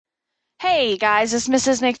Hey guys, it's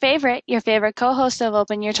Mrs. McFavorite, your favorite co-host of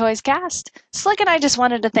Open Your Toys Cast. Slick and I just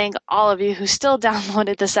wanted to thank all of you who still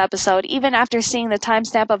downloaded this episode, even after seeing the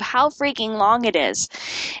timestamp of how freaking long it is.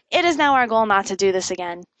 It is now our goal not to do this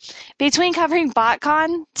again. Between covering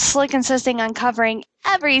BotCon, Slick insisting on covering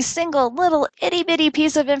every single little itty-bitty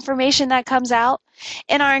piece of information that comes out,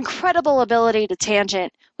 and our incredible ability to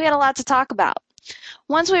tangent, we had a lot to talk about.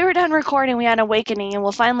 Once we were done recording, we had an awakening, and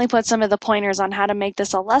we'll finally put some of the pointers on how to make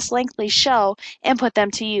this a less lengthy show and put them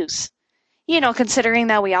to use. Considering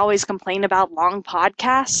that we always complain about long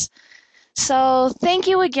podcasts. So thank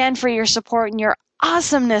you again for your support and your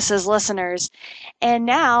awesomeness as listeners. And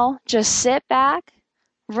now, just sit back,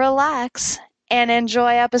 relax, and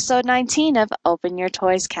enjoy episode 19 of Open Your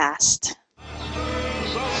Toys Cast.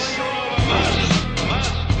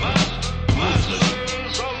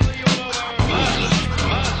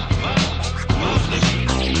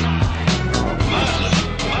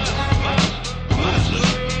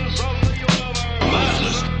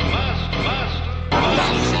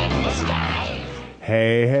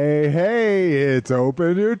 Hey, it's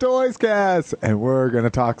Open Your Toys Cast, and we're going to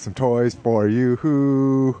talk some toys for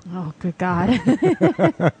you. Oh, good God.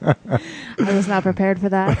 I was not prepared for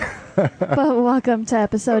that. But welcome to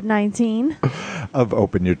episode 19 of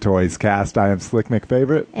Open Your Toys Cast. I am Slick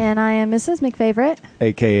McFavorite. And I am Mrs. McFavorite.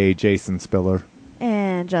 A.K.A. Jason Spiller.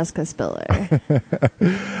 And Jessica Spiller.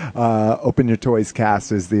 Open Your Toys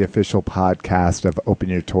Cast is the official podcast of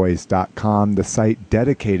OpenYourToys.com, the site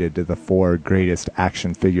dedicated to the 4 greatest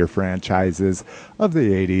action figure franchises of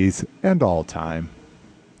the 80s and all time.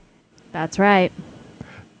 That's right.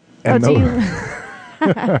 And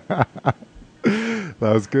that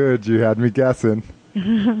was good. You had me guessing.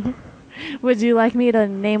 Would you like me to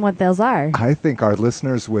name what those are? I think our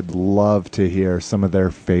listeners would love to hear some of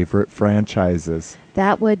their favorite franchises.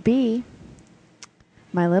 That would be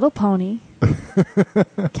My Little Pony,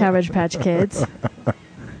 Cabbage Patch Kids,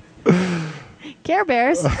 Care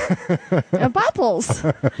Bears, and Bopples.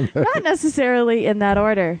 Not necessarily in that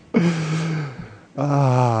order.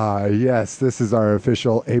 Yes, this is our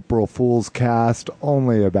official April Fool's cast,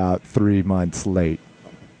 only about 3 months late.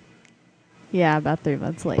 Yeah, about 3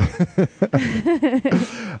 months late.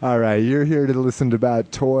 All right, you're here to listen to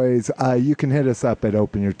about toys. You can hit us up at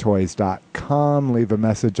openyourtoys.com, leave a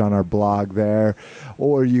message on our blog there,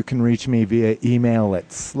 or you can reach me via email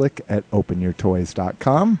at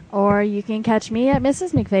slick@openyourtoys.com. Or you can catch me at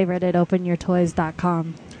Mrs. McFavorite at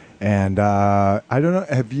openyourtoys.com. And I don't know,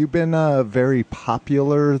 have you been very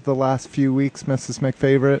popular the last few weeks, Mrs.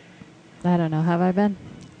 McFavorite? I don't know, have I been?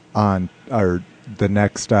 On the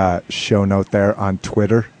next show note there on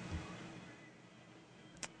Twitter.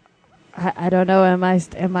 I don't know. Am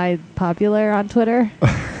I popular on Twitter?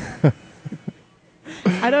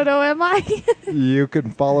 I don't know. Am I? You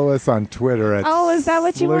can follow us on Twitter at is that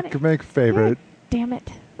what you want? Slick McFavorite. Damn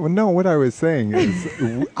it. Well, no, what I was saying is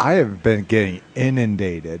I have been getting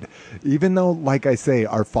inundated. Even though, like I say,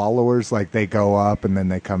 our followers, they go up and then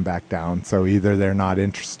they come back down. So either they're not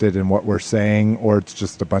interested in what we're saying or it's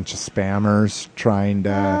just a bunch of spammers trying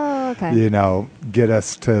to, get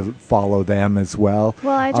us to follow them as well.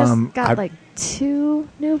 Well, I just got 2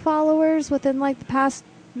 new followers within the past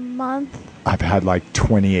month. I've had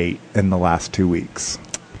 28 in the last 2 weeks.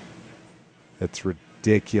 It's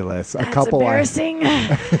ridiculous. That's embarrassing.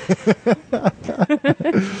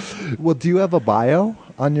 Well, do you have a bio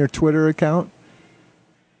on your Twitter account?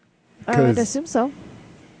 I would assume so.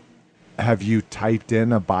 Have you typed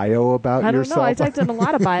in a bio about yourself? I don't know. I typed in a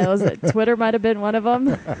lot of bios. Twitter might have been one of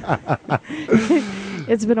them.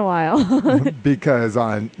 It's been a while. Because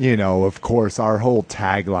of course, our whole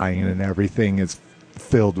tagline and everything is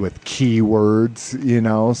filled with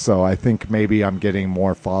keywords, so I think maybe I'm getting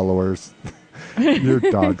more followers. Your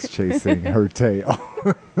dog's chasing her tail.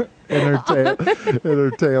 and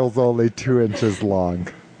her tail's only 2 inches long.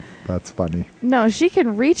 That's funny. No, she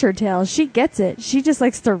can reach her tail. She gets it. She just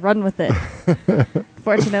likes to run with it.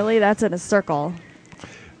 Fortunately, that's in a circle.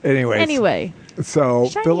 Anyway. So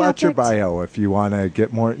Shiny fill out object. your bio if you want to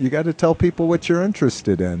get more. You got to tell people what you're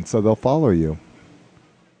interested in so they'll follow you.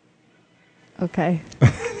 Okay.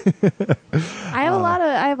 I have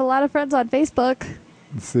a lot of friends on Facebook.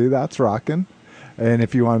 See, that's rocking. And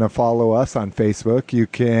if you want to follow us on Facebook, you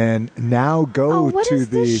can now go what to is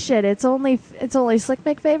this shit? It's only Slick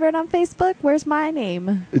McFavorite on Facebook. Where's my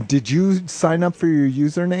name? Did you sign up for your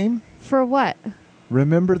username? For what?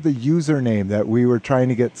 Remember the username that we were trying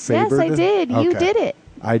to get Saber? Yes, I did. Okay. You did it.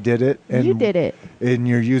 I did it. And you did it. And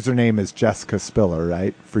your username is Jessica Spiller,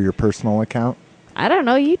 right? For your personal account? I don't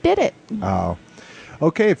know. You did it. Oh.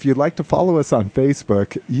 Okay, if you'd like to follow us on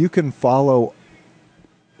Facebook, you can follow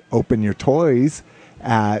open your toys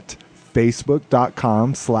at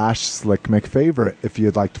facebook.com/slickmcfavorite. If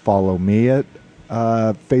you'd like to follow me at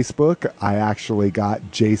Facebook, I actually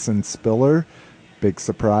got Jason Spiller. Big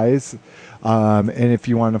surprise. And if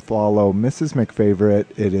you want to follow Mrs. McFavorite,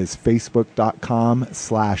 it is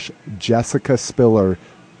facebook.com/Jessica Spiller,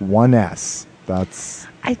 1S.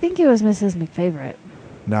 I think it was Mrs. McFavorite.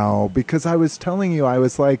 No, because I was telling you, I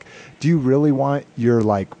was like, do you really want your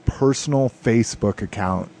like personal Facebook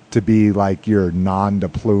account to be like your nom de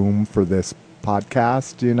plume for this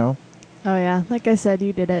podcast, you know? Oh, yeah. Like I said,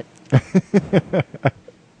 you did it.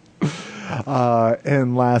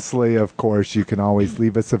 And lastly, of course, you can always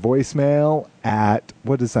leave us a voicemail at,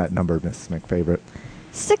 what is that number, Miss McFavorite?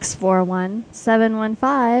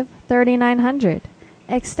 641-715-3900.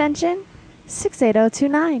 Extension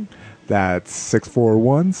 68029. That's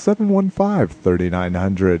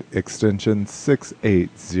 641-715-3900, extension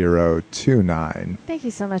 68029. Thank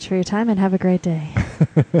you so much for your time and have a great day.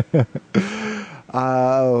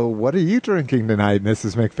 What are you drinking tonight,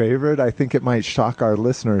 Mrs. McFavorite? I think it might shock our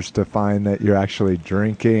listeners to find that you're actually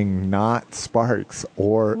drinking not Sparks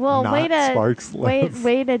or Sparks Live.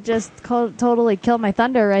 Way to just totally kill my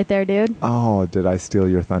thunder right there, dude. Oh, did I steal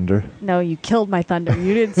your thunder? No, you killed my thunder.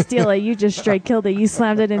 You didn't steal it. You just straight killed it. You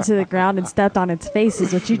slammed it into the ground and stepped on its face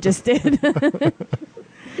is what you just did.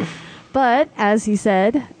 But, as he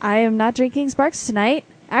said, I am not drinking Sparks tonight.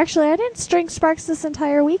 Actually, I didn't drink Sparks this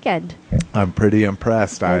entire weekend. I'm pretty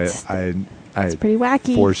impressed. It's pretty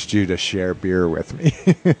wacky. Forced you to share beer with me.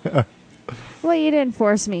 Well, you didn't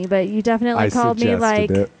force me, but you definitely called me like,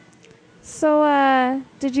 it. So,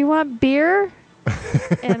 did you want beer?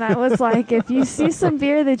 And I was like, if you see some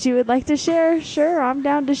beer that you would like to share, sure, I'm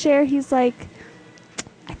down to share. He's like,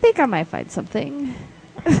 I think I might find something.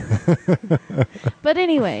 But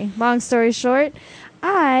anyway, long story short,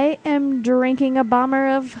 I am drinking a bomber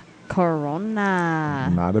of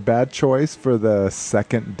Corona. Not a bad choice for the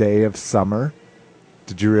second day of summer.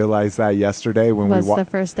 Did you realize that yesterday when was the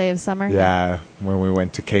first day of summer? Yeah, when we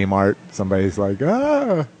went to Kmart, somebody's like,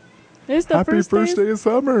 it's the happy first day of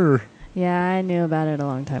summer. Yeah, I knew about it a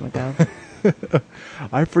long time ago.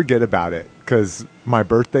 I forget about it because my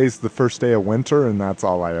birthday's the first day of winter, and that's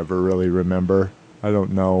all I ever really remember. I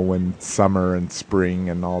don't know when summer and spring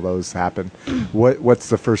and all those happen. What's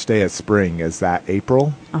the first day of spring? Is that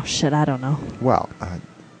April? Oh, shit, I don't know. Well,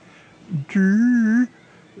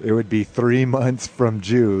 it would be 3 months from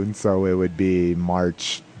June, so it would be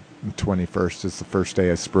March 21st is the first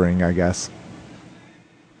day of spring, I guess.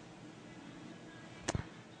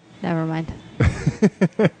 Never mind.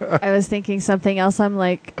 I was thinking something else. I'm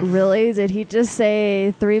like, really? Did he just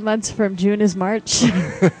say 3 months from June is March?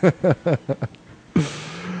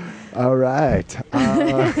 All right.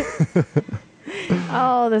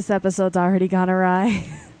 Oh, this episode's already gone awry.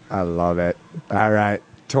 I love it. All right.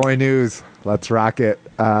 Toy news. Let's rock it.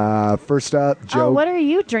 First up, Joe. Oh, what are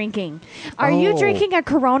you drinking? Are you drinking a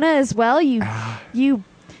Corona as well? You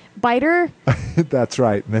biter? That's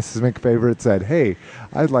right. Mrs. McFavorite said, hey,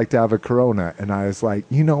 I'd like to have a Corona. And I was like,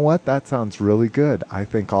 you know what? That sounds really good. I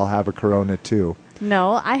think I'll have a Corona too.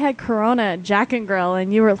 No, I had Corona at Jack and Grill,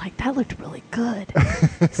 and you were like, that looked really good.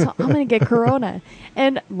 So I'm going to get Corona.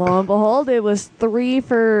 And lo and behold, it was 3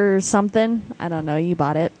 for something. I don't know. You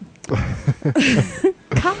bought it.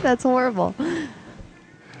 God, that's horrible.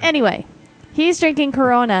 Anyway, he's drinking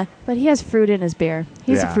Corona, but he has fruit in his beer.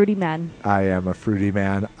 He's a fruity man. I am a fruity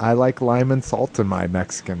man. I like lime and salt in my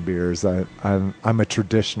Mexican beers. I'm a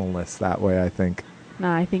traditionalist that way, I think.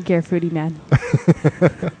 No, I think you're a fruity man.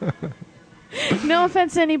 No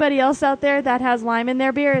offense to anybody else out there that has lime in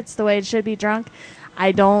their beer. It's the way it should be drunk.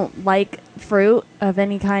 I don't like fruit of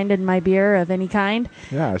any kind in my beer of any kind.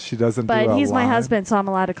 Yeah, she doesn't do But he's lime. my husband, so I'm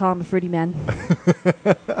allowed to call him a fruity man.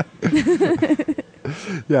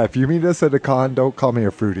 Yeah, if you meet us at a con, don't call me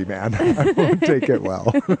a fruity man. I won't take it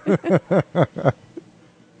well.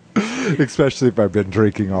 Especially if I've been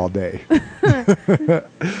drinking all day.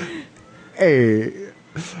 Hey.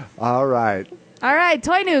 All right. All right,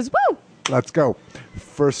 toy news. Woo! Let's go.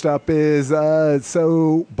 First up is,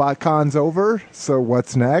 so BotCon's over, so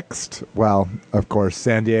what's next? Well, of course,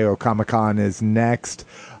 San Diego Comic-Con is next.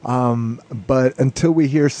 But until we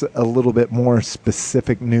hear a little bit more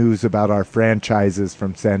specific news about our franchises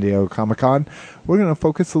from San Diego Comic-Con, we're going to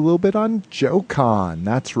focus a little bit on JoeCon.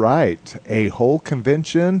 That's right. A whole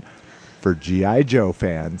convention for G.I. Joe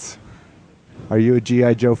fans. Are you a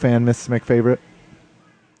G.I. Joe fan, Mrs. McFavorite?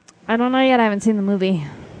 I don't know yet. I haven't seen the movie.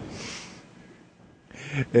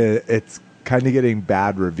 It's kind of getting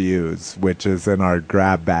bad reviews, which is in our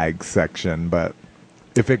grab bag section. But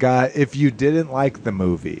if you didn't like the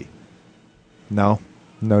movie, no,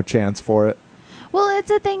 No chance for it. Well,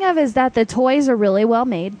 it's a thing of is that the toys are really well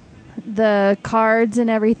made. The cards and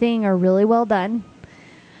everything are really well done.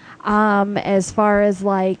 As far as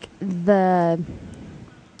like the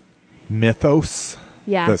Mythos.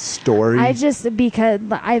 yeah, The story. I just because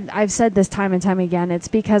I've said this time and time again. It's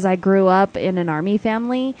because I grew up in an army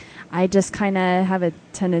family. I just kind of have a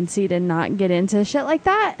tendency to not get into shit like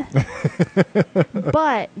that.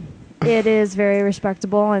 But it is very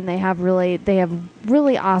respectable, and they have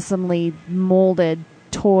really awesomely molded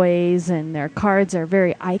toys, and their cards are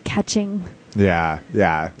very eye catching.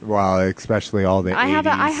 Yeah. Well, especially all the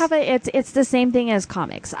 80s. It's the same thing as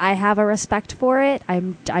comics. I have a respect for it.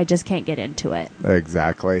 I just can't get into it.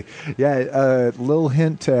 Exactly. Yeah, a little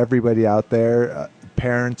hint to everybody out there.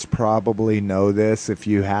 Parents probably know this if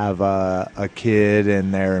you have a kid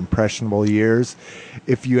in their impressionable years.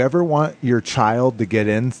 If you ever want your child to get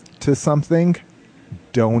into something,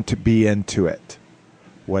 don't be into it.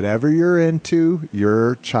 Whatever you're into,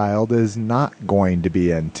 your child is not going to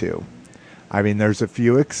be into. I mean, there's a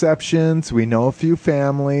few exceptions. We know a few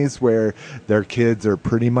families where their kids are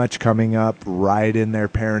pretty much coming up right in their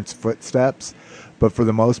parents' footsteps. But for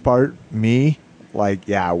the most part, me,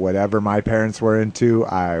 whatever my parents were into,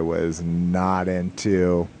 I was not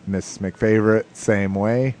into. Mrs. McFavorite, same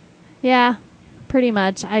way. Yeah, pretty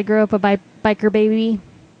much. I grew up a biker baby.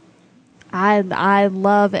 I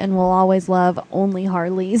love and will always love only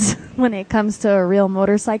Harleys when it comes to a real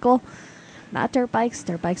motorcycle. Not dirt bikes.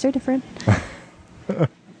 Dirt bikes are different.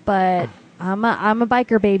 But I'm a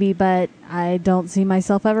biker baby, but I don't see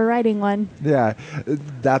myself ever riding one. Yeah,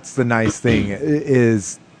 that's the nice thing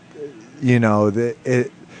is,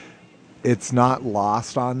 it's not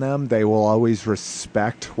lost on them. They will always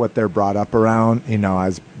respect what they're brought up around. I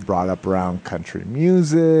was brought up around country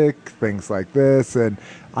music, things like this, and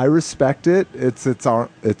I respect it. It's its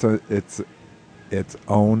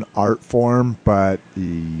own art form, but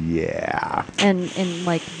yeah. And in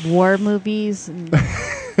like war movies and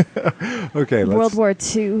okay, World War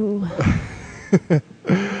II.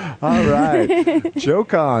 All right.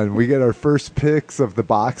 Joe-Con, we get our first picks of the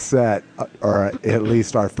box set, or at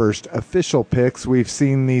least our first official picks. We've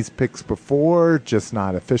seen these picks before, just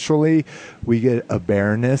not officially. We get a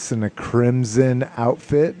Baroness in a crimson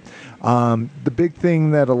outfit. The big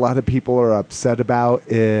thing that a lot of people are upset about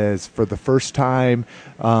is for the first time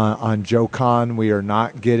on Joe-Con, we are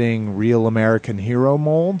not getting real American hero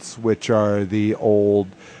molds, which are the old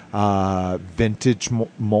vintage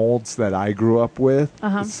molds that I grew up with.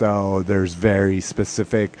 So there's very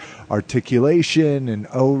specific articulation and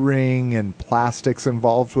O-ring and plastics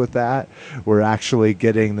involved with that. We're actually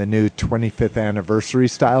getting the new 25th anniversary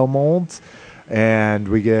style molds. And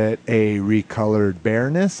we get a recolored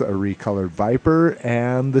Baroness, a recolored Viper,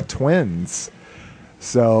 and the twins.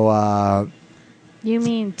 So, You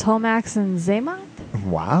mean Tomax and Zaymont?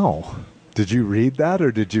 wow. Did you read that,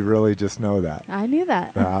 or did you really just know that? I knew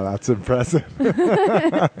that. Wow, that's impressive.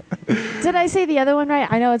 Did I say the other one right?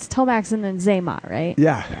 I know it's Tomax and then Zaymont, right?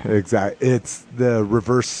 Yeah, exactly. It's the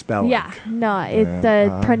reverse spelling. Yeah, no, it's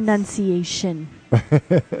the pronunciation.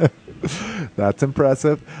 That's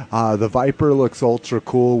impressive. The Viper looks ultra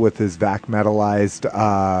cool with his vac metallized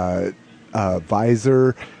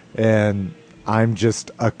visor, and I'm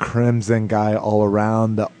just a crimson guy all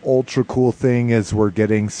around. The ultra cool thing is we're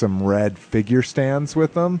getting some red figure stands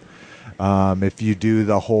with them. If you do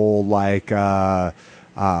the whole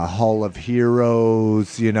Hall of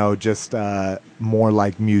Heroes, just more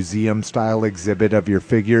like museum style exhibit of your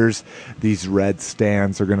figures, these red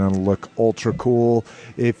stands are going to look ultra cool.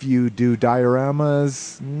 If you do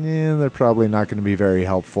dioramas, they're probably not going to be very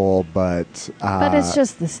helpful, but it's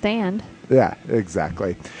just the stand. Yeah,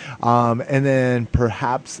 exactly. And then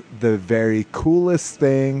perhaps the very coolest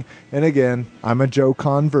thing, and again, I'm a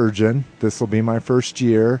Joe-Con virgin. This will be my first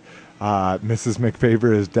year. Mrs.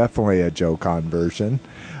 McFavorite is definitely a Joe-Con virgin.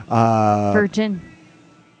 Virgin.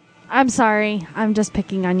 I'm sorry. I'm just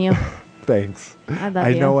picking on you. Thanks. I love I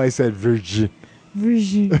you. know I said virgin.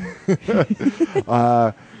 Virgin.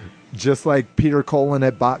 Just like Peter Cullen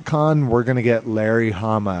at BotCon, we're going to get Larry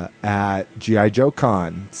Hama at G.I. Joe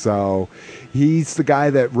Con. So he's the guy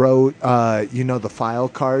that wrote, the file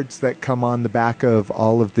cards that come on the back of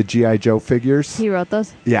all of the G.I. Joe figures. He wrote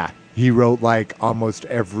those? Yeah. He wrote almost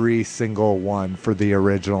every single one for the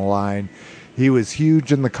original line. He was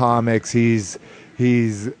huge in the comics. He's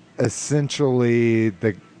essentially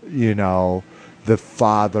the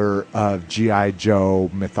father of G.I. Joe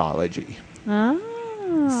mythology. Oh.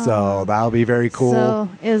 So that'll be very cool. So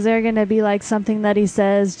is there going to be something that he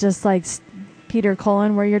says just like Peter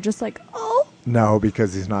Cullen where you're just like, oh? No,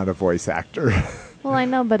 because he's not a voice actor. Well, I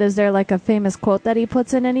know, but is there like a famous quote that he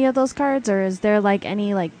puts in any of those cards, or is there like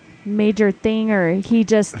any like major thing, or he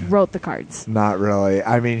just wrote the cards? Not really.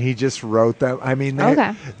 I mean, he just wrote them. I mean,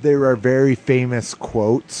 Okay. there are very famous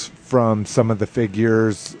quotes from some of the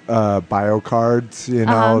figures, bio cards, you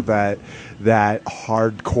know, Uh-huh. that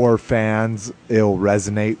hardcore fans, it'll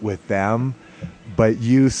resonate with them. But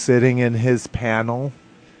you sitting in his panel,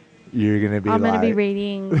 you're going to be I'm like... going to be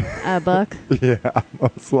reading a book. Yeah,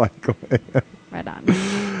 most likely. Right on.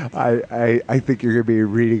 I think you're going to be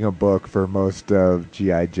reading a book for most of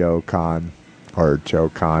G.I. Joe Con or Joe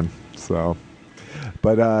Con. So,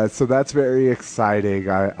 but so that's very exciting.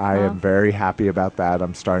 I Wow. am very happy about that.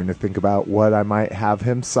 I'm starting to think about what I might have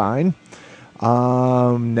him sign.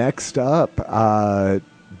 Next up,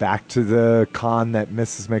 back to the con that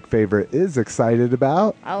Mrs. McFavorite is excited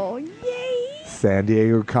about. Oh, yay! San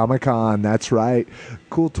Diego Comic-Con, that's right.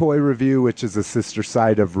 Cool Toy Review, which is a sister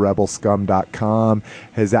site of rebelscum.com,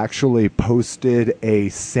 has actually posted a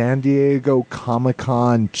San Diego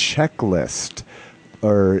Comic-Con checklist,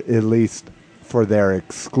 or at least for their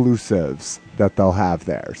exclusives that they'll have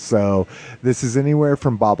there. So this is anywhere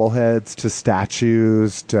from bobbleheads to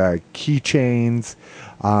statues to keychains.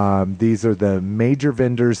 These are the major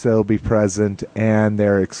vendors that will be present and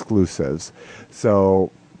their exclusives. So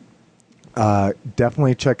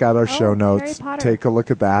definitely check out our show notes. Harry Potter. Take a look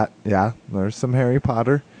at that. Yeah, there's some Harry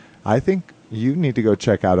Potter. I think you need to go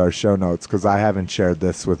check out our show notes because I haven't shared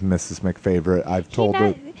this with Mrs. McFavorite. I've told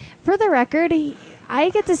her. For the record, I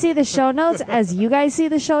get to see the show notes as you guys see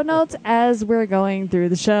the show notes as we're going through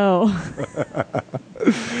the show.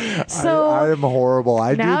 So I am horrible.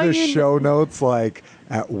 I now do the you show notes like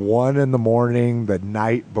at 1 a.m, the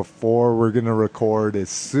night before we're going to record, as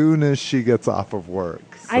soon as she gets off of work.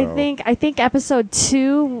 So. I think episode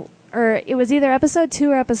 2, or it was either episode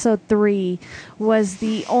 2 or episode 3, was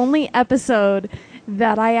the only episode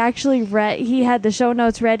that I actually read. He had the show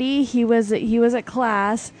notes ready. He was at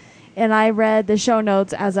class, and I read the show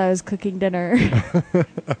notes as I was cooking dinner.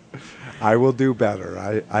 I will do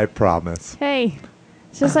better. I promise. Hey,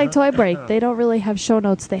 it's just like Toy Break. They don't really have show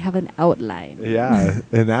notes. They have an outline. Yeah,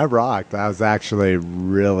 and that rocked. That was actually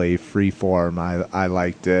really freeform. I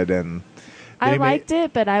liked it, and I liked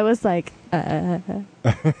it, but I was like,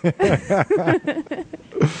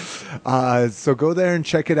 so go there and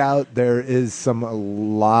check it out. There is a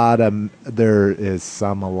lot of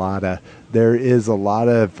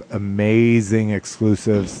amazing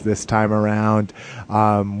exclusives this time around.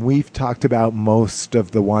 We've talked about most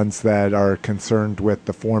of the ones that are concerned with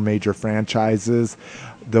the 4 major franchises.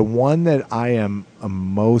 The one that I am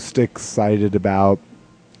most excited about,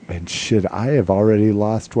 and shit, I have already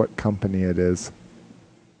lost what company it is.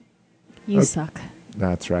 you suck.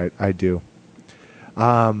 That's right, I do.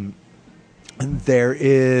 It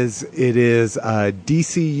is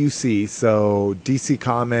DCUC, so DC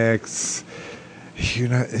Comics. You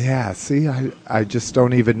know, yeah. See, I just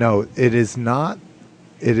don't even know. It is not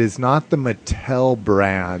the Mattel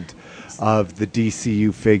brand of the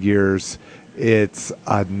DCU figures. It's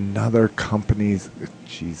another company's.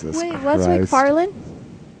 Jesus Wait, Christ. what's McFarlane?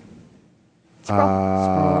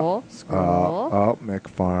 Scroll.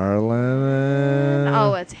 McFarlane.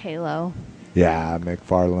 Oh, it's Halo. Yeah,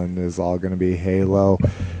 McFarlane is all going to be Halo.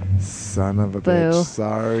 Son of a Boo. bitch.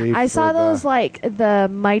 Sorry. I saw those like the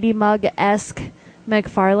Mighty Mug-esque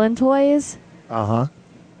McFarlane toys, Uh-huh.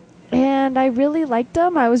 and I really liked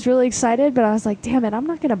them. I was really excited, but I was like, damn it, I'm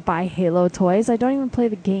not going to buy Halo toys. I don't even play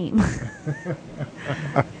the game.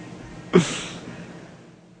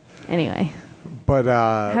 Anyway, But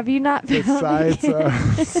have you not found besides it?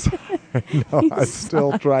 no, I'm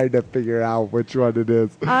still trying to figure out which one it is.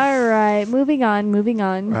 All right, moving on.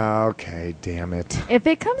 Okay, damn it. If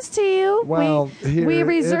it comes to you, Well, here, we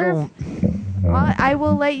reserve. I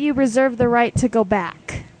will let you reserve the right to go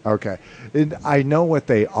back. Okay. I know what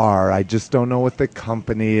they are. I just don't know what the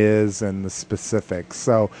company is and the specifics.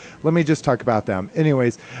 So let me just talk about them.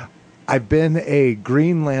 Anyways, I've been a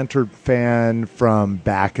Green Lantern fan from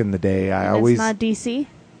back in the day. It's not DC.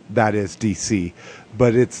 That is DC.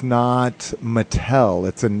 But it's not Mattel.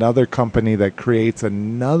 It's another company that creates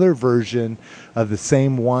another version of the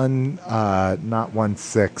same one, not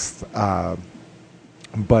 1/6,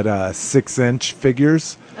 but 6-inch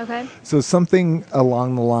figures. Okay. So something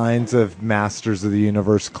along the lines of Masters of the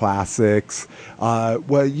Universe Classics.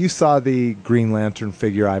 Well, you saw the Green Lantern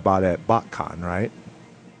figure I bought at BotCon, right?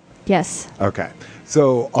 Yes. Okay.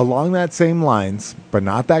 So along that same lines, but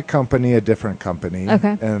not that company, a different company.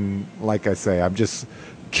 Okay. And like I say, I'm just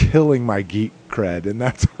killing my geek cred, and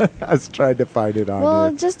that's what I was trying to find it on. Well,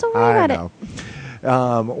 here. just don't worry I about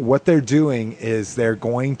know. What they're doing is they're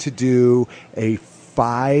going to do a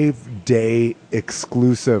 5-day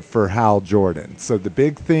exclusive for Hal Jordan. So the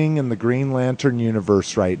big thing in the Green Lantern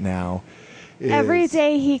universe right now is... Every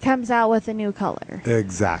day he comes out with a new color.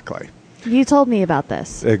 Exactly. You told me about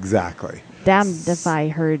this. Exactly. Damned if I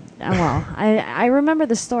heard. Well, I remember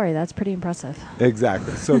the story. That's pretty impressive.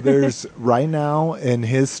 Exactly. So there's right now in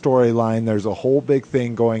his storyline, there's a whole big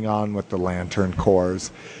thing going on with the Lantern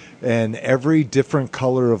Corps. And every different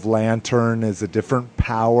color of lantern is a different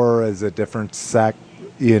power, is a different sect,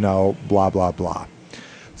 blah, blah, blah.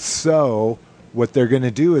 So what they're going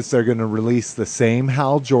to do is they're going to release the same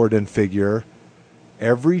Hal Jordan figure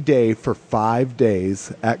every day for 5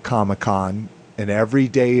 days at Comic-Con. And every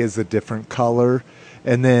day is a different color.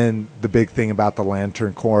 And then the big thing about the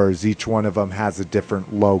Lantern Corps is each one of them has a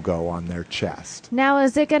different logo on their chest. Now,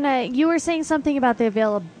 is it going to... You were saying something about the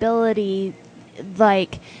availability,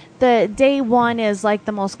 like... The day one is like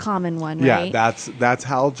the most common one, right? Yeah, that's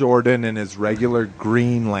Hal Jordan in his regular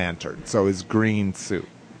Green Lantern, so his green suit.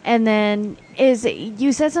 And then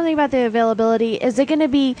you said something about the availability. Is it going to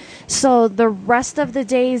be so the rest of the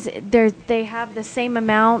days they have the same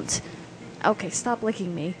amount? Okay, stop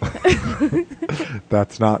licking me.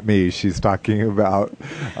 That's not me. She's talking about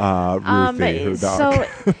Ruthie.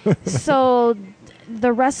 So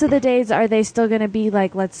the rest of the days, are they still going to be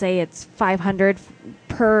like, let's say it's 500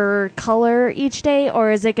 per color each day,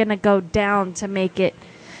 or is it going to go down to make it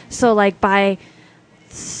so like by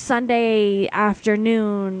Sunday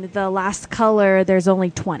afternoon, the last color, there's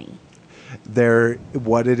only 20?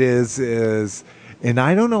 What it is, and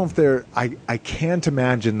I don't know if I can't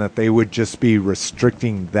imagine that they would just be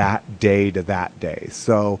restricting that day to that day.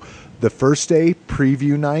 So the first day,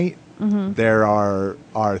 preview night, there are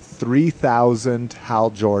 3,000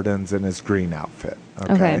 Hal Jordans in his green outfit.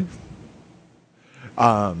 Okay.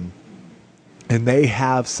 And they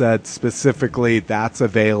have said specifically that's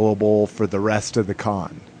available for the rest of the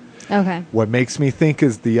con. Okay. What makes me think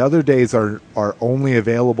is the other days are only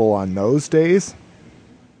available on those days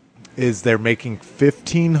is they're making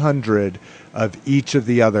 1,500 of each of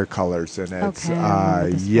the other colors. And it's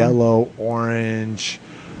yellow, orange,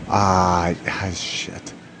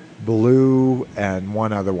 blue, and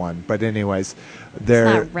one other one. But anyways,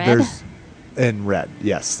 there's in red.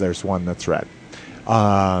 Yes, there's one that's red.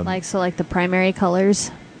 Like the primary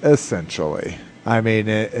colors? Essentially. I mean,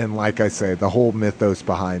 and like I say, the whole mythos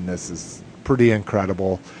behind this is pretty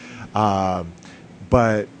incredible.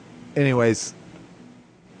 But anyways,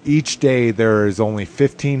 each day there is only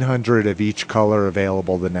 1,500 of each color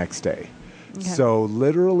available the next day. Okay. So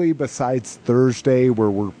literally besides Thursday, where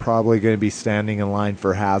we're probably going to be standing in line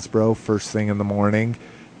for Hasbro first thing in the morning,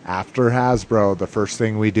 after Hasbro, the first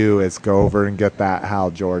thing we do is go over and get that Hal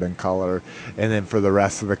Jordan color. And then for the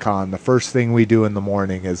rest of the con, the first thing we do in the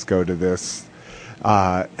morning is go to this.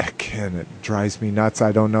 Again, it drives me nuts.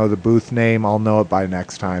 I don't know the booth name. I'll know it by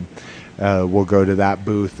next time. We'll go to that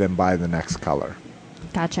booth and buy the next color.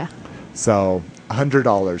 Gotcha. So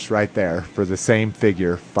 $100 right there for the same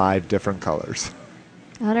figure, 5 different colors.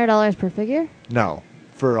 $100 per figure? No,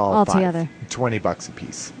 for all altogether. 5. $20 a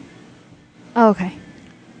piece. Oh, okay.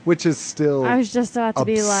 Which is still I was just about to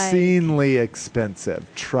be like obscenely expensive.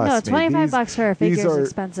 Trust me. No, $25 for a figure is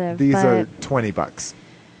expensive. These are $20.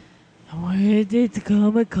 It's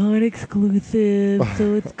Comic-Con exclusive,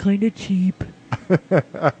 so it's kind of cheap.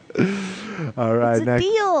 All right, it's a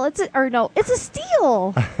deal. It's a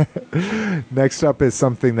steal. Next up is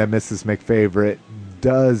something that Mrs. McFavorite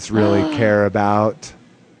does really care about.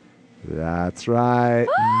 That's right,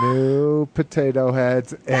 new potato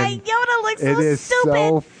heads. And that Yoda looks so it is stupid.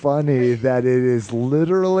 so funny that it is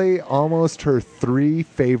literally almost her 3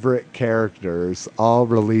 favorite characters all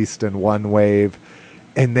released in one wave,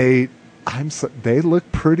 and they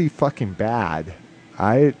look pretty fucking bad.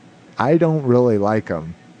 I don't really like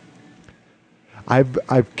them.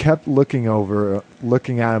 I've kept looking at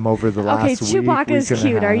him over the last week. Okay, Chewbacca is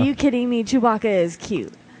cute. Are you kidding me? Chewbacca is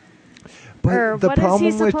cute. But the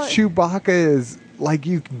problem with Chewbacca is, like,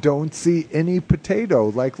 you don't see any potato.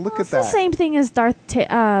 Like, look at that. It's the same thing as Darth.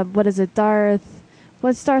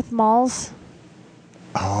 What's Darth Maul's?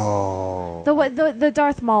 Oh, the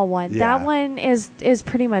Darth Maul one. Yeah. That one is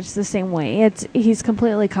pretty much the same way. He's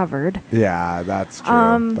completely covered. Yeah, that's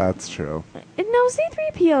true. That's true. No,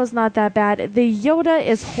 C-3PO is not that bad. The Yoda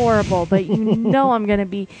is horrible, but I'm gonna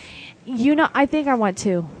be. I think I want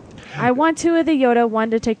 2. I want 2 of the Yoda, 1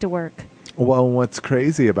 to take to work. Well, what's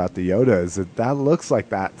crazy about the Yoda is that looks like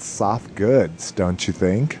that soft goods, don't you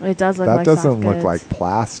think? It does look that like soft doesn't look goods. like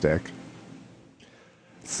plastic.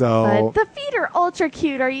 So but the feet are ultra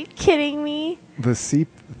cute. Are you kidding me? The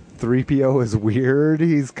 3PO is weird.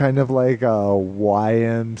 He's kind of like a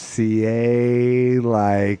YMCA,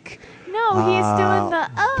 like No, he's doing the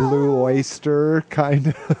Blue Oyster kind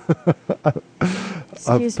of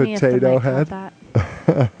Excuse me if the potato mic head. caught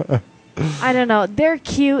that. I don't know. They're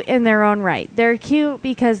cute in their own right. They're cute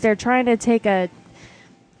because they're trying to take a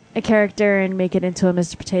character and make it into a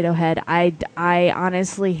Mr. Potato Head. I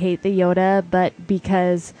honestly hate the Yoda, but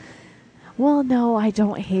because... Well, no, I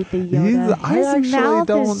don't hate the Yoda. I actually mouth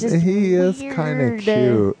don't. Is just He is weird. kind of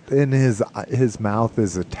cute, and his mouth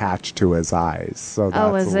is attached to his eyes, so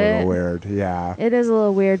that's is a little it? weird. Yeah. It is a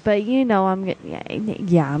little weird, but I'm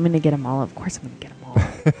gonna get them all. Of course, I'm gonna get them all.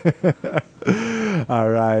 All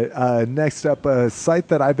right. Next up, a site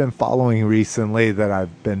that I've been following recently that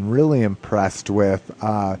I've been really impressed with.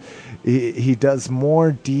 He does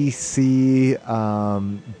more DC,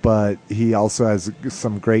 but he also has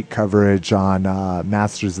some great coverage on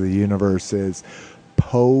Masters of the Universe. Is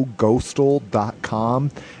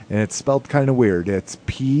poeghostal.com, and it's spelled kind of weird. It's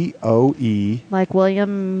Poe. Like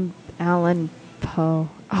William Allen Poe.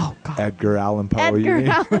 Oh God. Edgar Allan Poe. you Edgar mean?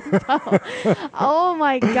 Allan Poe. Oh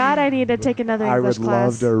my God! I need to take another I English would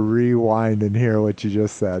class. love to rewind and hear what you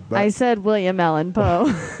just said. But I said William Allen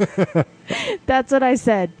Poe. That's what I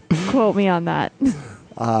said. Quote me on that.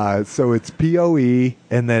 So it's Poe,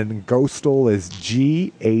 and then Ghostal is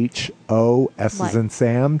GHO, S as in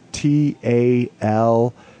Sam,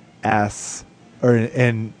 TALS,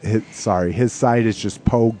 his site is just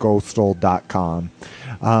poeghostal.com.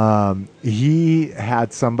 He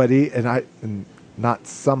had somebody,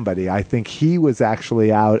 I think he was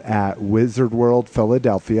actually out at Wizard World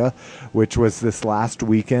Philadelphia, which was this last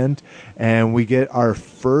weekend, and we get our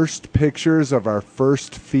first pictures of our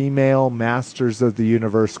first female Masters of the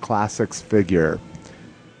Universe Classics figure.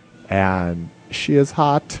 And she is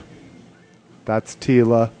hot. That's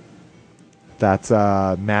Tila. That's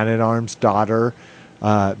Man-at-Arm's daughter.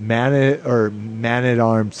 Man-at-Arm's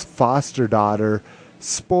foster daughter.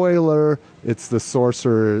 Spoiler, it's the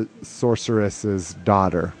sorceress's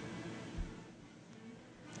daughter.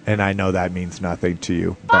 And I know that means nothing to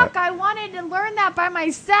you. Fuck! I wanted to learn that by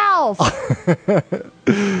myself.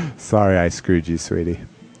 Sorry I screwed you, sweetie.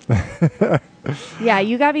 Yeah,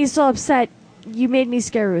 you got me so upset. You made me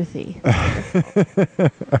scare Ruthie. No,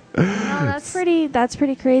 that's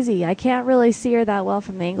pretty crazy. I can't really see her that well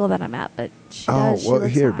from the angle that I'm at, but she does. She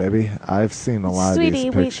looks here, hot. baby. I've seen a lot Sweetie,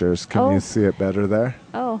 of these pictures. Can you see it better there?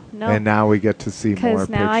 Oh, no. And now we get to see more pictures. Because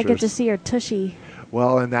now I get to see her tushy.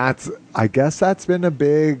 Well, and I guess that's been a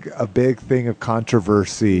big thing of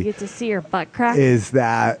controversy. You get to see her butt crack. Is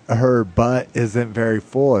that her butt isn't very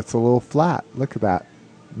full. It's a little flat. Look at that.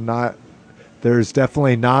 There's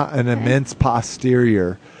definitely not an immense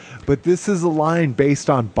posterior. But this is a line based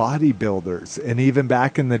on bodybuilders. And even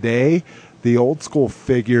back in the day, the old school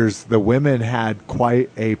figures, the women had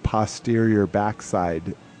quite a posterior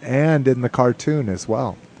backside. And in the cartoon as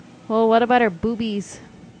well. Well, what about her boobies?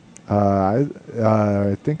 I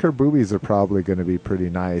think her boobies are probably going to be pretty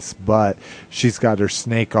nice, but she's got her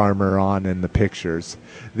snake armor on in the pictures.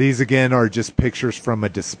 These, again, are just pictures from a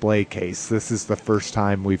display case. This is the first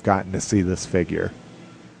time we've gotten to see this figure.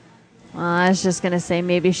 Well, I was just going to say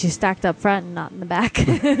maybe she's stacked up front and not in the back.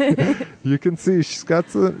 You can see she's got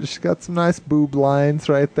some nice boob lines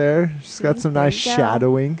right there. She's got some nice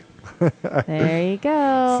shadowing. There you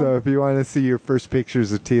go. So if you want to see your first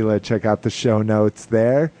pictures of Tila, check out the show notes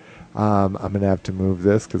there. I'm going to have to move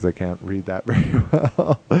this because I can't read that very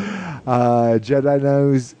well. Jedi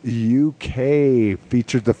News UK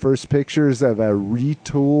featured the first pictures of a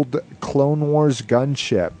retooled Clone Wars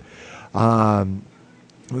gunship.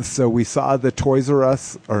 So we saw the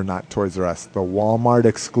the Walmart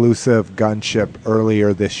exclusive gunship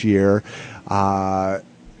earlier this year.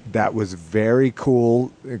 That was very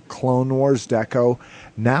cool. Clone Wars deco.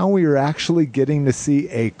 Now we are actually getting to see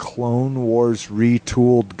a Clone Wars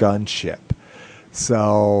retooled gunship.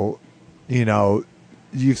 So,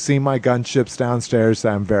 you've seen my gunships downstairs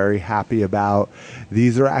that I'm very happy about.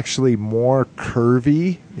 These are actually more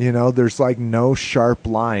curvy. There's like no sharp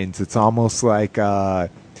lines. It's almost like,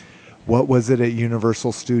 what was it at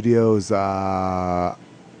Universal Studios? Dr.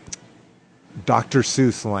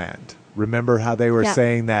 Seuss Land. Remember how they were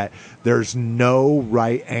saying that there's no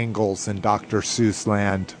right angles in Dr. Seuss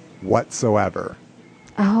Land whatsoever?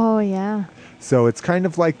 Oh, yeah. So it's kind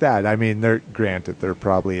of like that. I mean, there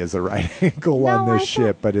probably is a right angle on this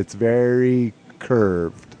ship, but it's very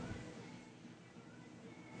curved.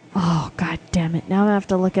 Oh, God damn it. Now I have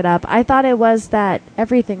to look it up. I thought it was that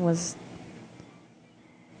everything was...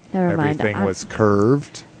 Never mind. Everything was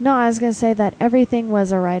curved? No, I was going to say that everything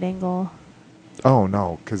was a right angle. Oh,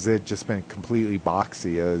 no, because it just been completely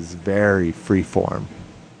boxy. It was very freeform.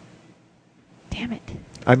 Damn it.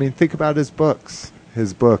 I mean, think about his books.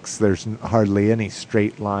 His books, there's hardly any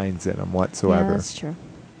straight lines in them whatsoever. Yeah, that's true.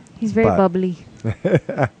 He's very But- bubbly.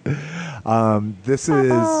 This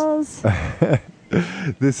Bubbles. is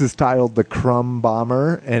this is titled The Crumb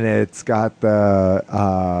Bomber, and it's got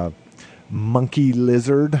the monkey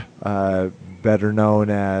lizard, better known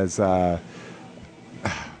as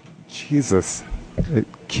Jesus. It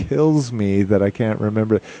kills me that I can't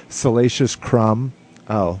remember. Salacious Crumb.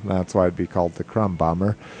 Oh, that's why it'd be called the Crumb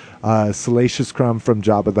Bomber. Salacious Crumb from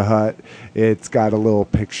Jabba the Hutt. It's got a little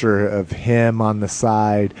picture of him on the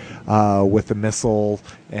side with a missile,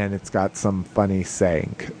 and it's got some funny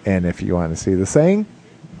saying. And if you want to see the saying,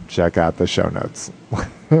 check out the show notes.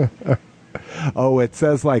 Oh, it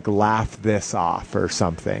says like laugh this off or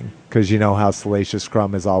something. Because you know how Salacious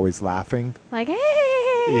Crumb is always laughing? Like, hey.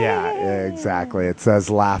 Yeah, exactly. It says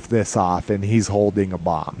laugh this off, and he's holding a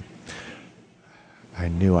bomb. I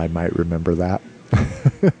knew I might remember that.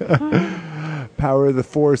 Power of the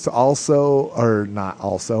Force also, or not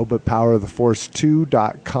also, but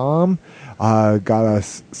poweroftheforce2.com got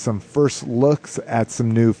us some first looks at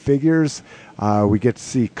some new figures. We get to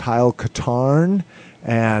see Kyle Katarn,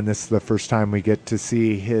 and this is the first time we get to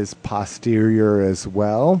see his posterior as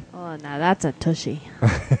well. Oh, now that's a tushy.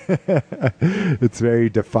 It's very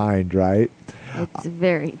defined, right? It's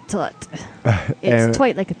very taut. And- It's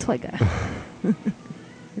tight like a twigger.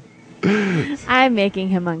 I'm making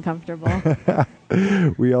him uncomfortable.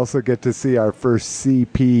 We also get to see our first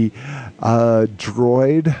CP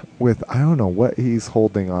droid with, I don't know what he's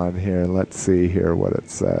holding on here. Let's see here what it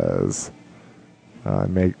says.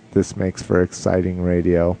 This makes for exciting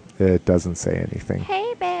radio. It doesn't say anything.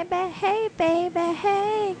 Hey, baby,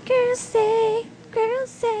 hey, Goosey,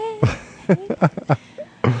 Goosey.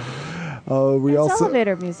 We It's also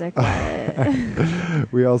elevator music.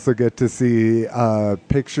 But we also get to see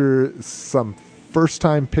some first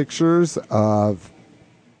time pictures of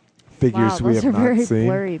figures wow, we those have are not very seen.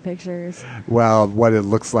 blurry pictures. Well, what it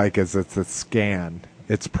looks like is it's a scan.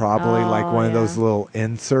 It's probably like Oh, one of yeah. those little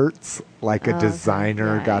inserts, like a Okay.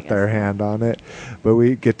 designer Yeah, I got guess their so. hand on it. But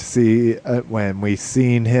we get to see, when we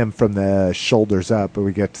seen him from the shoulders up, but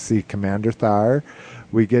we get to see Commander Thar.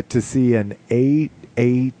 We get to see an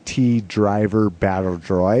AT driver battle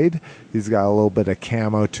droid. He's got a little bit of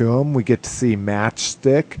camo to him. We get to see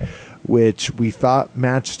Matchstick, which we thought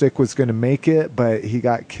Matchstick was going to make it, but he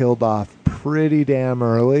got killed off pretty damn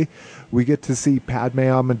early. We get to see Padme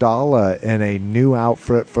Amidala in a new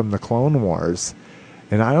outfit from the Clone Wars.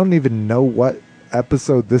 And I don't even know what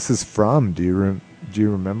episode this is from. Do you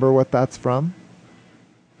remember what that's from?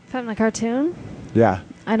 From the cartoon? Yeah.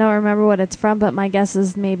 I don't remember what it's from, but my guess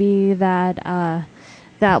is maybe that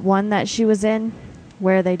that one that she was in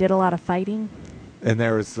where they did a lot of fighting. And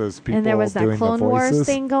there was those people And there was that doing Clone the Wars voices.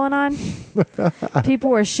 thing going on.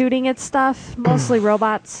 People were shooting at stuff, mostly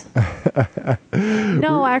robots.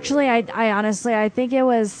 No, actually, I honestly, I think it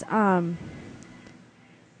was.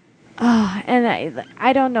 And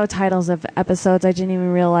I don't know titles of episodes. I didn't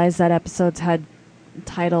even realize that episodes had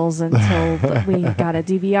titles until we got a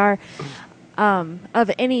DVR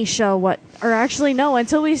of any show.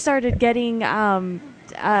 Until we started getting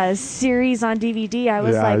series on DVD, I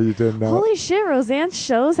was Yeah, you didn't know. holy shit, Roseanne's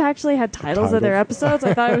shows actually had titles of their Titles. episodes.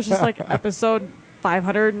 I thought it was just like episode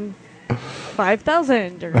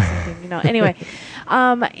 505,000 or something, Anyway,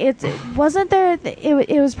 it wasn't there.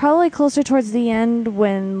 It was probably closer towards the end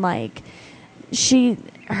when like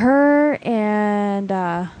her and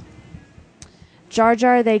Jar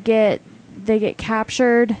Jar they get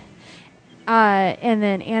captured, and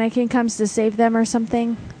then Anakin comes to save them or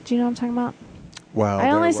something. Do you know what I'm talking about? Well, I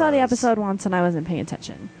only there saw the was- episode once and I wasn't paying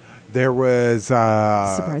attention. There was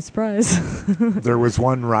Surprise, surprise. there was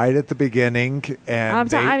one right at the beginning,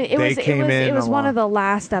 and it was one of the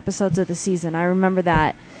last episodes of the season. I remember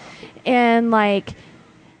that, and like,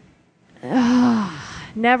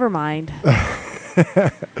 never mind.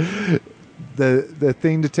 the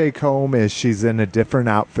thing to take home is she's in a different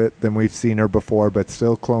outfit than we've seen her before, but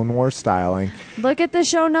still Clone Wars styling. Look at the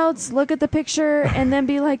show notes, look at the picture, and then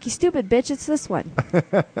be like, "You stupid bitch! It's this one."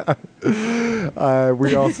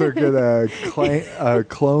 We also get a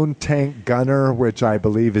clone tank gunner, which I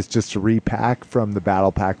believe is just a repack from the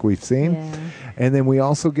battle pack we've seen. Yeah. And then we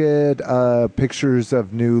also get pictures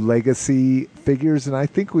of new Legacy figures, and I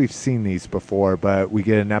think we've seen these before, but we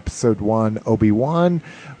get an Episode 1 Obi-Wan,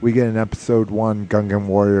 we get an Episode 1 Gungan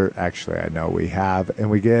Warrior, actually I know we have, and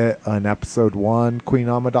we get an Episode 1 Queen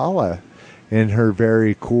Amidala in her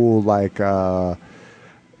very cool, like,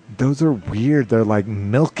 those are weird, they're like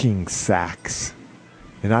milking sacks.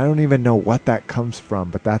 And I don't even know what that comes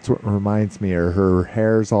from, but that's what reminds me. Her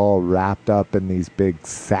hair's all wrapped up in these big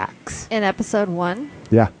sacks. In episode 1?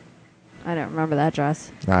 Yeah. I don't remember that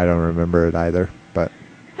dress. I don't remember it either, but...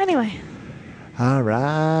 Anyway. All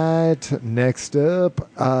right. Next up,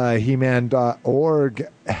 He-Man.org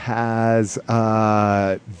has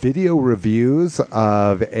video reviews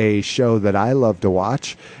of a show that I love to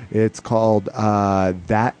watch. It's called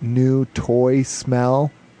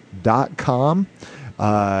ThatNewToySmell.com.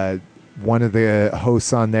 One of the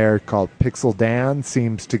hosts on there, called Pixel Dan,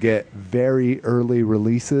 seems to get very early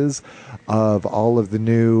releases of all of the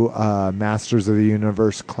new Masters of the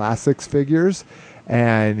Universe Classics figures.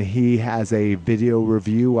 And he has a video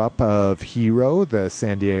review up of Hero, the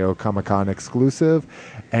San Diego Comic-Con exclusive,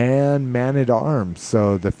 and Man-at-Arms,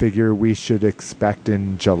 so the figure we should expect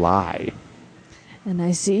in July. And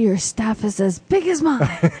I see your staff is as big as mine.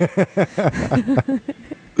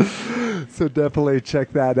 So definitely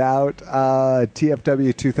check that out.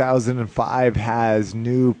 TFW 2005 has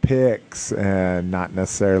new picks, and not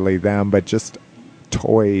necessarily them, but just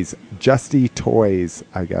toys, Justy Toys,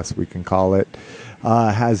 I guess we can call it.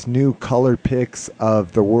 Has new color picks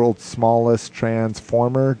of the world's smallest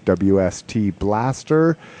transformer, WST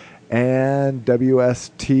Blaster, and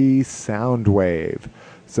WST Soundwave.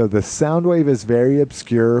 So the Soundwave is very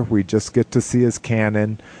obscure. We just get to see his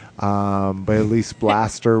cannon. But at least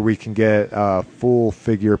Blaster, we can get a full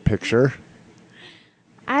figure picture.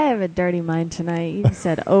 I have a dirty mind tonight. You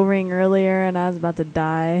said O-ring earlier, and I was about to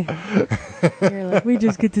die. You're like, we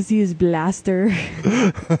just get to see his blaster.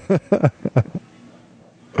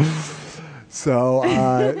 So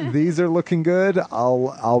these are looking good.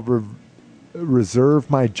 I'll reserve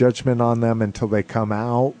my judgment on them until they come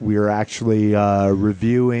out. We are actually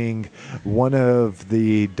reviewing one of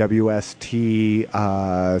the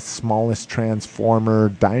WST smallest transformer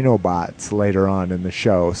Dinobots later on in the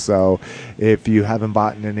show. So if you haven't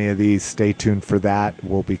bought any of these, stay tuned for that.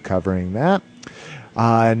 We'll be covering that.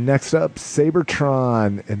 Next up,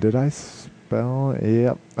 Sabertron. And did I spell?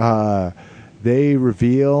 Yep. They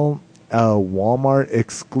reveal Walmart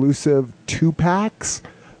exclusive 2-packs.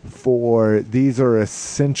 These are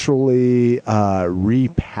essentially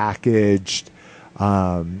repackaged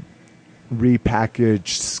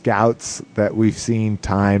scouts that we've seen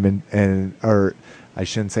or I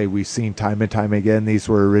shouldn't say we've seen time and time again. These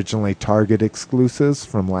were originally Target exclusives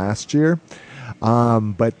from last year.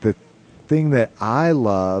 But the thing that I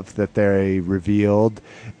love that they revealed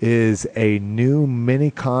is a new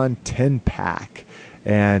Minicon 10-pack.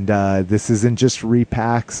 And this isn't just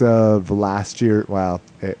repacks of last year. Well,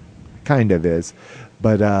 it kind of is.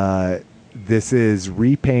 But this is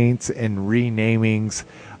repaints and renamings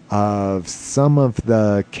of some of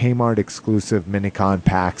the Kmart exclusive Minicon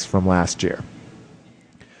packs from last year.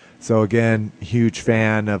 So again, huge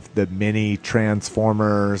fan of the mini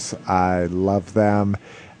Transformers. I love them.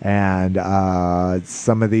 And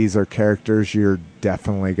some of these are characters you're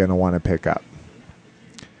definitely going to want to pick up.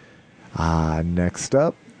 Next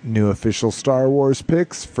up, new official Star Wars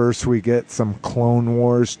picks. First, we get some Clone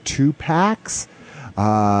Wars 2-packs.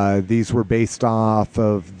 These were based off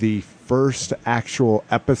of the first actual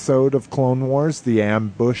episode of Clone Wars, the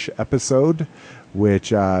Ambush episode,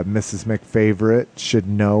 which Mrs. McFavorite should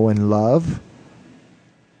know and love.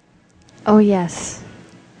 Oh, yes.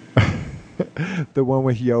 The one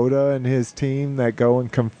with Yoda and his team that go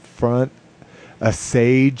and confront a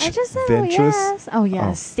sage. I just said, Ventress. oh,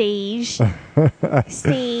 yes. Sage.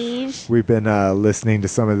 Sage. We've been listening to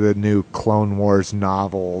some of the new Clone Wars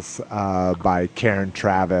novels by Karen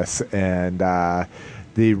Travis. And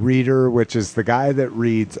the reader, which is the guy that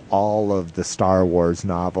reads all of the Star Wars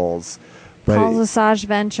novels. Calls Asajj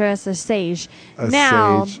Ventress a sage.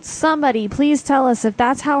 Now, sage. Somebody please tell us if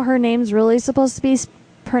that's how her name's really supposed to be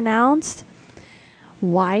pronounced.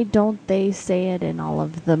 Why don't they say it in all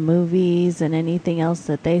of the movies and anything else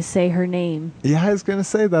that they say her name? Yeah, I was going to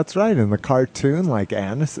say that's right. In the cartoon, like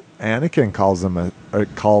Anakin calls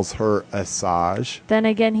her Asajj. Then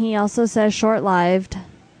again, he also says short-lived.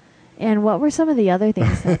 And what were some of the other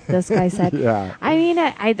things that this guy said? Yeah. I mean,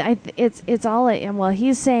 it's all. Well,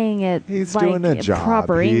 he's saying it. He's like doing a job.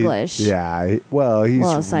 Proper English. Yeah.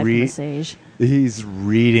 Aside from the sage, he's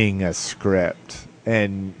reading a script.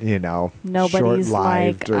 And, nobody's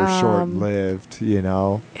short-lived like, or short-lived,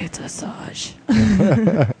 It's Asajj.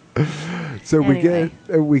 So anyway.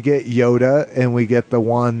 we get Yoda, and we get the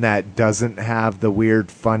one that doesn't have the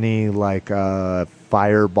weird, funny, like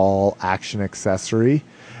fireball action accessory.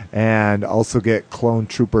 And also get Clone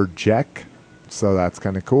Trooper Jack. So that's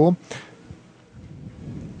kind of cool.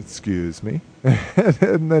 Excuse me.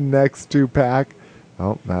 And the next 2-pack.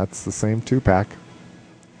 Oh, that's the same 2-pack.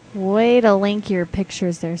 Way to link your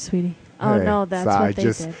pictures there, sweetie. Oh, Hey, no, that's so what they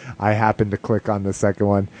did. I happened to click on the second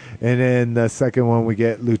one. And in the second one, we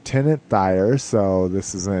get Lieutenant Thayer. So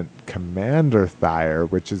this isn't Commander Thayer,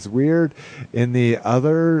 which is weird. In the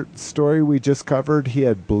other story we just covered, he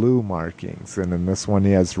had blue markings. And in this one,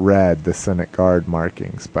 he has red, the Senate Guard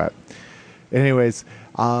markings. But anyways,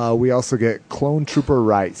 we also get Clone Trooper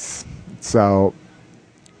Rice. So,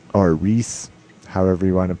 or Reese, however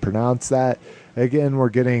you want to pronounce that. Again, we're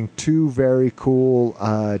getting two very cool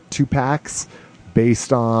 2-packs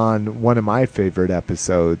based on one of my favorite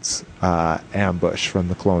episodes, Ambush from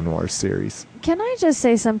the Clone Wars series. Can I just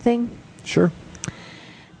say something Sure.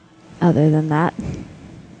 other than that?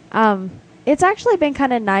 It's actually been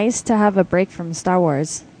kind of nice to have a break from Star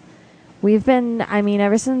Wars. We've been, I mean,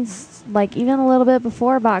 ever since, like, even a little bit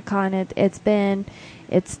before BotCon, it's been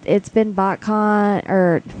BotCon,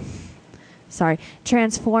 or... Sorry,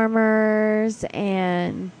 Transformers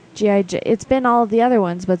and G.I. Joe. It's been all of the other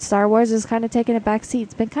ones, but Star Wars has kind of taken a back seat.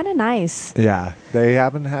 It's been kind of nice. Yeah, they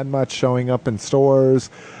haven't had much showing up in stores.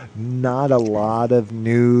 Not a lot of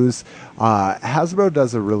news. Hasbro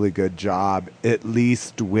does a really good job, at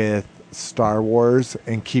least with Star Wars,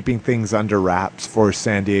 and keeping things under wraps for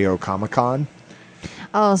San Diego Comic-Con.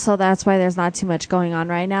 Oh, so that's why there's not too much going on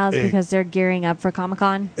right now, is because they're gearing up for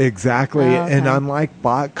Comic-Con? Exactly. Oh, okay. And unlike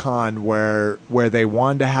BotCon, where they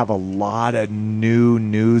wanted to have a lot of new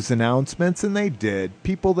news announcements, and they did.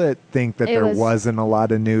 People that think that wasn't a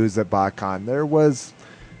lot of news at BotCon, there was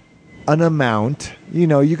an amount. You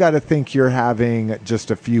know, you got to think you're having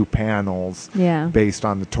just a few panels based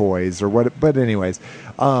on the toys or what. But anyways,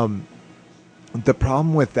 the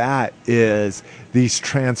problem with that is these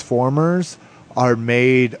Transformers are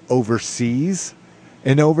made overseas,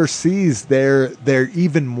 and overseas they're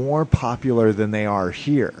even more popular than they are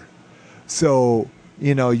here. So,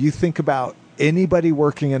 you know, you think about anybody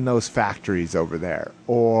working in those factories over there,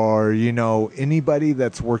 or, you know, anybody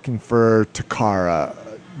that's working for Takara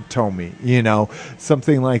Tomy, you know,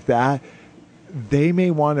 something like that. They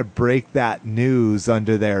may want to break that news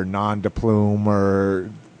under their nom de plume or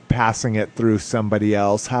passing it through somebody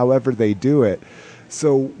else, however they do it.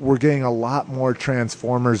 So we're getting a lot more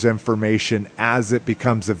Transformers information as it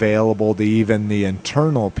becomes available to even the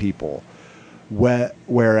internal people.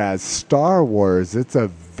 Whereas Star Wars, it's a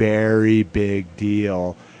very big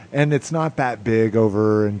deal. And it's not that big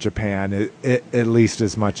over in Japan, at least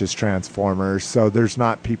as much as Transformers. So there's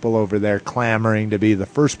not people over there clamoring to be the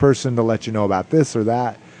first person to let you know about this or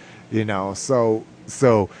that. You know, so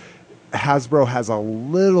Hasbro has a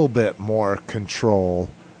little bit more control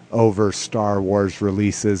over Star Wars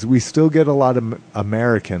releases. We still get a lot of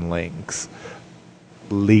American leaks,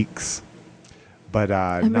 but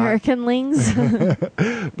American links,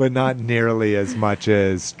 but not nearly as much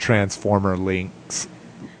as Transformer links.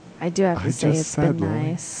 I do have to say it's been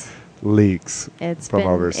nice. Leaks It's from been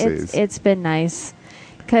overseas. It's been nice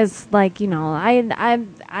because, like, you know,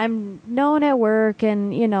 I'm known at work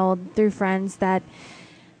and, you know, through friends that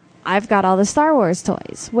I've got all the Star Wars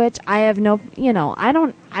toys, which I have no, you know, I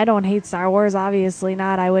don't hate Star Wars, obviously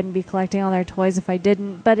not. I wouldn't be collecting all their toys if I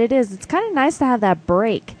didn't, but it's kind of nice to have that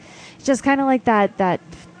break. It's just kind of like that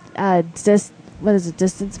what is it?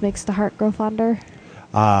 Distance makes the heart grow fonder.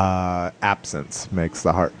 Absence makes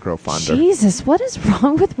the heart grow fonder. Jesus, what is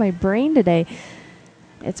wrong with my brain today?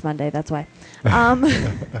 It's Monday, that's why.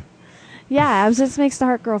 Yeah, absence makes the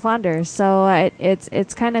heart grow fonder. So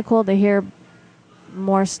it's kind of cool to hear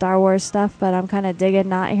more Star Wars stuff, but I'm kind of digging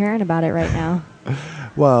not hearing about it right now.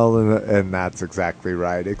 Well, and that's exactly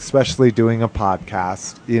right. Especially doing a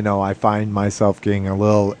podcast, you know, I find myself getting a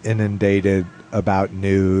little inundated about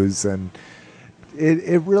news, and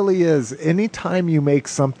it really is. Anytime you make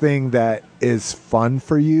something that is fun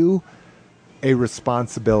for you, a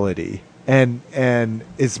responsibility. And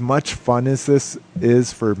as much fun as this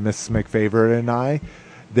is for Miss McFavorite and I,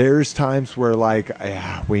 there's times where, like,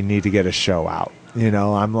 we need to get a show out. You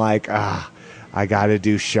know, I'm like, I got to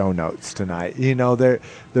do show notes tonight. You know,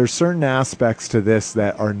 there's certain aspects to this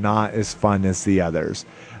that are not as fun as the others.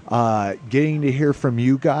 Getting to hear from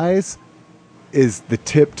you guys is the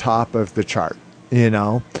tip top of the chart, you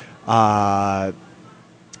know.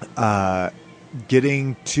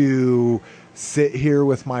 Getting to sit here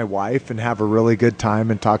with my wife and have a really good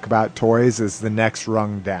time and talk about toys is the next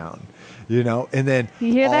rung down. You know, and then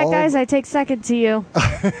you hear that, guys? I take second to you.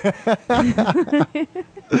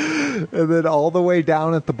 And then all the way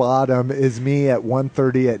down at the bottom is me at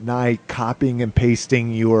 1:30 at night copying and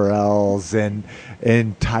pasting URLs and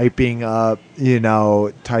typing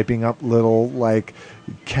up little, like,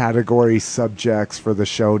 category subjects for the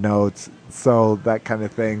show notes, so that kind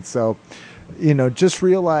of thing. So just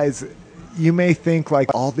realize you may think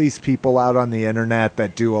like all these people out on the internet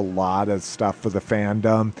that do a lot of stuff for the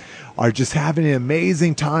fandom are just having an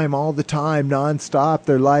amazing time all the time, nonstop.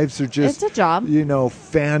 Their lives are just, It's a job.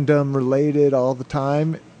 fandom related all the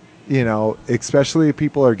time. Especially if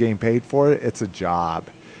people are getting paid for it, it's a job.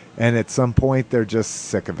 And at some point, they're just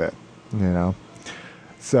sick of it,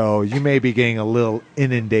 So you may be getting a little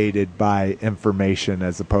inundated by information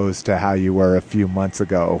as opposed to how you were a few months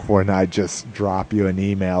ago when I just drop you an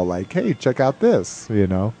email like, hey, check out this,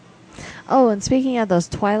 Oh, and speaking of those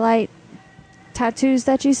Twilight tattoos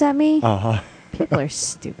that you sent me, Uh-huh. people are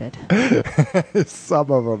stupid.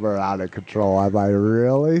 Some of them are out of control. I'm like,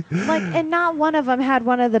 really? And not one of them had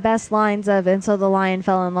one of the best lines of "And so the lion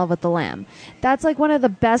fell in love with the lamb." That's like one of the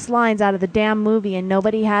best lines out of the damn movie, and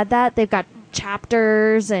nobody had that. They've got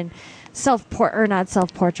chapters and not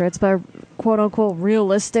self-portraits, but quote unquote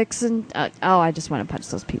realistics, and I just want to punch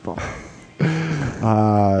those people.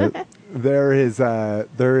 There is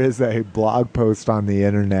a blog post on the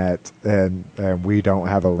internet, and we don't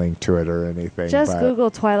have a link to it or anything. Just but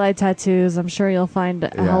Google Twilight tattoos. I'm sure you'll find a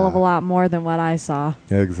hell of a lot more than what I saw.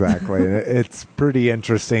 Exactly. It's pretty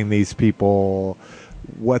interesting, these people,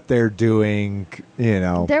 what they're doing,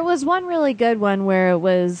 There was one really good one where it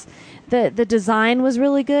was the design was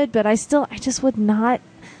really good, but I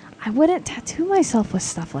wouldn't tattoo myself with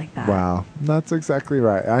stuff like that. Wow, that's exactly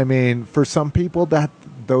right. I mean, for some people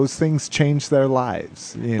those things change their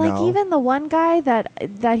lives, Even the one guy that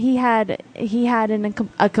he had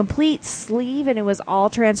a complete sleeve and it was all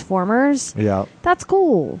Transformers. Yeah. That's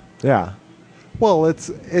cool. Yeah. Well,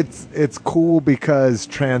 it's cool because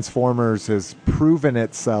Transformers has proven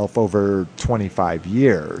itself over 25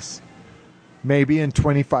 years. Maybe in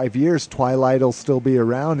 25 years, Twilight will still be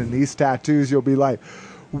around, and these tattoos, you'll be like,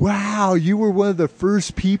 wow, you were one of the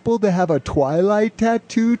first people to have a Twilight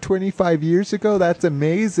tattoo 25 years ago? That's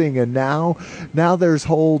amazing. And now there's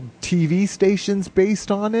whole TV stations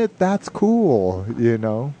based on it. That's cool,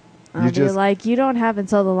 I'll be like, you don't have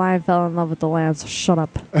Until the Lion Fell in Love with the Lamb, so shut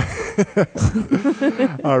up.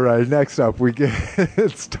 All right, next up we get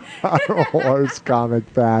Star Wars comic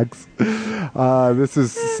facts. This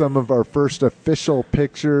is some of our first official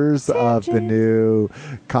pictures of the new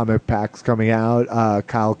comic packs coming out.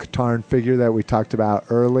 Kyle Katarn figure that we talked about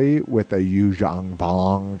early with a Yu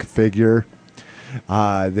Zhangbang figure.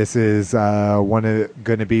 This is going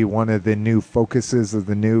to be one of the new focuses of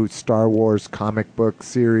the new Star Wars comic book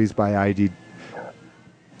series by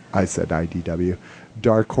IDW.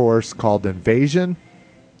 Dark Horse, called Invasion.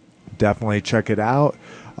 Definitely check it out.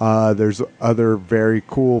 There's other very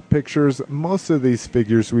cool pictures. Most of these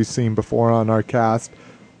figures we've seen before on our cast.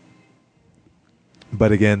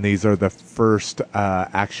 But again, these are the first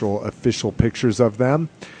actual official pictures of them.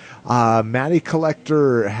 Matty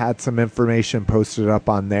Collector had some information posted up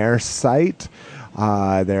on their site.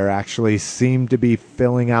 They actually seem to be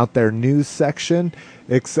filling out their news section,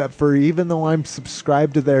 except for, even though I'm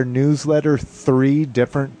subscribed to their newsletter 3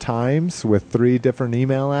 different times with 3 different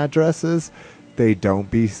email addresses, they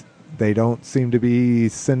don't seem to be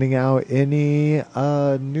sending out any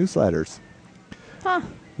newsletters. Huh.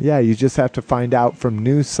 Yeah, you just have to find out from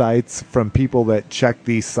news sites, from people that check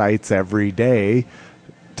these sites every day,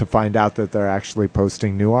 to find out that they're actually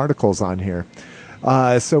posting new articles on here.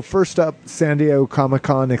 So first up, San Diego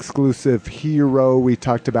Comic-Con exclusive Hero. We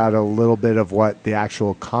talked about a little bit of what the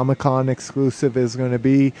actual Comic-Con exclusive is going to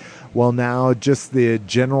be. Well, now just the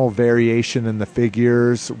general variation in the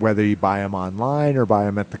figures, whether you buy them online or buy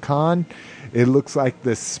them at the con. It looks like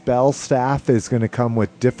the spell staff is going to come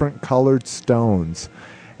with different colored stones.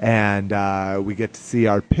 And we get to see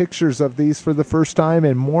our pictures of these for the first time.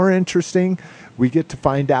 And more interesting, we get to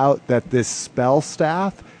find out that this spell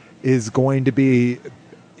staff is going to be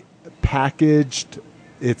packaged.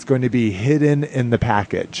 It's going to be hidden in the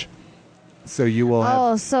package. So you will have...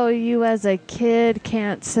 Oh, so you as a kid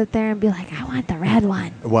can't sit there and be like, I want the red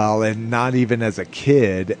one. Well, and not even as a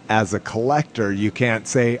kid, as a collector, you can't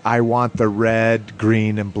say, I want the red,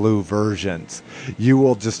 green, and blue versions. You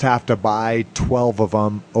will just have to buy 12 of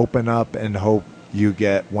them, open up, and hope you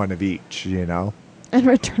get one of each, And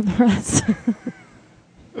return the rest.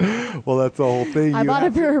 Well, that's the whole thing. I bought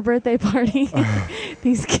it for her birthday party.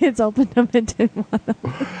 These kids opened them and didn't want them.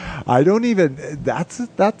 I don't even... That's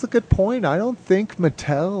a good point. I don't think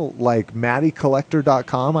Mattel, like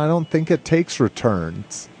MattyCollector.com, I don't think it takes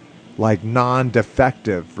returns. Like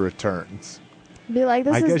non-defective returns. Be like,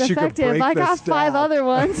 this I is guess you could defective. break I the got 5 staff. other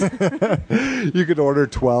ones. You could order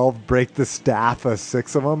 12, break the staff of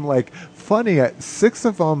 6 of them. Like, funny, 6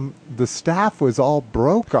 of them, the staff was all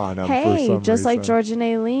broke on them for Hey, some just like reason. George and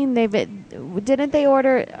Aileen, didn't they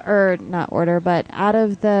order, or not order, but out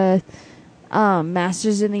of the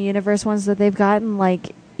Masters in the Universe ones that they've gotten,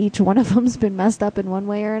 like, each one of them's been messed up in one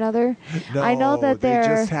way or another. No, I know that they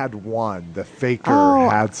they're... just had one. The Faker Oh.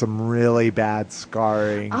 had some really bad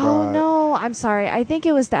scarring. Oh, but no, I'm sorry. I think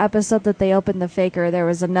it was the episode that they opened the Faker. There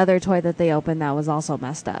was another toy that they opened that was also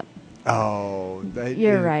messed up. Oh,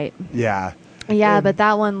 You're right. Yeah. Yeah, And- but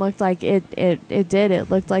that one looked like it did. It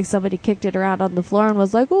looked like somebody kicked it around on the floor and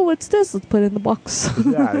was like, oh, what's this? Let's put it in the box.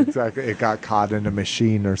 Yeah, exactly. It got caught in a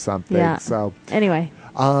machine or something. Yeah. So, Anyway,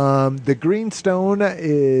 the green stone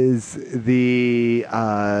is the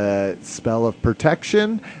spell of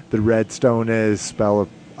protection. The red stone is spell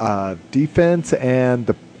of defense,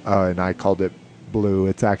 and and I called it blue.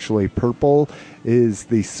 It's actually purple. Is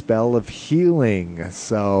the spell of healing.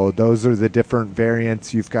 So those are the different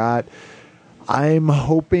variants you've got. I'm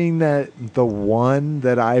hoping that the one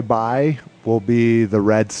that I buy will be the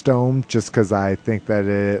red stone, just because I think that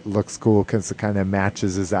it looks cool because it kind of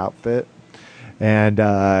matches his outfit. And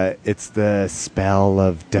it's the spell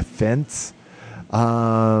of defense. But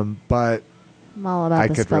I'm all about I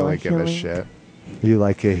the could spell really of give healing. a shit. You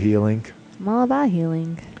like a healing? I'm all about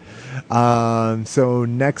healing. So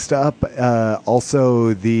next up,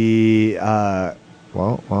 also the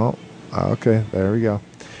okay, there we go.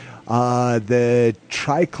 The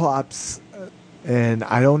Triclops, and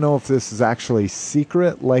I don't know if this is actually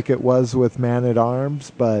secret like it was with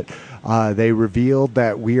Man-at-Arms, but they revealed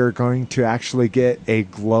that we are going to actually get a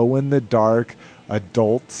glow-in-the-dark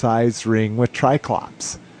adult-sized ring with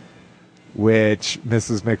Triclops. Which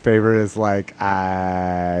Mrs. McFavorite is like,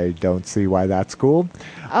 I don't see why that's cool.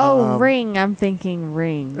 Oh, ring. I'm thinking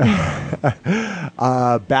ring. Back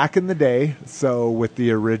in the day, so with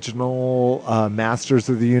the original Masters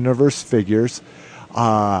of the Universe figures,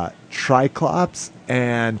 Triclops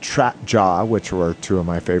and Trapjaw, which were 2 of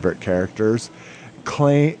my favorite characters,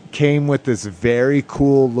 came with this very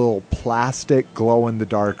cool little plastic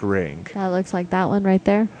glow-in-the-dark ring. That looks like that one right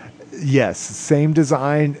there. Yes, same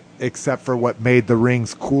design, except for what made the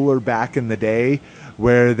rings cooler back in the day,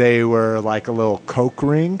 where they were like a little Coke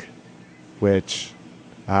ring, which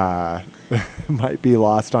might be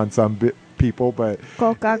lost on some people, but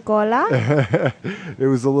Coca-Cola. it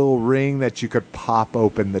was a little ring that you could pop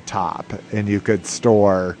open the top, and you could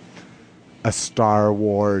store a Star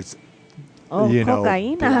Wars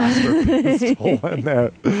cocaine. blaster pistol in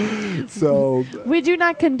there. So, We do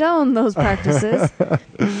not condone those practices.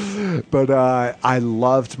 but I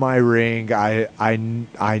loved my ring. I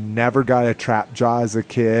never got a Trapjaw as a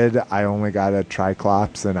kid. I only got a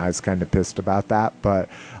Triclops, and I was kind of pissed about that. But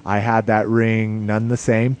I had that ring none the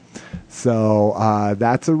same. So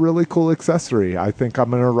that's a really cool accessory. I think I'm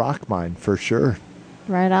going to rock mine for sure.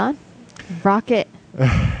 Right on. Rocket.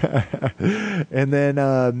 And then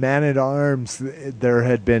Man-at-Arms, there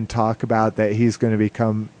had been talk about that he's going to be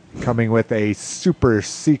coming with a super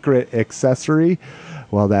secret accessory.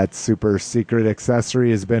 Well, that super secret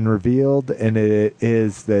accessory has been revealed, and it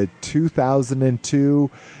is the 2002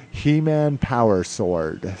 He-Man Power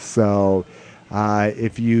Sword. So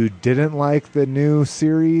if you didn't like the new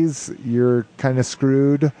series, you're kind of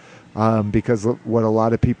screwed. Because what a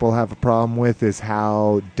lot of people have a problem with is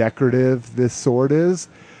how decorative this sword is.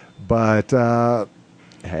 But,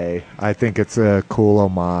 hey, I think it's a cool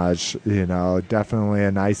homage. Definitely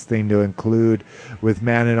a nice thing to include with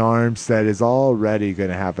Man-at-Arms that is already going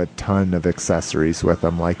to have a ton of accessories with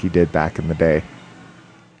them like he did back in the day.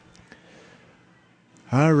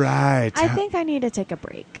 All right. I think I need to take a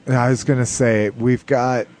break. I was going to say, we've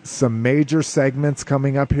got some major segments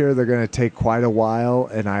coming up here. They're going to take quite a while,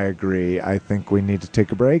 and I agree. I think we need to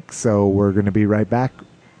take a break, so we're going to be right back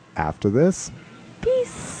after this.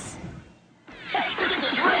 Peace.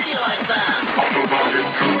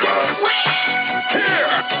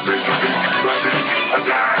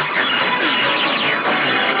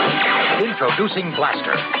 Introducing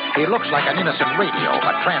Blaster. He looks like an innocent radio,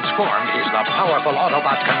 but transformed, he's the powerful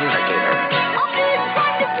Autobot communicator.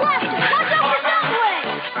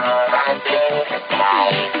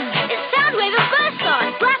 It's Soundwave and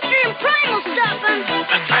Buzzsaw, Blaster and Primal stuffing.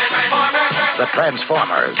 The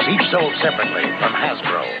Transformers, each sold separately from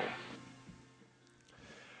Hasbro.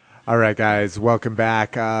 All right, guys, welcome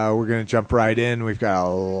back. We're going to jump right in. We've got a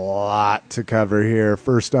lot to cover here.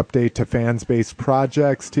 First update to Fanspace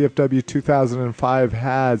Projects. TFW 2005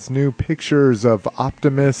 has new pictures of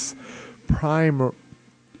Optimus Prime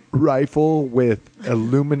rifle with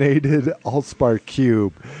illuminated Allspark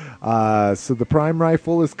cube. So the Prime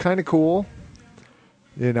rifle is kind of cool.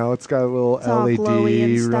 You know, it's got a little It's all glowy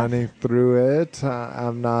and LED stuff. running through it.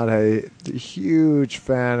 I'm not a huge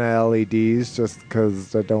fan of LEDs just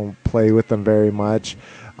because I don't play with them very much.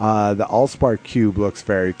 The Allspark cube looks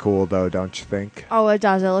very cool, though, don't you think? Oh, it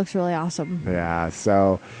does. It looks really awesome. Yeah,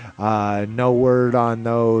 so no word on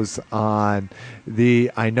those. I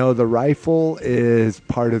know the rifle is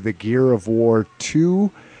part of the Gear of War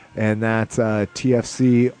 2, and that's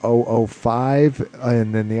TFC 005.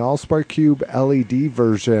 And then the Allspark Cube LED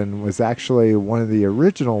version was actually one of the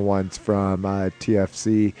original ones from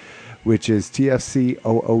TFC, which is TFC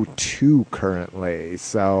 002 currently.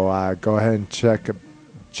 So go ahead and check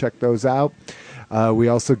those out. We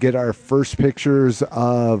also get our first pictures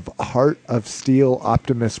of Heart of Steel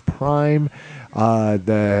Optimus Prime.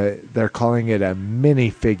 They're calling it a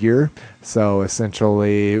minifigure. So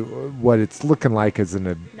essentially what it's looking like is in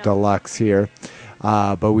a deluxe here.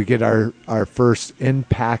 But we get our first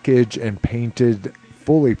in-package and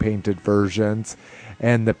fully painted versions.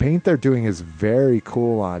 And the paint they're doing is very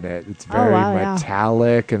cool on it. It's very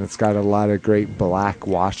metallic, and it's got a lot of great black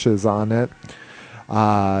washes on it.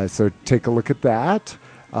 So take a look at that.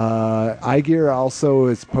 iGear also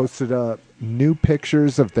has posted up new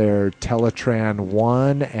pictures of their Teletran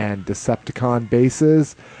 1 and Decepticon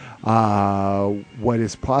bases. What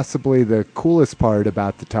is possibly the coolest part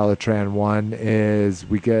about the Teletran 1 is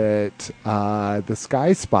we get the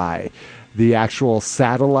Sky Spy, the actual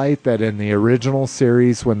satellite that in the original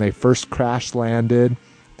series when they first crash landed,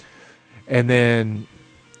 and then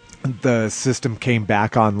the system came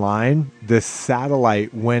back online, this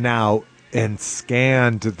satellite went out and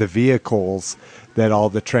scanned the vehicles that all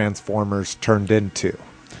the Transformers turned into.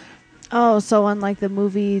 Oh, so unlike the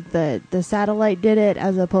movie, the satellite did it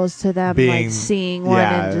as opposed to them seeing one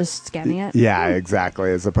and just scanning it? Yeah,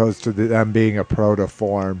 exactly. As opposed to them being a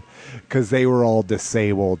protoform, because they were all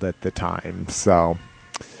disabled at the time. So,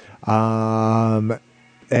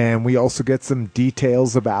 and we also get some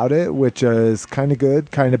details about it, which is kind of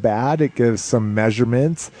good, kind of bad. It gives some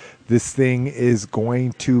measurements. This thing is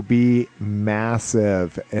going to be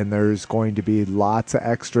massive, and there's going to be lots of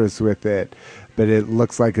extras with it. But it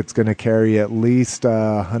looks like it's going to carry at least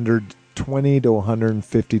 $120 to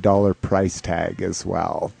 $150 price tag as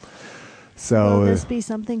well. So will this be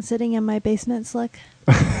something sitting in my basement, Slick?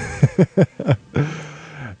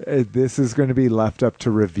 This is going to be left up to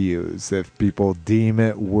reviews. If people deem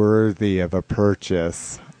it worthy of a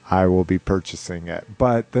purchase, I will be purchasing it.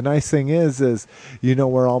 But the nice thing is you know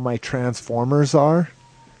where all my Transformers are?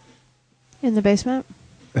 In the basement?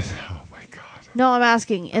 Oh my God. No, I'm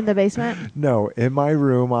asking, in the basement? No, in my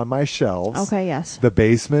room on my shelves. Okay, yes. The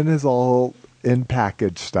basement is all in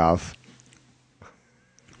package stuff.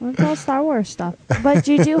 It's all Star Wars stuff. But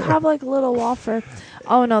you do have like a little wall for...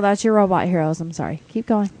 Oh, no, that's your Robot Heroes. I'm sorry. Keep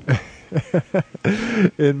going.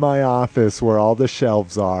 In my office where all the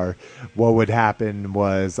shelves are, what would happen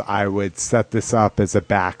was I would set this up as a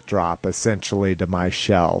backdrop essentially to my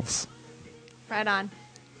shelves. Right on.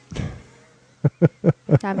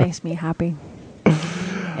 That makes me happy.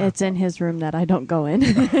 It's in his room that I don't go in.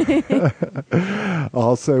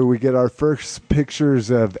 Also, we get our first pictures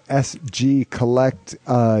of SG Collect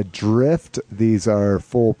Drift. These are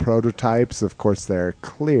full prototypes. Of course, they're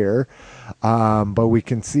clear. But we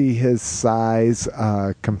can see his size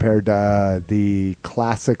compared to the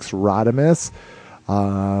Classics Rodimus,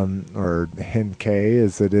 or Henkei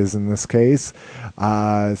as it is in this case.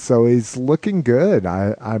 So he's looking good.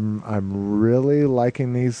 I'm really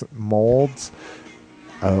liking these molds.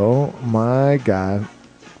 Oh my God.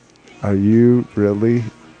 Are you really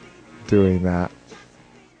doing that?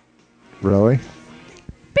 Really?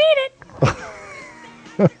 Beat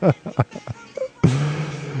it!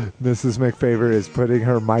 Mrs. McFavor is putting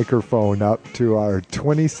her microphone up to our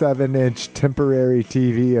 27-inch temporary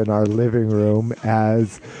TV in our living room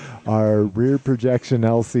as our rear projection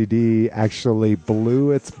LCD actually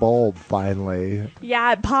blew its bulb finally.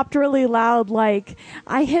 Yeah, it popped really loud. Like,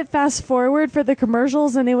 I hit fast forward for the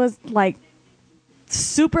commercials and it was like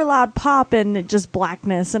super loud pop and just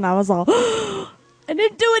blackness. And I was all, I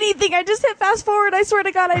didn't do anything. I just hit fast forward. I swear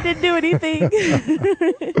to God, I didn't do anything.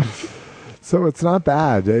 So it's not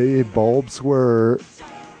bad. Bulbs were...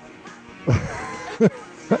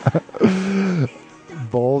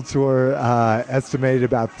 Bulbs were estimated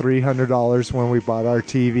about $300 when we bought our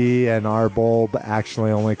TV, and our bulb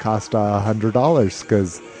actually only cost $100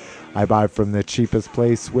 because I buy from the cheapest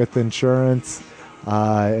place with insurance,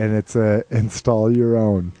 and it's a install your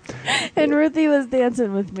own. And Ruthie was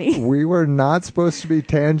dancing with me. We were not supposed to be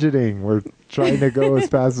tangenting. We're trying to go as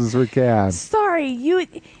fast as we can. Sorry,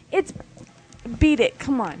 it's Beat It.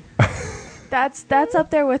 Come on. That's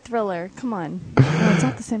up there with Thriller. Come on. No, it's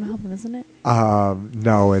not the same album, isn't it?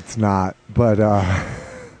 No, it's not. But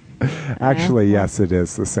actually, yes, it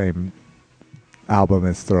is the same album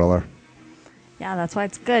as Thriller. Yeah, that's why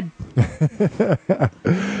it's good.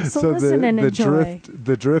 So, So listen and enjoy.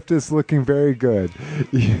 The drift is looking very good.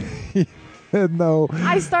 Even though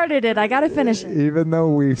I started it. I got to finish it. Even though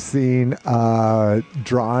we've seen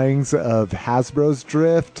drawings of Hasbro's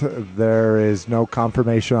drift, there is no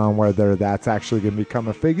confirmation on whether that's actually going to become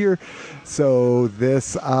a figure. So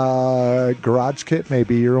this garage kit may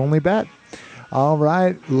be your only bet. All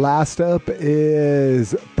right, last up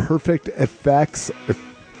is Perfect Effects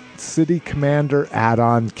City Commander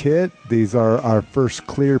add-on kit. These are our first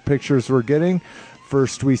clear pictures we're getting.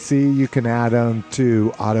 First we see you can add them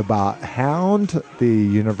to Autobot Hound, the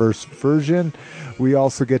Universe version. We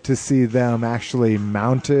also get to see them actually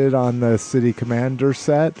mounted on the City Commander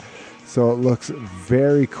set. So it looks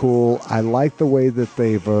very cool. I like the way that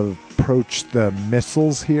they've approached the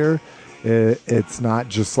missiles here. It's not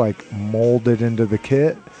just like molded into the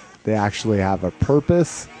kit. They actually have a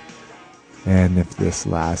purpose. And if this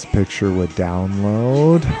last picture would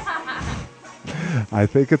download... I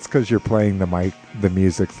think it's because you're playing the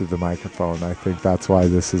music through the microphone. I think that's why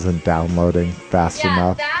this isn't downloading fast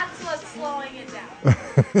enough. That's what's slowing it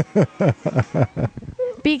down.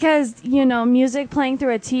 Because, music playing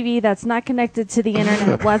through a TV that's not connected to the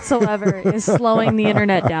internet whatsoever is slowing the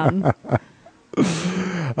internet down.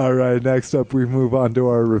 All right, next up we move on to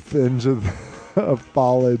our Revenge of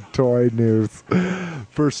Fallen toy news.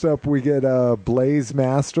 First up, we get a Blaze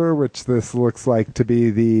Master, which this looks like to be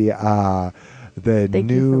the Thank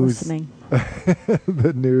news. you for listening.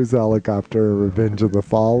 The news helicopter, Revenge of the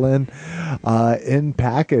Fallen. In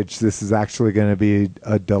package, this is actually going to be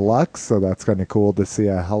a deluxe, so that's kind of cool to see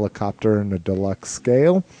a helicopter in a deluxe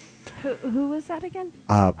scale. Who was that again?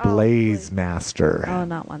 Blaze Master. Oh,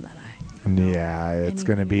 not one that Yeah, it's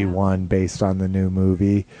going to be Yeah. one based on the new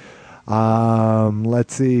movie.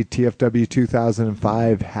 Let's see. TFW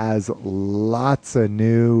 2005 has lots of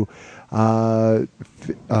new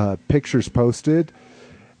pictures posted.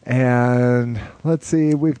 And let's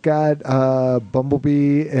see. We've got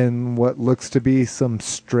Bumblebee in what looks to be some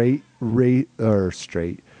street racing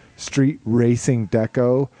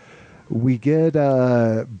deco. We get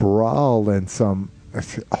Brawl in some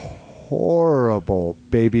horrible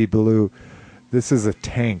baby blue. This is a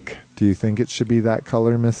tank. Do you think it should be that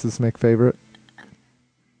color, Mrs. McFavorite?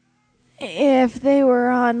 If they were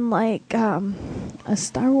on like a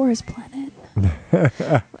Star Wars planet.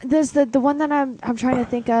 There's the one that I'm trying to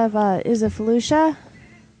think of is it Felucia?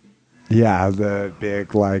 Yeah, the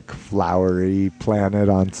big like flowery planet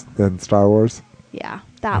in Star Wars. Yeah,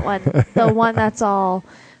 that one. The one that's all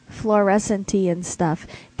fluorescent-y and stuff.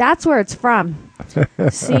 That's where it's from.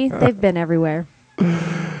 See, they've been everywhere.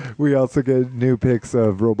 We also get new pics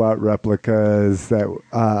of robot replicas that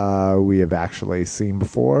we have actually seen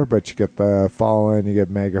before, but you get the Fallen, you get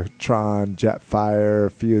Megatron, Jetfire, a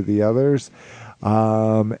few of the others.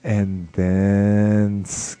 And then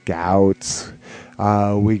Scouts.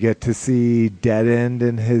 We get to see Dead End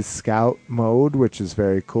in his Scout mode, which is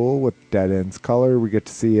very cool with Dead End's color. We get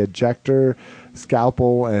to see Ejector,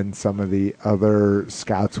 Scalpel, and some of the other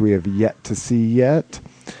Scouts we have yet to see yet.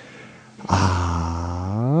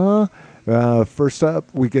 First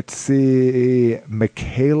up, we get to see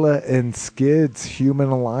Michaela and Skid's Human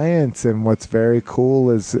Alliance, and what's very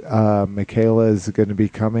cool is Michaela is going to be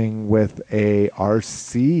coming with a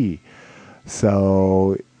RC.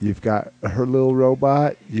 So you've got her little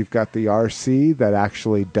robot, you've got the RC that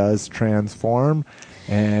actually does transform,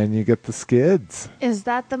 and you get the Skids. Is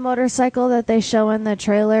that the motorcycle that they show in the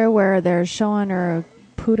trailer where they're showing her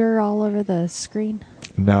pooter all over the screen?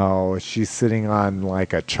 No, she's sitting on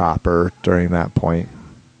like a chopper during that point.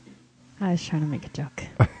 I was trying to make a joke.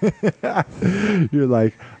 You're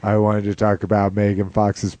like, I wanted to talk about Megan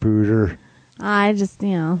Fox's pooter. I just,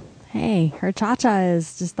 hey, her cha-cha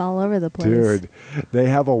is just all over the place. Dude, they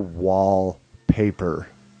have a wallpaper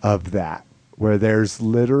of that where there's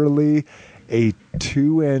literally a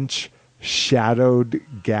 2-inch shadowed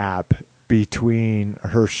gap between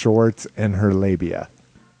her shorts and her labia.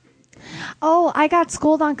 Oh, I got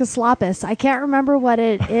schooled on Kaslapis. I can't remember what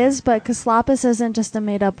it is, but Kaslapis isn't just a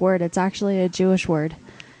made-up word. It's actually a Jewish word.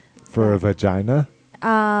 For a vagina?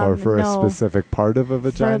 Or for a no, specific part of a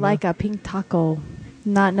vagina? for like a pink taco.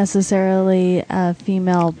 Not necessarily a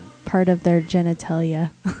female part of their genitalia.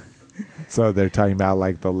 So they're talking about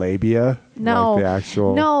like the labia? No. Like the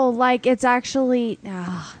actual... No, like it's actually...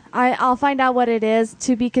 I'll find out what it is,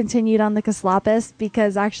 to be continued on the Kaslopis,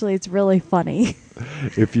 because actually it's really funny.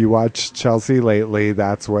 If you watch Chelsea lately,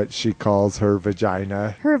 that's what she calls her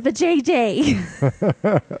vagina. Her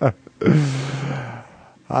vajayjay.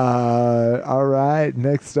 All right.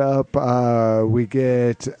 Next up, we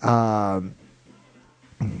get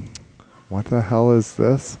what the hell is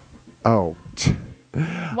this? Oh.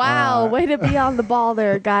 Wow, way to be on the ball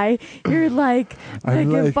there, guy. You're like,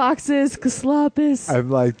 Megan Fox's Kaslopis. I'm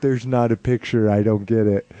like, there's not a picture. I don't get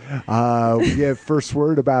it. We get first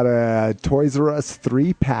word about a Toys R Us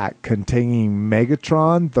 3-pack containing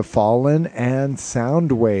Megatron, The Fallen, and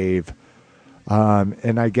Soundwave.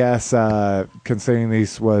 And I guess considering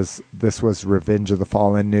this was Revenge of the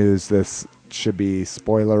Fallen news, this should be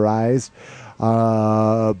spoilerized.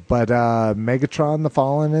 But Megatron, The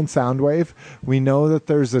Fallen, and Soundwave. We know that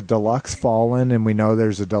there's a deluxe Fallen, and we know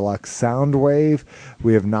there's a deluxe Soundwave.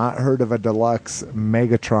 We have not heard of a deluxe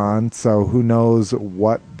Megatron, so who knows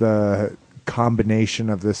what the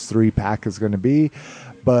combination of this 3-pack is going to be.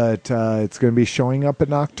 But it's going to be showing up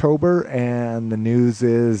in October, and the news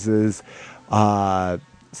is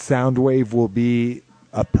Soundwave will be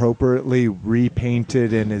appropriately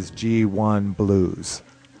repainted in his G1 blues.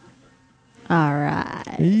 All right.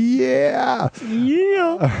 Yeah.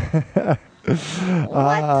 Yeah.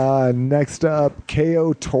 Next up,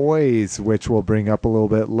 KO Toys, which we'll bring up a little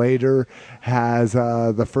bit later, has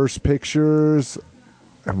the first pictures.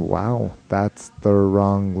 And wow, that's the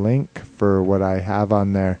wrong link for what I have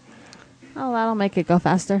on there. Oh, that'll make it go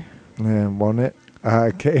faster. And won't it?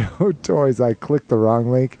 KO Toys, I clicked the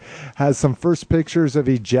wrong link, has some first pictures of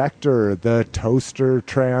Ejector, the toaster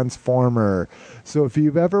transformer. So if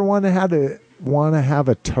you've ever want to have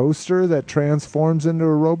a toaster that transforms into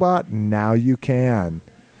a robot, now you can.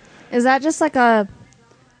 Is that just like a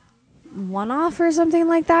one-off or something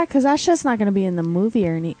like that? Because that's just not going to be in the movie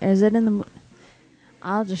or any. Is it in the?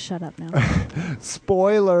 I'll just shut up now.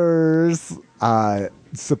 Spoilers.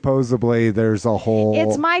 Supposedly there's a whole...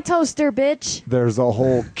 It's my toaster, bitch. There's a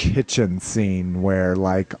whole kitchen scene where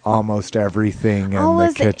like almost everything in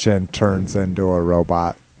the kitchen turns into a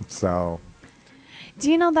robot. So...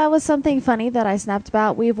 Do you know that was something funny that I snapped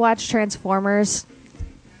about? We've watched Transformers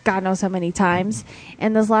God knows how many times.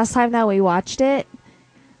 And this last time that we watched it,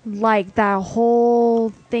 like that whole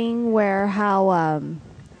thing where how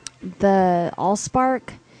the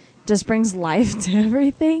Allspark just brings life to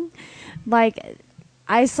everything. Like,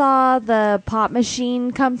 I saw the pop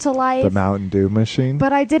machine come to life. The Mountain Dew machine?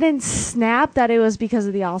 But I didn't snap that it was because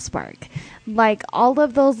of the Allspark. Like, all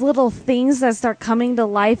of those little things that start coming to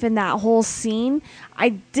life in that whole scene, I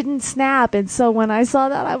didn't snap. And so when I saw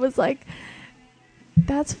that, I was like,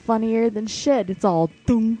 that's funnier than shit. It's all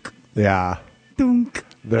dunk. Yeah. Dunk.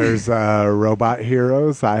 There's Robot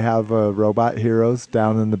Heroes. I have Robot Heroes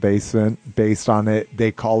down in the basement based on it.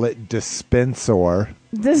 They call it Dispensor.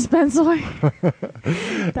 Dispensor.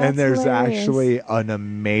 And there's hilarious. actually an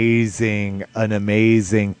amazing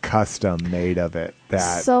custom made of it.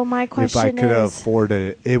 That So my question if I could is, afford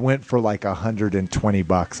it, it went for like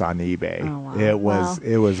 $120 on eBay. Oh, wow.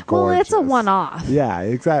 It was gorgeous. well, it's a one-off. Yeah,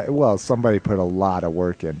 exactly. Well, somebody put a lot of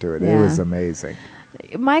work into it. Yeah. It was amazing.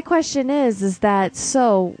 My question is that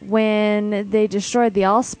so when they destroyed the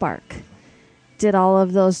Allspark, did all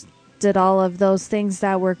of those things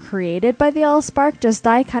that were created by the Allspark just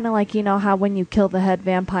die? Kind of like, you know how when you kill the head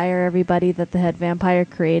vampire, everybody that the head vampire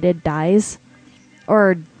created dies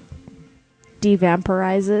or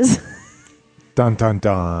devampirizes. Dun dun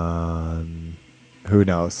dun. Who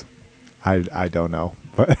knows? I don't know.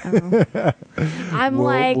 But I'm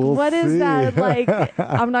what is see. that? Like,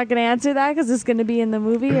 I'm not going to answer that because it's going to be in the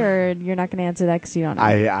movie, or you're not going to answer that because you don't know.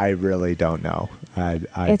 I really don't know.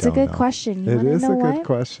 It's don't a good know. question. You It want to is know a what? good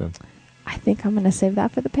question. I think I'm going to save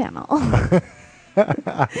that for the panel.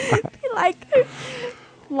 Be like,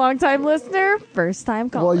 long-time listener, first-time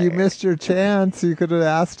caller. Well, you missed your chance. You could have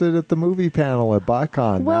asked it at the movie panel at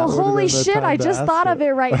BotCon. Well, That would have holy been the shit, time I to just ask thought of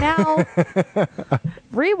it right now.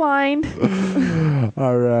 Rewind.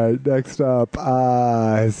 All right, next up,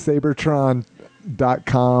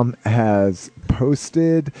 Sabertron.com has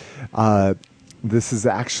posted. This is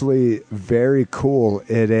actually very cool.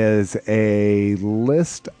 It is a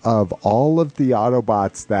list of all of the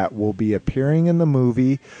Autobots that will be appearing in the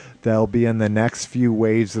movie. They'll be in the next few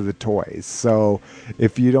waves of the toys. So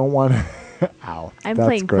if you don't want to... Ow, I'm that's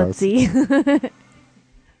playing gross. footsie.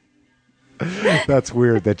 That's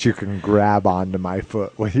weird that you can grab onto my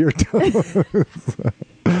foot with your toes.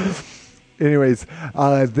 Anyways,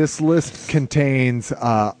 this list contains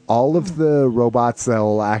all of the robots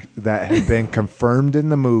that have been confirmed in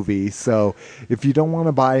the movie. So if you don't want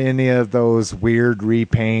to buy any of those weird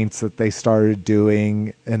repaints that they started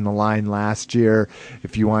doing in the line last year,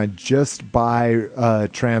 if you want to just buy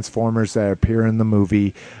Transformers that appear in the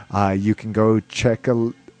movie, you can go check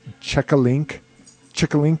a link.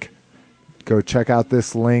 Go check out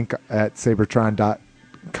this link at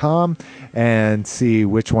Sabertron.com and see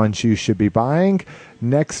which ones you should be buying.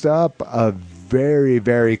 Next up, a very,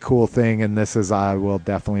 very cool thing, and this is I will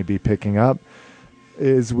definitely be picking up,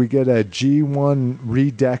 is we get a G1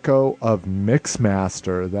 redeco of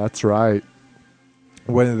Mixmaster. That's right.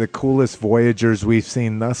 One of the coolest Voyagers we've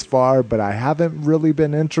seen thus far, but I haven't really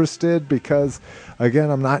been interested because, again,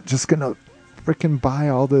 I'm not just going to freaking buy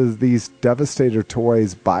all these Devastator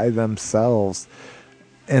toys by themselves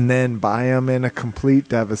and then buy them in a complete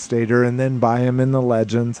Devastator and then buy them in the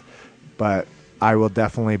Legends. But I will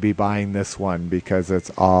definitely be buying this one because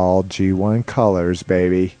it's all G1 colors,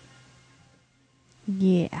 baby.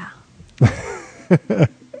 Yeah.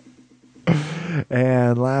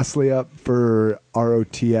 And lastly up for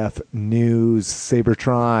ROTF news,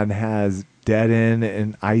 Sabertron has Dead End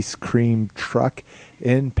an ice cream truck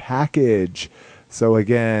in package. So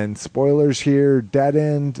again, spoilers here, Dead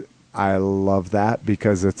End, I love that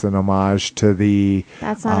because it's an homage to the...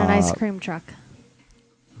 That's not an ice cream truck.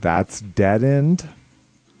 That's Dead End,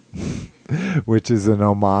 which is an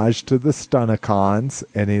homage to the Stunticons,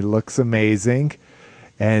 and he looks amazing.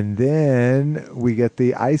 And then we get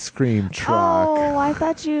the ice cream truck. Oh, I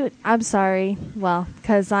thought you... I'm sorry. Well,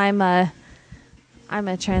 because I'm a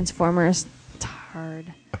Transformers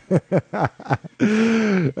tard. That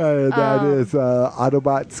is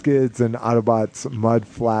Autobot Skids and Autobots Mud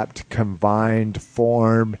Flapped combined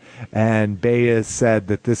form, and Bea said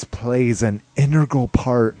that this plays an integral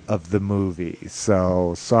part of the movie.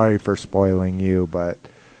 So sorry for spoiling you, but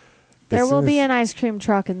there will be an ice cream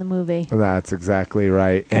truck in the movie. That's exactly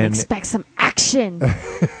right. And expect some action.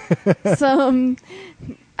 some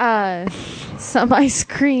ice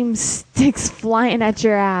cream sticks flying at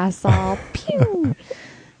your ass, all pew.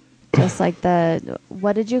 Just like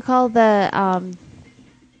what did you call the, never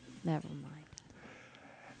mind.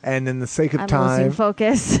 And in the sake of I'm time, losing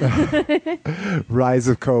focus. Rise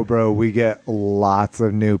of Cobra, we get lots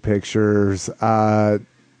of new pictures. Not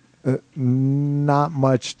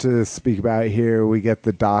much to speak about here. We get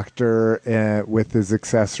the Doctor with his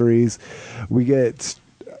accessories. We get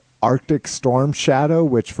Arctic Storm Shadow,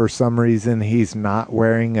 which for some reason he's not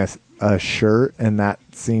wearing a shirt, and that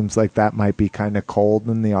seems like that might be kind of cold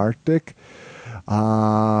in the Arctic. We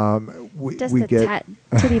get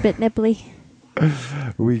titty bit nipply.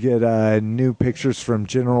 We get new pictures from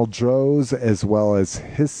General Droz as well as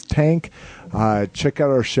his tank. Check out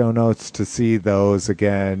our show notes to see those.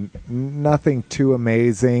 Again, nothing too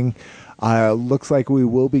amazing. Looks like we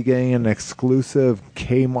will be getting an exclusive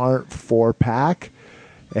Kmart 4-pack.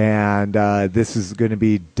 And this is going to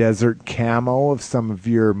be desert camo of some of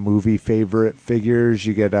your movie favorite figures.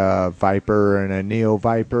 You get a Viper and a Neo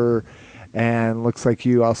Viper. And looks like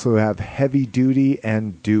you also have Heavy Duty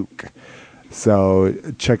and Duke. So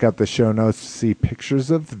check out the show notes to see pictures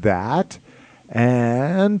of that.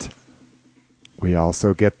 And we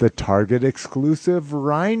also get the Target exclusive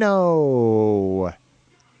Rhino.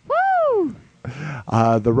 Woo!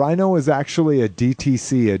 The Rhino is actually a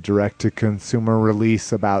DTC, a direct-to-consumer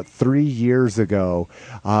release about 3 years ago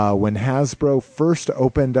when Hasbro first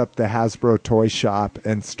opened up the Hasbro Toy Shop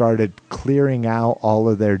and started clearing out all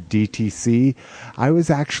of their DTC. I was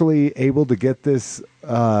actually able to get this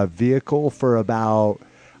vehicle for about,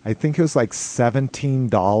 I think it was like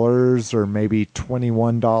 $17 or maybe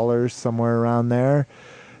 $21, somewhere around there.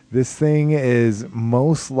 This thing is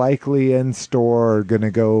most likely in store going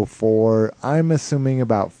to go for, I'm assuming,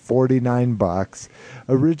 about $49.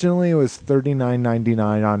 Originally, it was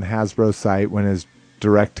 $39.99 on Hasbro's site when it's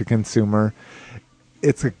direct to consumer.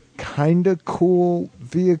 It's a kind of cool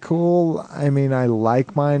vehicle. I mean, I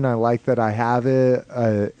like mine. I like that I have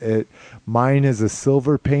it. Mine is a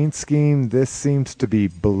silver paint scheme. This seems to be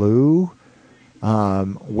blue.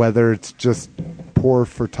 Whether it's just poor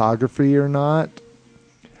photography or not.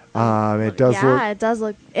 It does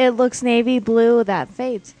look. It looks navy blue. That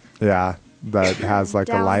fades. Yeah, that has like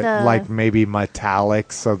a light, like maybe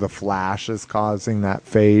metallic, so the flash is causing that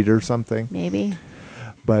fade or something. Maybe.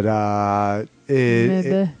 But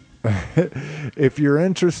if you're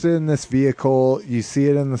interested in this vehicle, you see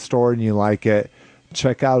it in the store and you like it,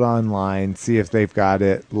 check out online, see if they've got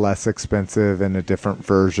it less expensive in a different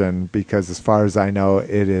version. Because as far as I know,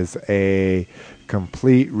 it is a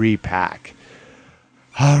complete repack.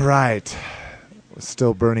 All right.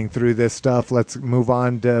 Still burning through this stuff. Let's move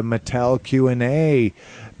on to Mattel Q&A.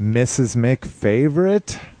 Mrs. Mick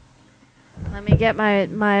favorite? Let me get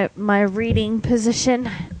my reading position.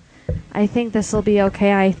 I think this will be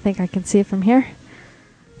okay. I think I can see it from here.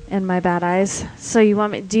 And my bad eyes. So do you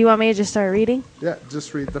want me to just start reading? Yeah,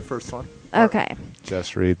 just read the first one. Okay.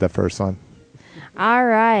 Just read the first one. All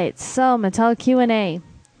right. So Mattel Q&A.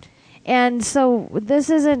 And so this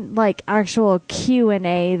isn't like actual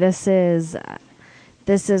Q&A. This is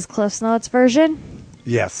Cliff's Notes version.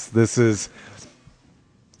 Yes, this is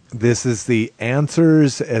the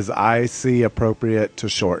answers as I see appropriate to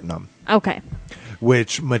shorten them. Okay.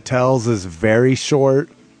 Which Mattel's is very short,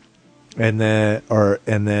 and then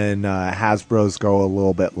Hasbro's go a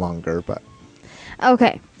little bit longer. But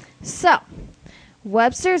Okay. So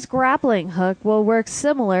Webster's grappling hook will work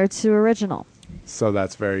similar to original. so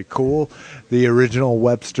that's very cool. The original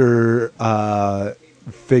Webster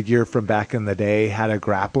figure from back in the day had a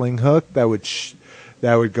grappling hook that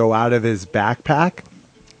would go out of his backpack,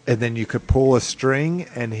 and then you could pull a string,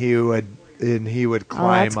 and he would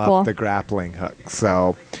climb that's up cool. the grappling hook.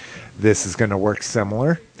 So this is going to work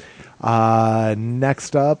similar.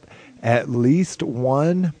 Next up, at least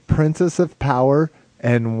one Princess of Power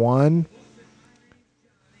and one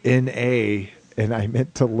NA, and I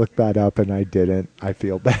meant to look that up and I didn't. I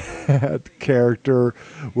feel bad. Character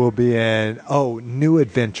will be in New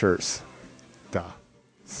Adventures. Duh.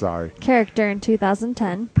 Sorry. Character in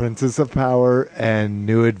 2010. Princess of Power and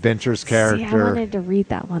New Adventures character. See, I wanted to read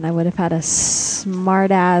that one. I would have had a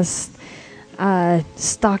smart-ass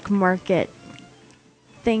stock market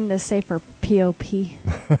thing to say for POP.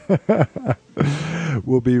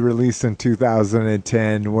 Will be released in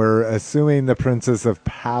 2010. We're assuming the Princess of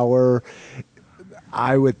Power.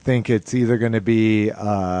 I would think it's either going to be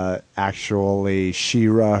actually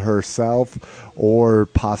She-Ra herself, or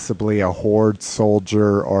possibly a Horde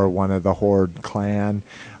soldier or one of the Horde clan.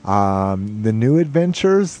 The New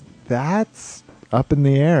Adventures, that's up in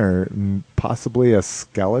the air. Possibly a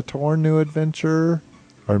Skeletor New Adventure,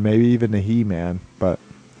 or maybe even a He-Man. But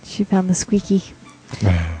She found the squeaky.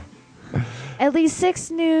 At least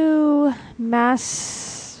 6 new I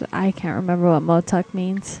can't remember what Motuck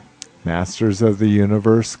means. Masters of the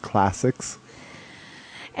Universe classics.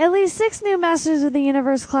 At least 6 new Masters of the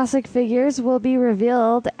Universe classic figures will be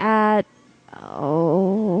revealed at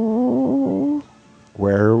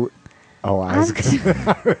Where? Oh, I was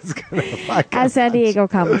gonna at San Diego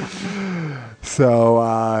Comic-Con.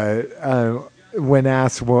 So, when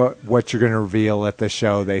asked what you're going to reveal at the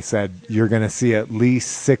show, they said you're going to see at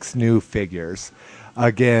least 6 new figures.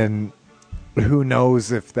 Again, who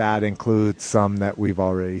knows if that includes some that we've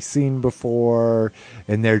already seen before,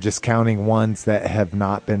 and they're just counting ones that have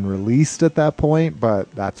not been released at that point, but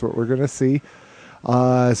that's what we're going to see.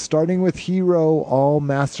 Starting with Hero, all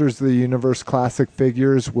Masters of the Universe classic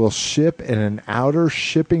figures will ship in an outer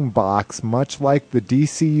shipping box, much like the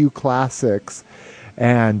DCU classics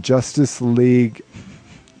and Justice League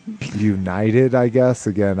United, I guess.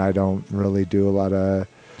 Again, I don't really do a lot of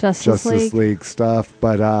Justice League stuff,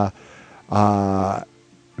 but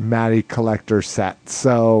Matty collector set.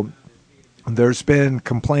 So there's been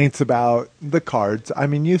complaints about the cards. I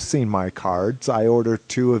mean, you've seen my cards. I order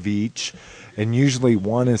 2 of each, and usually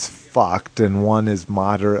one is fucked and one is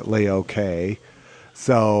moderately okay.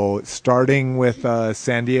 So starting with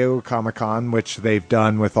San Diego Comic-Con, which they've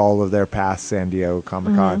done with all of their past San Diego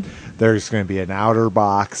Comic-Con, there's going to be an outer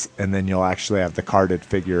box, and then you'll actually have the carded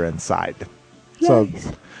figure inside. Nice. So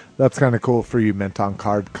that's kind of cool for you Menton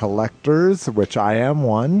card collectors, which I am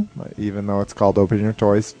one, even though it's called Open Your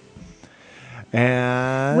Toys.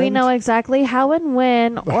 And We know exactly how and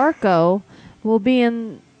when Orko will be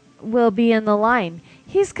in the line.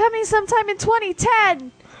 He's coming sometime in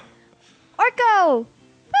 2010. Orko!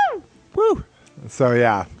 Woo! Woo! So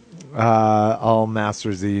yeah, all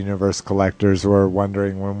Masters of the Universe collectors were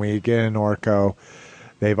wondering when we get an Orko.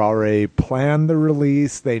 They've already planned the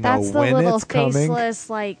release. They know That's the when little it's coming. faceless,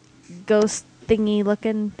 like, ghost thingy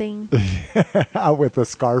looking thing. With a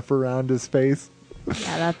scarf around his face.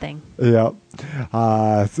 Yeah, that thing. Yep.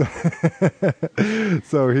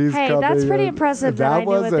 So he's Hey, coming. that's pretty in. impressive that I knew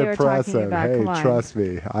what they were talking impressive. about. Hey, Come on. trust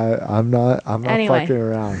me. I'm not Anyway. fucking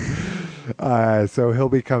around. So he'll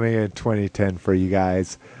be coming in 2010 for you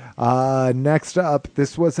guys. Next up,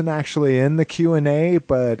 this wasn't actually in the Q&A,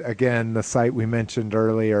 but again, the site we mentioned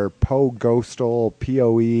earlier, Poeghostal,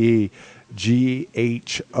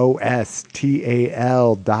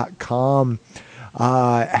 POEGHOSTAL.com,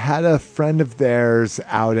 had a friend of theirs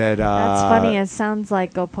out at That's funny. It sounds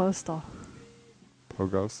like Go Postal.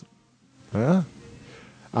 Pogos. Yeah.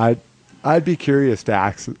 I I'd be curious to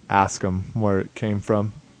ask him where it came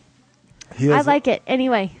from. I like it.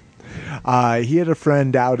 Anyway. He had a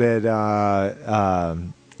friend out at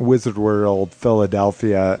Wizard World,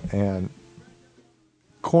 Philadelphia, and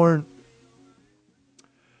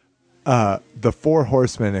the Four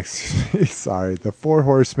Horsemen, the Four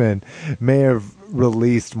Horsemen may have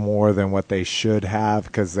released more than what they should have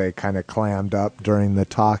because they kind of clammed up during the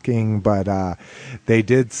talking, but they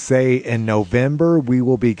did say in November we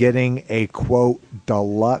will be getting a, quote,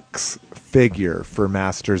 deluxe figure for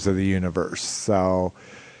Masters of the Universe. So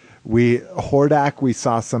Hordak, we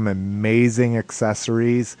saw some amazing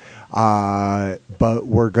accessories, but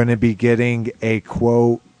we're going to be getting a,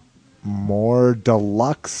 quote, more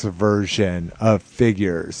deluxe version of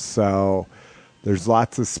figures. So there's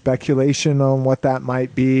lots of speculation on what that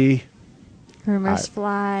might be. Rumors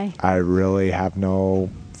fly. I really have no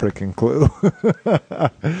freaking clue.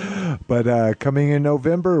 But coming in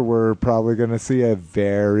November, we're probably going to see a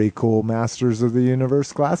very cool Masters of the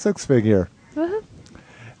Universe Classics figure. Woohoo.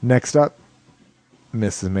 Next up,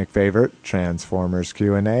 Mrs. McFavorite, Transformers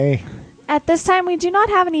Q&A. At this time, we do not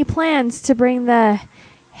have any plans to bring the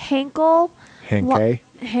Henke.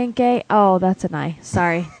 Oh, that's an I.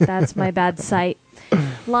 Sorry. That's my bad sight.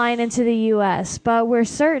 Line into the U.S. But we're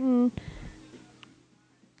certain...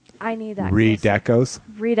 I need that. Redecos.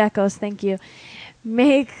 Redecos, thank you.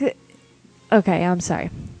 Okay, I'm sorry.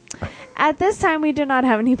 At this time, we do not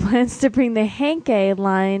have any plans to bring the Henke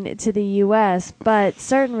line to the U.S., but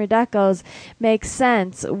certain Redecos make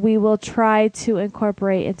sense. We will try to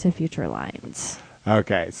incorporate into future lines.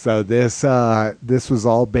 Okay, so this was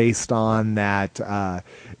all based on that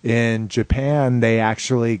in Japan they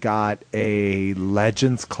actually got a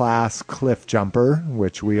Legends class Cliff Jumper,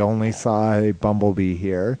 which we only saw a Bumblebee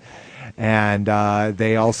here, and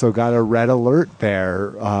they also got a Red Alert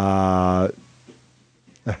there, a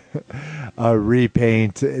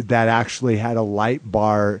repaint that actually had a light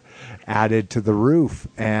bar added to the roof,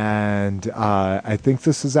 and I think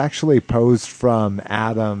this is actually posed from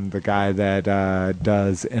Adam, the guy that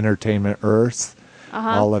does Entertainment Earth,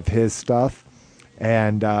 all of his stuff,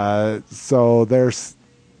 and so they're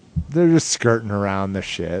just skirting around the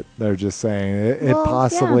shit. They're just saying it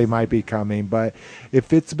possibly might be coming, but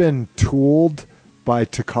if it's been tooled by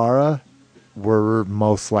Takara, we're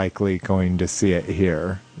most likely going to see it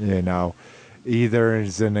here, either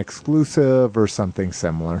as an exclusive or something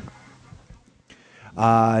similar.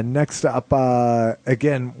 Next up,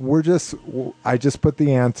 again, I just put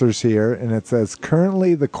the answers here, and it says,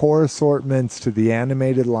 currently the core assortments to the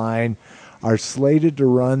animated line are slated to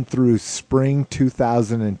run through spring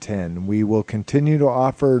 2010. We will continue to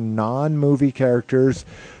offer non-movie characters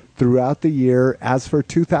throughout the year. As for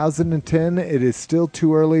 2010, it is still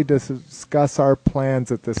too early to discuss our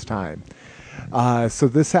plans at this time. So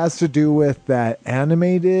this has to do with that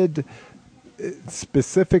animated,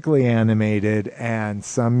 specifically animated, and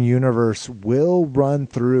some universe will run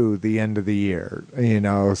through the end of the year.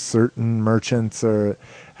 Certain merchants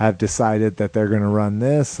have decided that they're going to run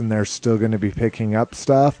this, and they're still going to be picking up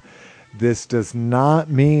stuff. This does not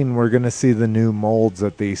mean we're going to see the new molds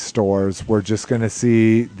at these stores. We're just going to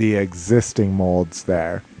see the existing molds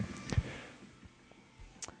there.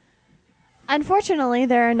 Unfortunately,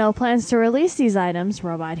 there are no plans to release these items.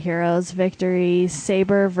 Robot Heroes, Victory,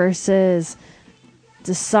 Saber versus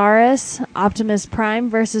Desaurus, Optimus Prime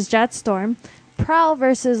versus Jetstorm, Prowl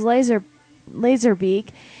versus Laserbeak,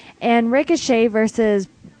 and Ricochet versus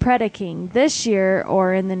Predaking this year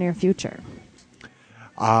or in the near future.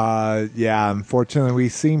 Unfortunately,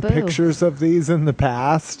 we've seen pictures of these in the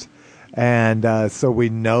past, and so we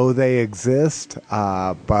know they exist,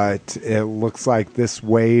 but it looks like this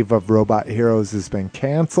wave of Robot Heroes has been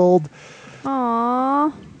canceled.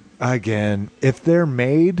 Aww. Again, if they're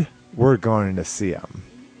made, we're going to see them.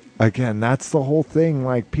 Again, that's the whole thing.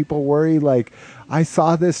 Like, people worry, like, I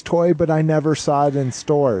saw this toy, but I never saw it in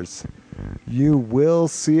stores. You will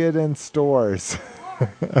see it in stores.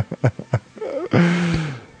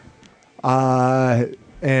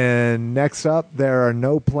 And next up, there are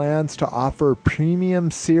no plans to offer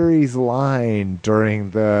premium series line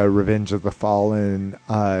during the Revenge of the Fallen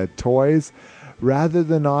toys. Rather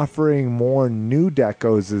than offering more new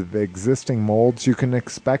decos of existing molds, you can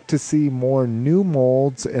expect to see more new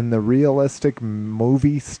molds in the realistic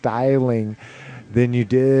movie styling than you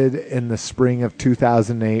did in the spring of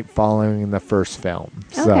 2008 following the first film.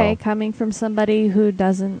 Okay, coming from somebody who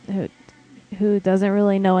doesn't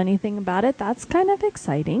really know anything about it, that's kind of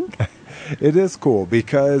exciting. It is cool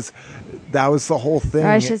because that was the whole thing. Or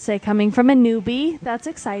I should say, coming from a newbie, that's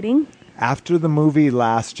exciting. after the movie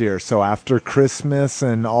last year, so after Christmas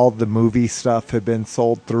and all the movie stuff had been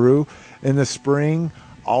sold through in the spring,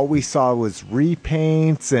 all we saw was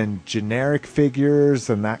repaints and generic figures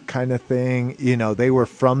and that kind of thing. You know, they were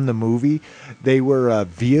from the movie. They were a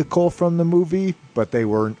vehicle from the movie, but they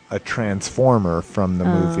weren't a transformer from the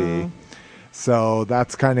movie. So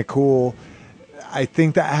that's kind of cool. I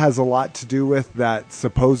think that has a lot to do with that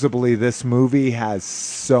supposedly this movie has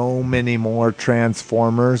so many more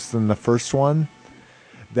Transformers than the first one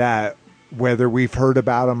that whether we've heard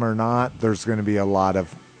about them or not, there's going to be a lot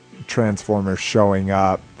of Transformers showing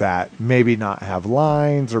up that maybe not have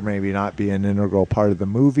lines or maybe not be an integral part of the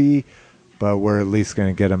movie, but we're at least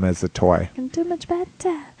going to get them as a toy. Can do much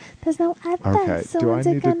better. There's no other. Okay, So do I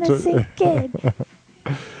need to sing it?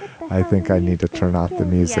 I think I need to turn off the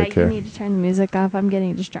music Yeah, here. you need to turn the music off. I'm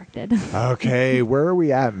getting distracted. Okay, where are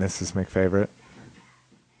we at, Mrs. McFavorite?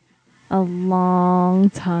 A long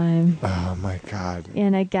time Oh my God!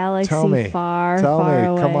 in a galaxy Tell me, far, tell far me,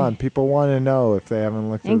 away. come on! People want to know if they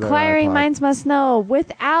haven't looked at Inquiring their iPod. minds must know.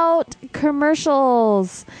 Without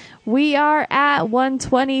commercials, we are at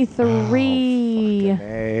 123. Fucking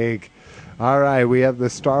egg. All right, we have the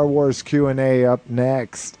Star Wars Q&A up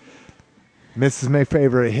next. Mrs.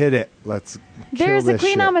 McFavorite, hit it. Let's There's kill a this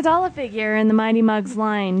Queen shit. Amidala figure in the Mighty Mugs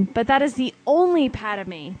line, but that is the only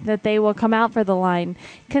Padme that they will come out for the line.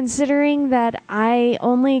 Considering that I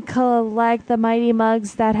only collect the Mighty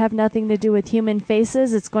Mugs that have nothing to do with human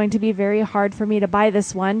faces, it's going to be very hard for me to buy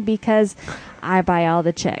this one because I buy all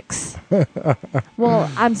the chicks.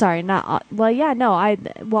 Well, I'm sorry, not all. Well, yeah, no,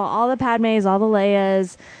 all the Padmes, all the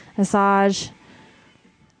Leias, Asajj,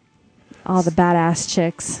 all the badass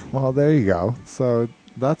chicks. Well, there you go. So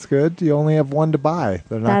that's good. You only have one to buy.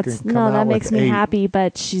 They're not going That's to come out that with makes me 8. happy,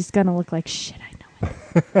 but she's gonna look like shit. I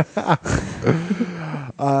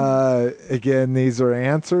know it. Again, these are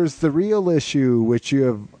answers. The real issue, which you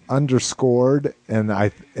have underscored, and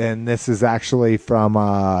this is actually from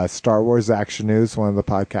Star Wars Action News, one of the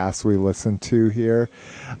podcasts we listen to here.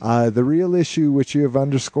 The real issue, which you have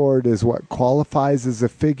underscored, is what qualifies as a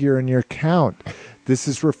figure in your count. This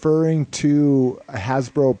is referring to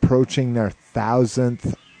Hasbro approaching their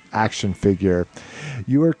 1,000th action figure.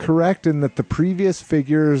 You are correct in that the previous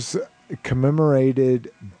figures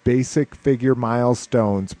commemorated basic figure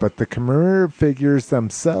milestones, but the commemorative figures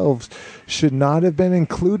themselves should not have been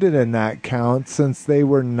included in that count since they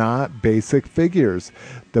were not basic figures.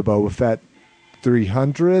 The Boba Fett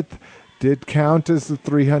 300th did count as the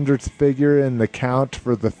 300th figure in the count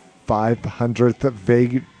for the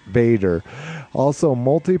 500th Vader. Also,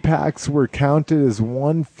 multi-packs were counted as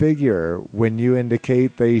one figure when you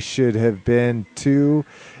indicate they should have been 2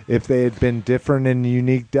 if they had been different and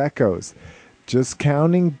unique decos. Just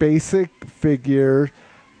counting basic figure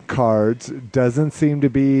cards doesn't seem to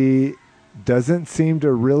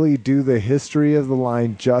really do the history of the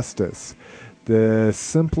line justice. The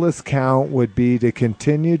simplest count would be to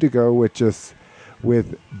continue to go with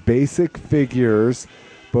basic figures,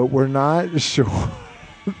 but we're not sure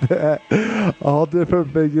that all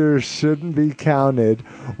different figures shouldn't be counted,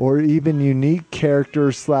 or even unique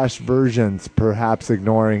characters / versions, perhaps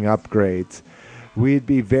ignoring upgrades. We'd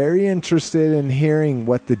be very interested in hearing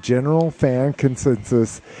what the general fan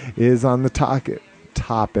consensus is on the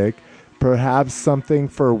topic, perhaps something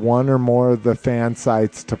for one or more of the fan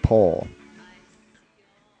sites to poll.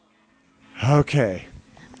 Okay.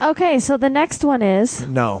 Okay, so the next one is.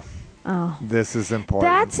 No. Oh. This is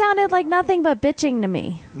important. That sounded like nothing but bitching to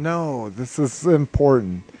me. No, this is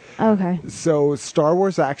important. Okay. So Star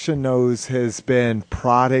Wars Action News has been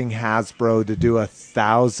prodding Hasbro to do a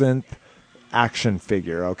 1,000th action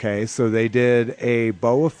figure, okay? So they did a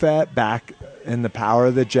Boba Fett back in the Power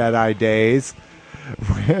of the Jedi days,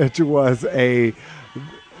 which was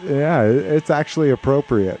it's actually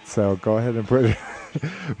appropriate. So go ahead and put it,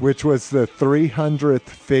 which was the 300th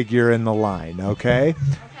figure in the line, okay?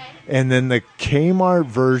 And then the Kmart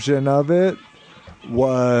version of it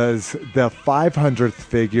was the 500th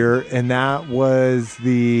figure, and that was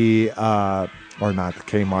or not the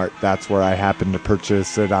Kmart, that's where I happened to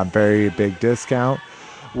purchase it on very big discount,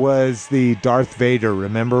 was the Darth Vader.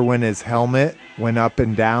 Remember when his helmet went up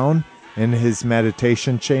and down in his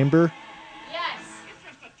meditation chamber?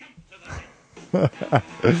 Yes.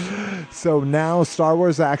 So now Star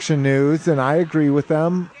Wars Action News, and I agree with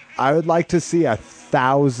them, I would like to see a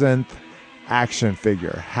 1,000th action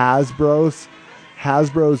figure. Hasbro's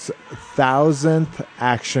 1,000th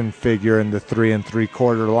action figure in the 3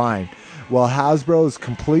 3/4 line. Well, Hasbro's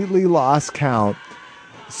completely lost count.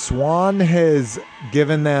 Swan has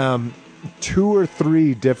given them 2 or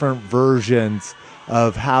 3 different versions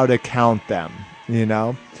of how to count them, you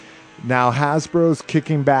know? Now Hasbro's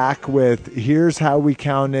kicking back with, here's how we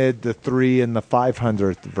counted the 3 in the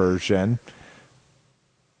 500th version.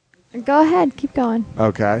 Go ahead, keep going.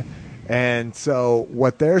 Okay. And so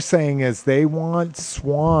what they're saying is they want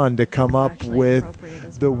Swan to come up Actually with appropriate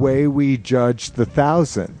as the well. way we judge the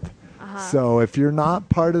 1000th. So if you're not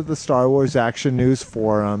part of the Star Wars Action News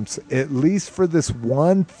forums, at least for this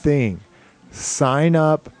one thing, sign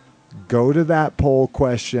up, go to that poll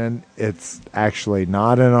question. It's actually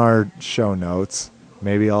not in our show notes.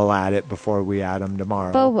 Maybe I'll add it before we add them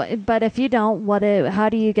tomorrow. But if you don't, how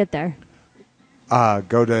do you get there?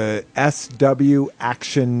 Go to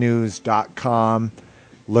swactionnews.com.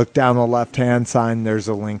 Look down the left-hand side. There's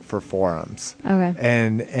a link for forums. Okay.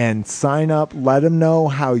 And sign up. Let them know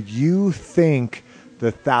how you think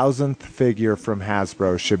the 1000th figure from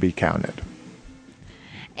Hasbro should be counted.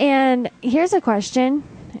 And here's a question.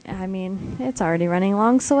 I mean, it's already running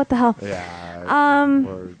long, so what the hell? Yeah.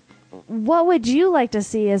 What would you like to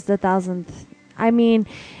see as the 1000th? I mean,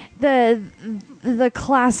 the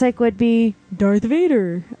classic would be Darth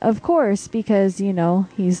Vader, of course, because,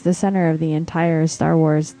 he's the center of the entire Star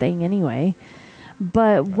Wars thing anyway.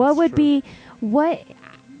 But what would true.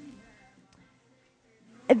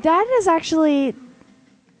 that is actually,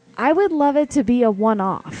 I would love it to be a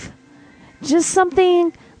one-off. Just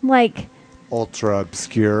something like, Ultra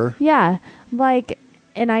obscure. yeah, like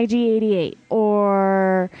an IG-88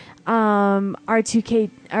 or R2K,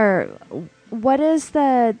 or what is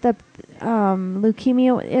the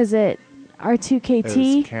leukemia? Is it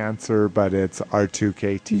R2KT? It's cancer, but it's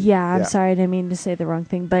R2KT. Yeah, I'm sorry, I didn't mean to say the wrong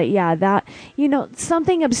thing. But yeah, that,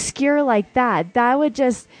 something obscure like that, that would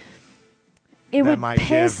just, it That would might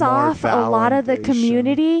piss give more off a lot of the validation.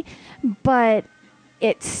 community, but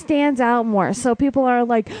it stands out more. So people are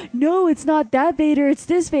like, no, it's not that Vader, it's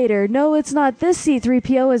this Vader. No, it's not this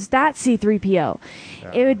C-3PO, it's that C-3PO.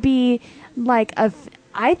 Yeah. It would be like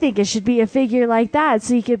I think it should be a figure like that.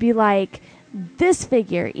 So you could be like, this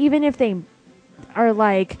figure, even if they are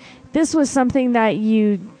like, this was something that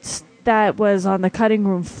was on the cutting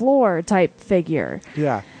room floor type figure.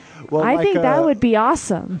 Yeah. Well, I think that would be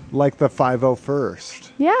awesome. like the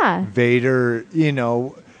 501st. Yeah. Vader,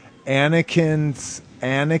 Anakin's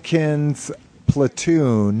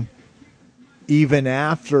platoon, even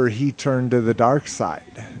after he turned to the dark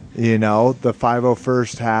side. The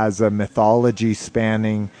 501st has a mythology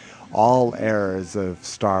spanning all eras of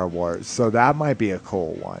Star Wars. So that might be a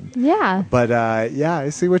cool one. Yeah. But yeah, I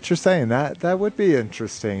see what you're saying. That would be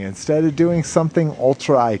interesting. Instead of doing something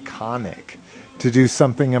ultra iconic, to do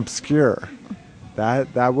something obscure.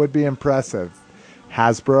 That would be impressive.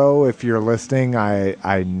 Hasbro, if you're listening,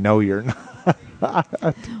 I know you're not.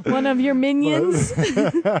 One of your minions.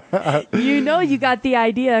 You got the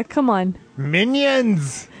idea. Come on.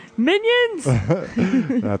 Minions! Minions!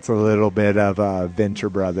 That's a little bit of Venture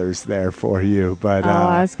Brothers there for you. But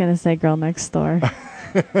I was going to say Girl Next Door.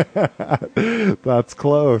 that's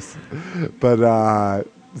close. But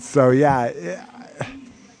so yeah,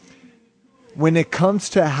 when it comes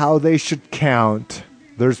to how they should count,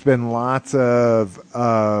 there's been lots of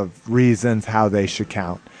reasons how they should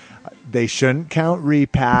count. They shouldn't count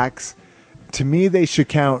repacks. To me, they should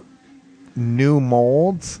count new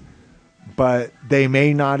molds, but they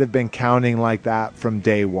may not have been counting like that from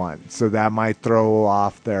day one. So that might throw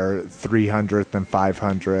off their 300th and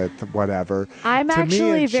 500th, whatever. I'm To me,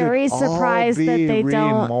 actually it should very all surprised that be they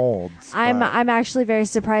don't. remolds, I'm but- actually very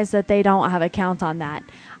surprised that they don't have a count on that.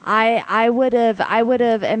 I would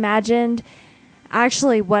have imagined.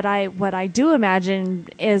 Actually, what I do imagine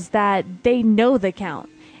is that they know the count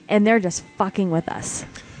and they're just fucking with us.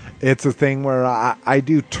 It's a thing where I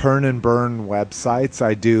do turn and burn websites.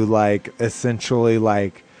 I do essentially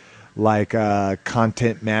like a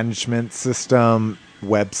content management system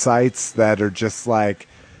websites that are just like,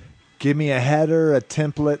 give me a header, a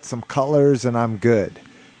template, some colors, and I'm good.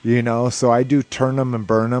 So I do turn them and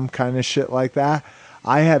burn them kind of shit like that.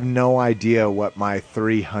 I have no idea what my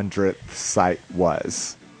 300th site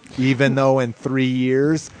was, even though in 3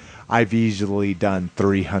 years I've easily done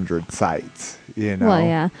 300 sites. Well,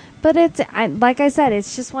 yeah, but like I said,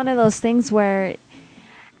 it's just one of those things where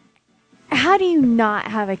how do you not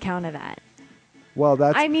have a count of that? Well,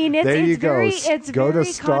 that's. I mean, it's there you very, go. it's Go very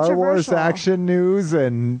to Star Wars controversial. Action News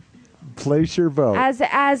and place your vote. As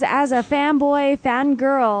a fanboy,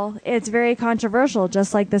 fangirl, it's very controversial,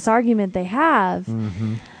 just like this argument they have.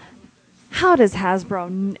 Mm-hmm. How does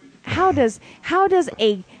Hasbro, how does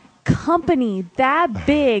a company that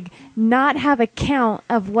big not have a count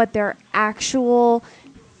of what their actual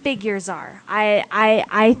figures are.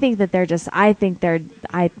 I think that I think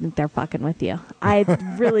they're fucking with you. I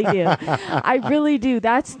really do. I really do.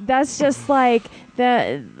 That's just like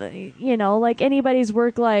like anybody's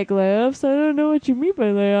work like layoffs. I don't know what you mean by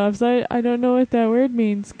layoffs. I don't know what that word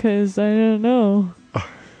means because I don't know.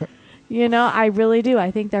 I really do.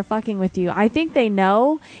 I think they're fucking with you. I think they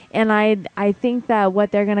know, and I think that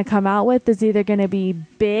what they're going to come out with is either going to be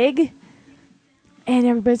big, and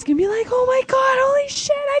everybody's going to be like, oh my God, holy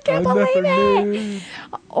shit, I can't believe it.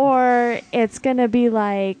 Or it's going to be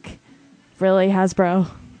like, really,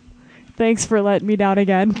 Hasbro? Thanks for letting me down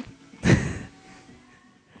again.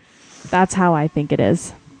 That's how I think it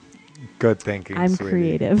is. Good thinking, I'm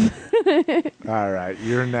sweetie. creative. All right,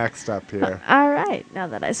 you're next up here. All right, now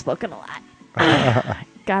that I've spoken a lot.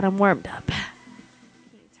 Got him warmed up. Can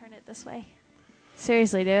you turn it this way?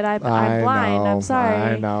 Seriously, dude, I'm blind. I'm sorry.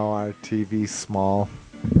 I know, our TV's small.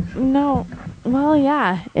 No. Well,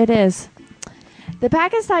 yeah, it is. The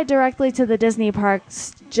pack is tied directly to the Disney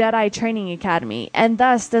Parks Jedi Training Academy, and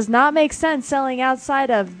thus does not make sense selling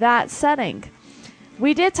outside of that setting.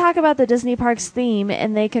 We did talk about the Disney Parks theme,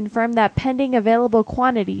 and they confirmed that pending available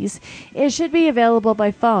quantities, it should be available by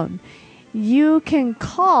phone. You can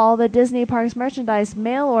call the Disney Parks merchandise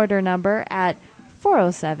mail order number at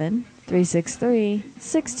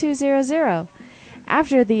 407-363-6200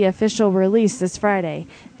 after the official release this Friday.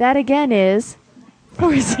 That again is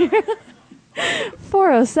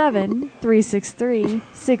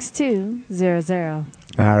 407-363-6200.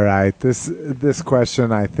 All right, this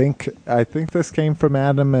question, I think this came from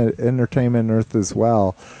Adam at Entertainment Earth as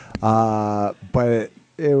well, but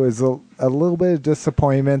it was a little bit of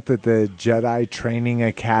disappointment that the Jedi Training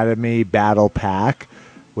Academy Battle Pack,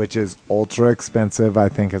 which is ultra expensive, I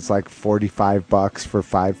think it's like $45 for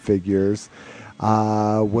 5 figures,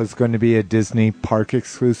 was going to be a Disney Park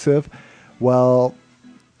exclusive. Well,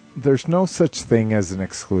 there's no such thing as an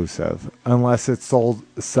exclusive unless it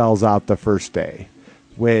sells out the first day.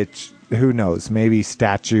 Which, who knows, maybe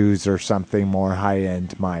statues or something more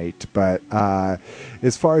high-end might. But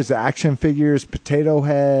as far as action figures, potato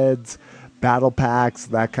heads, battle packs,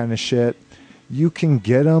 that kind of shit, you can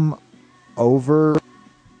get them over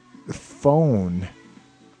phone.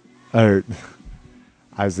 Or,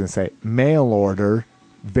 I was going to say, mail order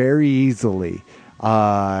very easily.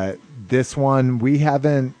 This one, we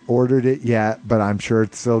haven't ordered it yet, but I'm sure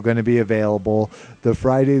it's still going to be available. The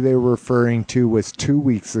Friday they were referring to was 2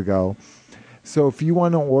 weeks ago. So if you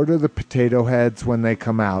want to order the potato heads when they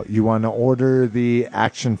come out, you want to order the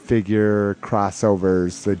action figure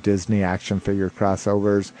crossovers, the Disney action figure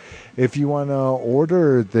crossovers. If you want to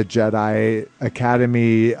order the Jedi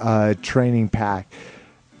Academy training pack,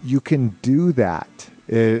 you can do that.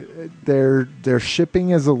 Their shipping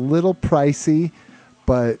is a little pricey,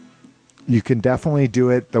 but you can definitely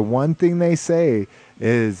do it. The one thing they say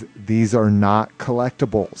is these are not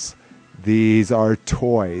collectibles. These are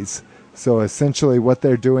toys. So essentially what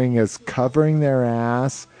they're doing is covering their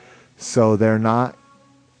ass so they're not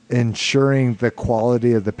ensuring the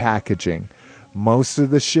quality of the packaging. Most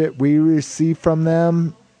of the shit we receive from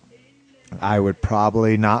them, I would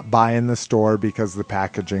probably not buy in the store because the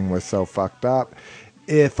packaging was so fucked up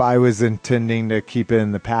if I was intending to keep it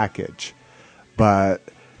in the package. But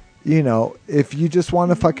if you just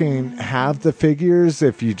want to fucking have the figures,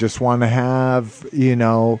 if you just want to have,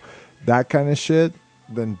 that kind of shit,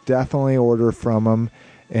 then definitely order from them.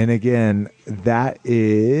 And again, that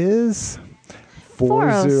is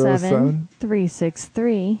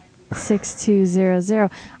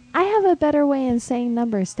 407-363-6200. I have a better way in saying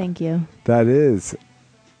numbers, thank you. That is.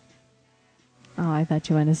 Oh, I thought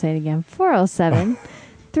you wanted to say it again.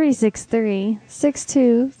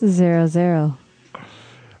 407-363-6200.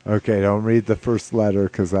 Okay, don't read the first letter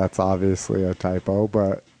because that's obviously a typo,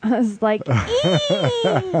 but... I was like,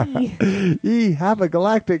 E! Have a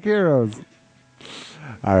Galactic Heroes!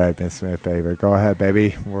 All right, Miss My Favorite. Go ahead,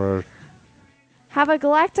 baby. Have a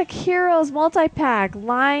Galactic Heroes multi-pack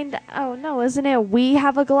lined... Oh, no, isn't it? We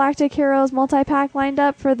have a Galactic Heroes multi-pack lined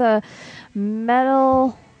up for the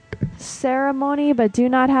medal ceremony, but do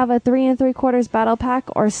not have a 3 3/4 battle pack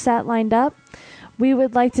or set lined up. We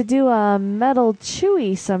would like to do a metal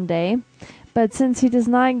Chewie someday, but since he does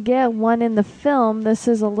not get one in the film, this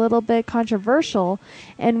is a little bit controversial,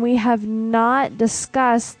 and we have not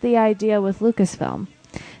discussed the idea with Lucasfilm.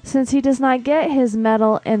 Since he does not get his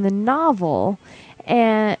medal in the novel,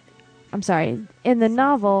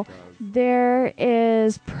 there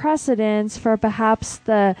is precedence for perhaps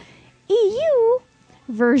the EU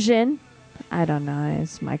version, I don't know,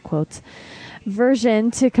 it's my quotes,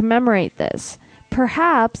 version to commemorate this.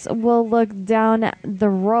 perhaps will look down the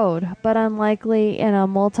road, but unlikely in a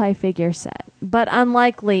multi-figure set.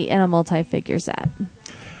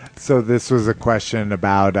 So this was a question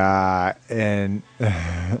about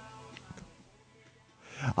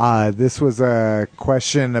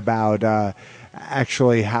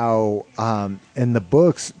actually how in the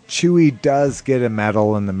books Chewie does get a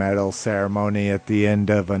medal in the medal ceremony at the end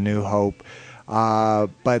of A New Hope.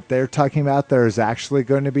 But they're talking about there's actually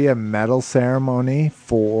going to be a medal ceremony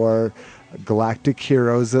for Galactic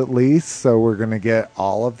Heroes at least, so we're going to get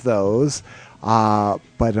all of those. But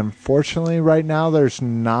unfortunately, right now, there's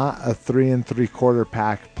not a 3 3/4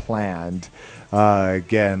 pack planned.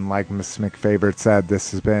 Again, like Miss McFavorite said,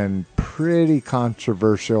 this has been pretty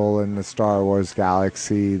controversial in the Star Wars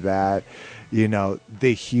galaxy that,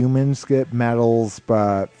 the humans get medals,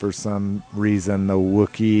 but for some reason the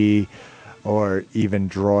Wookiee or even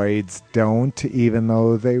droids don't, even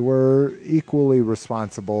though they were equally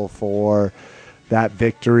responsible for that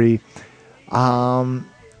victory.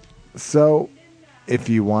 So if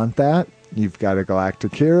you want that, you've got a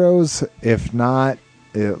Galactic Heroes. If not,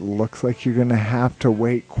 it looks like you're going to have to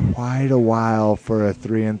wait quite a while for a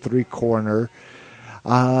 3 3/4.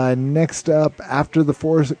 Next up, after the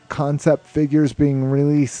 4 concept figures being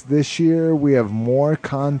released this year, we have more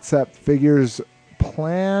concept figures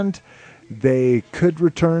planned. They could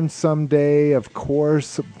return someday, of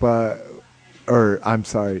course,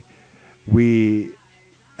 we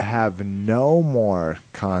have no more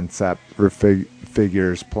concept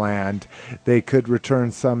figures planned. They could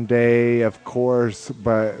return someday, of course,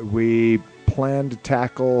 but we plan to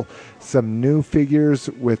tackle some new figures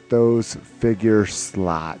with those figure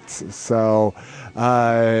slots. So,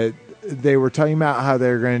 they were talking about how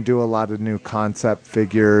they're going to do a lot of new concept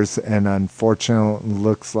figures, and unfortunately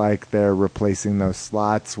looks like they're replacing those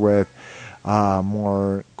slots with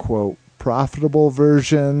more, quote, profitable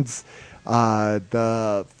versions.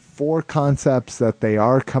 The 4 concepts that they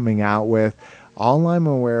are coming out with, all I'm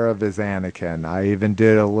aware of is Anakin. I even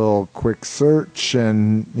did a little quick search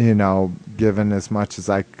and, given as much as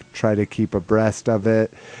I try to keep abreast of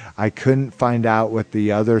it, I couldn't find out what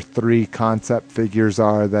the other 3 concept figures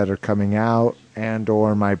are that are coming out, and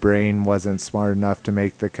or my brain wasn't smart enough to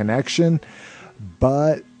make the connection.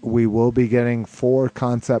 But we will be getting 4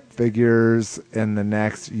 concept figures in the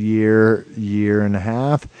next year and a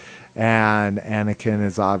half. And Anakin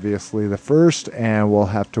is obviously the first, and we'll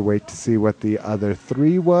have to wait to see what the other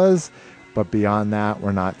 3 was. But beyond that,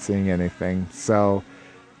 we're not seeing anything. So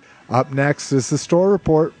up next is the store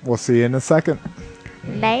report. We'll see you in a second.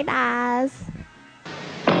 Laters.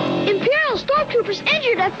 Imperial Stormtroopers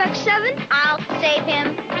injured FX7. I'll save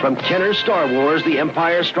him. From Kenner's Star Wars, The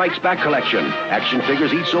Empire Strikes Back collection. Action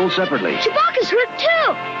figures each sold separately. Chewbacca's hurt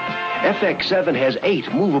too. FX7 has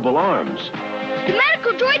 8 movable arms. The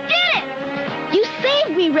medical droid did it. You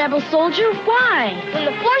saved me, Rebel Soldier. Why? When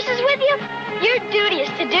the Force is with you, your duty is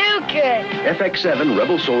to do good. FX7,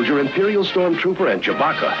 Rebel Soldier, Imperial Stormtrooper, and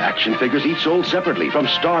Chewbacca. Action figures each sold separately from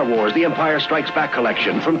Star Wars, The Empire Strikes Back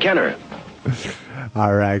collection from Kenner.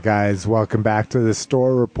 All right, guys, welcome back to the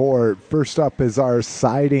store report. First up is our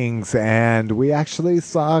sightings, and we actually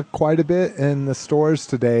saw quite a bit in the stores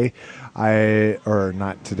today.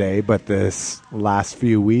 Not today, but this last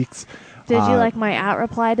few weeks. Did you like my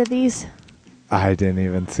 @reply to these? I didn't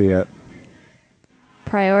even see it.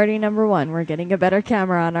 Priority number 1, we're getting a better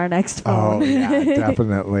camera on our next phone. Oh, yeah,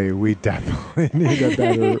 definitely. We definitely need a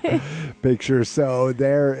better picture. So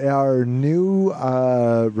there are new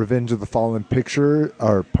Revenge of the Fallen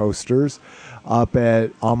posters up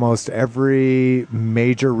at almost every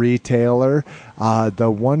major retailer.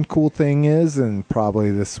 The one cool thing is, and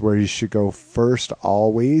probably this is where you should go first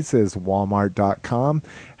always, is Walmart.com.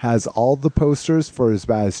 Has all the posters for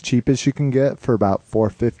about as cheap as you can get for about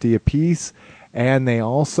 $4.50 a piece. And they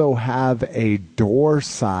also have a door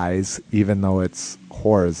size, even though it's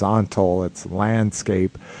horizontal, it's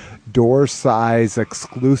landscape, door size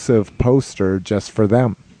exclusive poster just for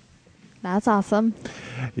them. That's awesome.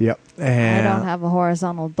 Yep. And I don't have a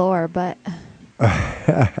horizontal door, but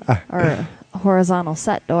or a horizontal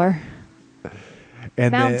set door.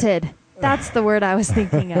 And mounted. That's the word I was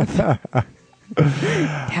thinking of.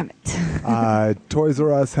 Damn it. Toys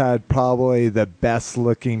R Us had probably the best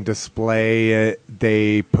looking display.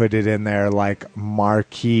 They put it in their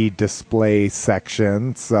marquee display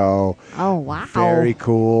section. So, oh wow, very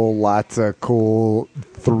cool. Lots of cool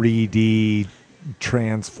 3D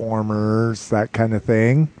transformers, that kind of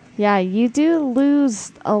thing. Yeah, you do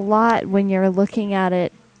lose a lot when you're looking at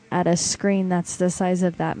it at a screen that's the size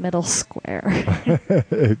of that middle square.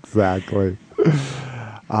 Exactly.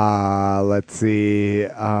 Let's see.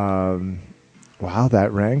 Wow,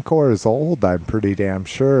 that Rancor is old, I'm pretty damn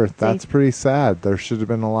sure. That's pretty sad. There should have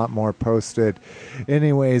been a lot more posted.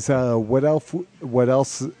 Anyways, what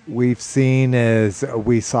else we've seen is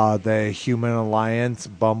we saw the Human Alliance,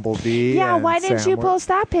 Bumblebee. Yeah, and why didn't you post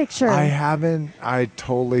that picture? I haven't. I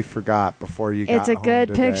totally forgot before you got It's a home good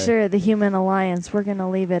today. picture of the Human Alliance. We're going to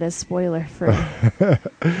leave it as spoiler free.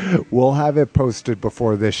 We'll have it posted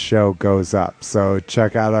before this show goes up. So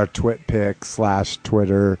check out our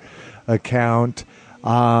TwitPic/Twitter account.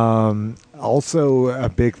 Also, a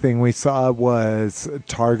big thing we saw was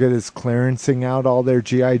Target is clearancing out all their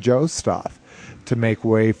G.I. Joe stuff to make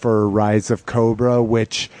way for Rise of Cobra,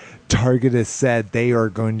 which Target has said they are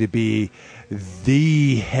going to be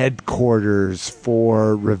the headquarters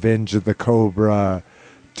for Revenge of the Cobra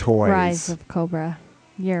toys. Rise of Cobra.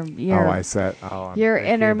 You're I'm you're thinking about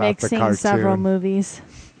intermixing the several cartoon. movies.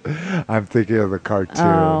 I'm thinking of the cartoon.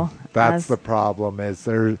 Oh, That's the problem. Is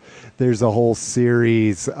there's a whole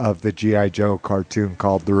series of the G.I. Joe cartoon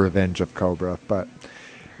called The Revenge of Cobra. But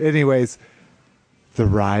anyways, the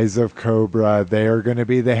Rise of Cobra, they are going to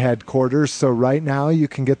be the headquarters. So right now you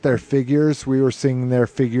can get their figures. We were seeing their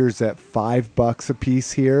figures at $5 a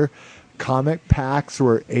piece here. Comic packs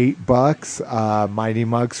were $8. Mighty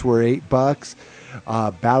Mugs were $8.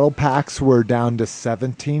 Battle packs were down to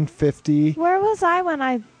 $17.50. Where was I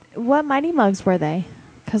when what Mighty Mugs were they?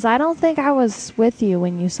 Because I don't think I was with you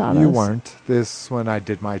when you saw those. You weren't. This when I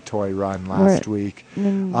did my toy run last week.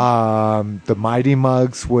 Mm. The Mighty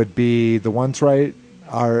Mugs would be the ones that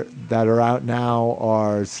are out now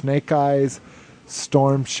are Snake Eyes,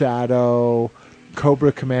 Storm Shadow,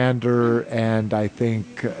 Cobra Commander, and I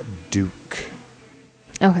think Duke.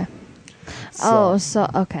 Okay. So,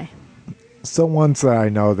 okay. So ones that I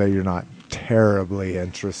know that you're not terribly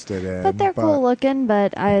interested in. But they're cool looking.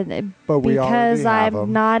 But we because already have 'em.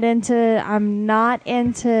 I'm not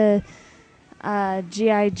into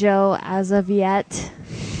G.I. Joe as of yet.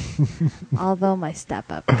 Although my Step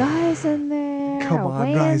Up guys in there. Come on,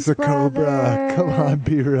 Wayans Rise of Cobra. brother. Come on,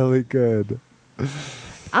 be really good.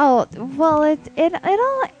 Oh well,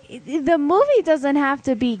 the movie doesn't have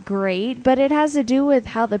to be great, but it has to do with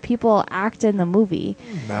how the people act in the movie.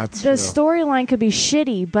 That's The real. storyline could be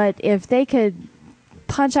shitty, but if they could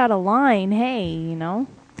punch out a line, hey, you know.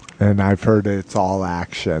 And I've heard it's all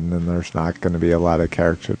action, and there's not going to be a lot of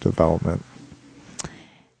character development.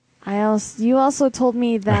 You also told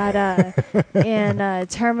me that in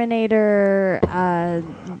Terminator.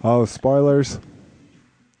 Oh, spoilers.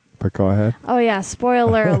 But go ahead. Oh yeah,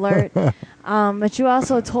 spoiler alert. But you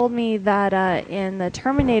also told me that in the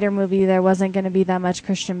Terminator movie there wasn't going to be that much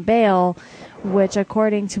Christian Bale, which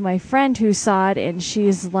according to my friend who saw it, and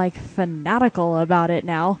she's like fanatical about it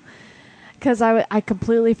now. Because I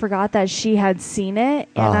completely forgot that she had seen it,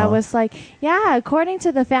 and I was like, yeah, according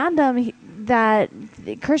to the fandom, that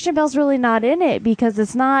Christian Bale's really not in it because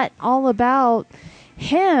it's not all about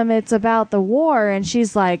him, it's about the war. And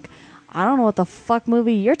she's like, I don't know what the fuck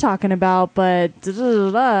movie you're talking about, but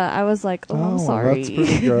I was like, I'm sorry. That's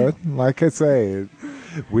pretty good. Like I say,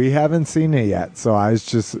 we haven't seen it yet, so I've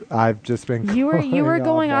just been. You were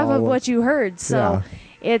going off of what you heard, so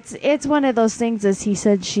it's one of those things as he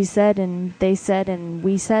said, she said, and they said, and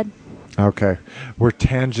we said. Okay, we're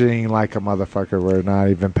tangenting like a motherfucker. We're not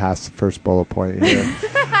even past the first bullet point here.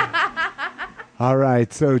 All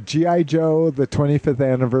right, so G.I. Joe, the 25th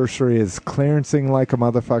anniversary, is clearancing like a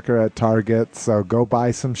motherfucker at Target, so go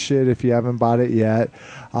buy some shit if you haven't bought it yet.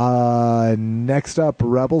 Next up,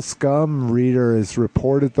 Rebel Scum Reader has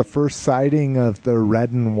reported the first sighting of the red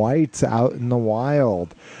and whites out in the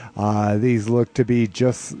wild. These look to be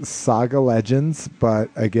just Saga Legends, but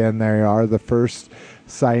again, they are the first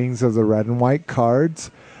sightings of the red and white cards.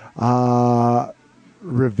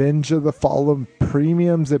 Revenge of the Fallen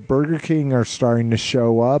premiums at Burger King are starting to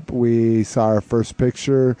show up. We saw our first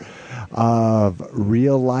picture of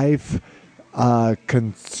real life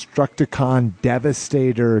Constructicon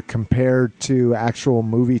Devastator compared to actual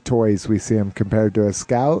movie toys. We see him compared to a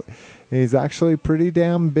Scout. He's actually pretty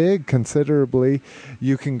damn big, considerably.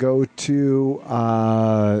 You can go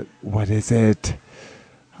to, what is it?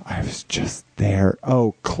 I was just there.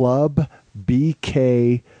 Oh, clubbk.com.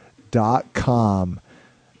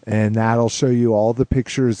 And that'll show you all the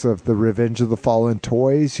pictures of the Revenge of the Fallen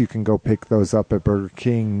toys. You can go pick those up at Burger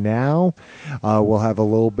King now. We'll have a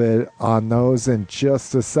little bit on those in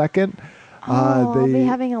just a second. I'll be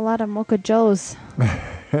having a lot of Mocha Joes.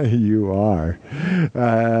 You are.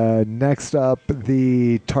 Next up,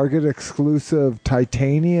 the Target exclusive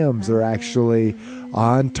titaniums are actually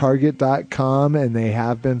on Target.com, and they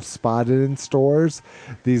have been spotted in stores.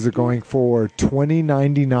 These are going for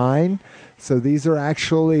 $20.99. So these are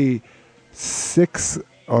actually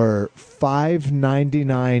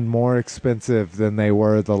 $5.99 more expensive than they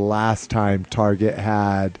were the last time Target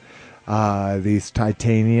had these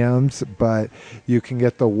titaniums, but you can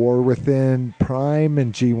get the War Within Prime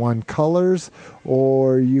and G1 colors,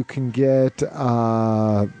 or you can get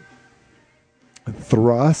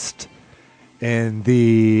Thrust in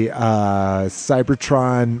the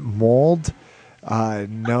Cybertron mold.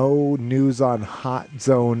 No news on Hot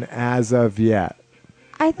Zone as of yet.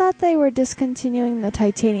 I thought they were discontinuing the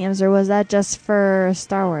titaniums, or was that just for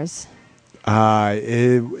Star Wars?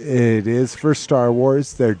 It is for Star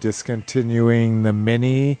Wars. They're discontinuing the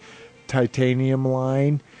mini titanium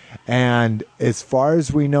line. And as far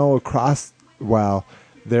as we know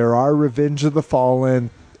there are Revenge of the Fallen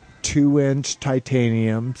 2-inch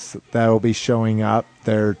titaniums that will be showing up.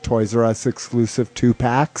 They're Toys R Us exclusive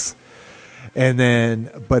 2-packs. And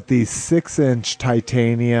then, but these 6-inch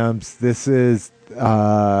titaniums, this is,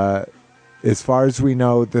 as far as we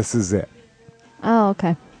know, this is it. Oh,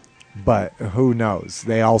 okay. But who knows?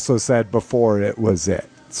 They also said before it was it.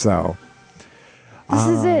 So this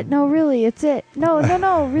is it. No, really, it's it. No,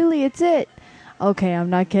 really, it's it. Okay, I'm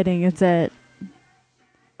not kidding. It's it.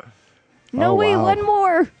 No, wait, wow. one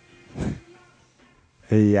more.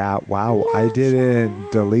 Yeah, wow. I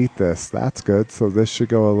didn't delete this. That's good. So this should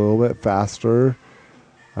go a little bit faster.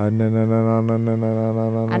 No. Oh, no.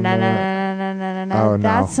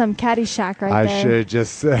 That's some Caddyshack right there.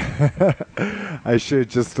 I should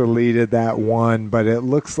just deleted that one, but it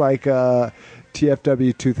looks like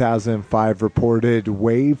TFW 2005 reported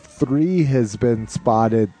Wave 3 has been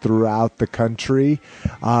spotted throughout the country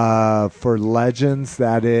for Legends.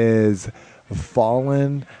 That is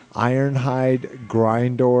Fallen, Ironhide,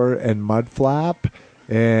 Grindor, and Mudflap,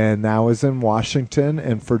 and that was in Washington.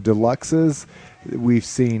 And for Deluxes, we've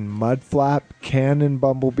seen Mudflap, Cannon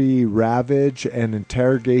Bumblebee, Ravage, and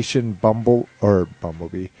Interrogation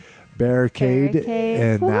Bumblebee, Barricade,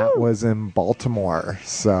 and that was in Baltimore.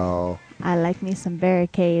 So I like me some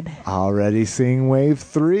Barricade. Already seeing Wave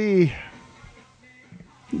 3.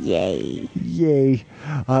 Yay.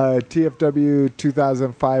 TFW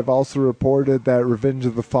 2005 also reported that Revenge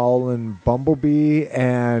of the Fallen Bumblebee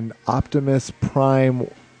and Optimus Prime.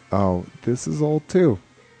 Oh, this is old too.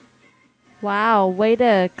 Wow, way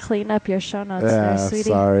to clean up your show notes there, sweetie.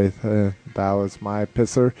 Sorry. That was my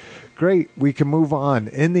pisser. Great. We can move on.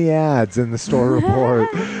 In the ads in the store report,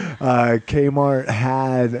 Kmart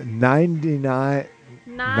had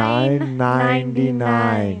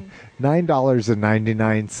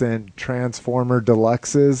 $9.99 Transformer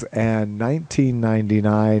Deluxes and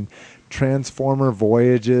 $19.99 Transformer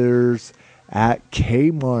Voyagers at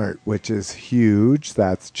Kmart, which is huge.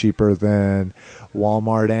 That's cheaper than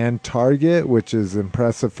Walmart and Target, which is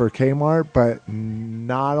impressive for Kmart. But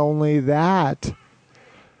not only that,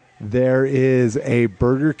 there is a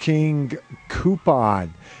Burger King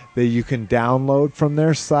coupon that you can download from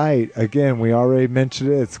their site. Again, we already mentioned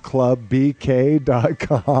it. It's clubbk.com.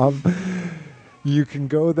 You can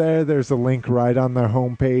go there. There's a link right on their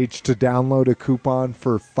homepage to download a coupon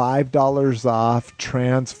for $5 off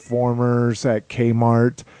Transformers at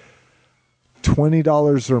Kmart,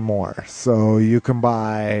 $20 or more. So you can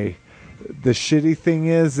buy. The shitty thing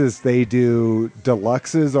is they do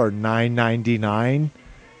deluxes are $9.99.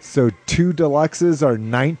 So 2 deluxes are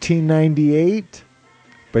 $19.98.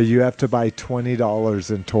 But you have to buy $20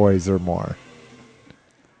 in toys or more.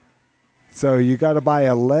 So you got to buy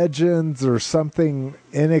a Legends or something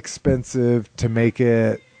inexpensive to make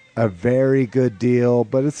it a very good deal.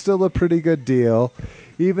 But it's still a pretty good deal.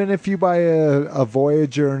 Even if you buy a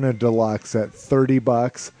Voyager and a Deluxe at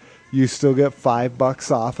 $30, you still get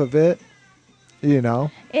 $5 off of it. You know?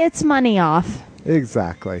 It's money off.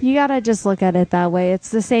 Exactly. You got to just look at it that way. It's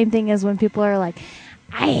the same thing as when people are like,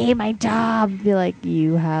 I hate my job. Be like,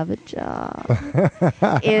 you have a job.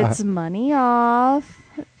 It's money off.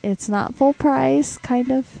 It's not full price,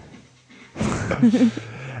 kind of.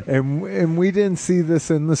 and we didn't see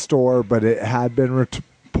this in the store, but it had been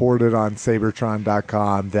reported on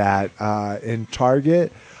Sabertron.com that in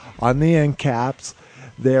Target, on the end caps,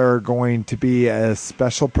 there are going to be a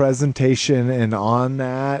special presentation, and on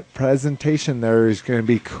that presentation, there is going to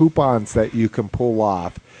be coupons that you can pull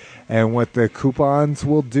off. And what the coupons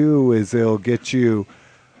will do is it'll get you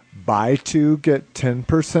buy 2, get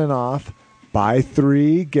 10% off, buy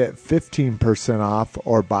 3, get 15% off,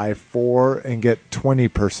 or buy 4 and get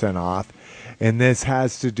 20% off. And this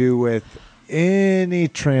has to do with any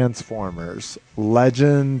Transformers,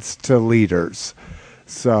 Legends to Leaders.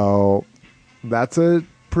 So that's a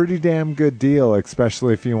pretty damn good deal,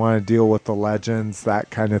 especially if you want to deal with the Legends,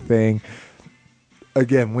 that kind of thing.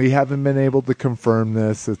 again, we haven't been able to confirm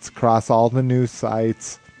this. It's across all the news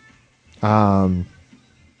sites.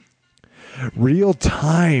 Real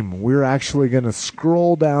time. We're actually going to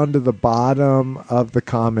scroll down to the bottom of the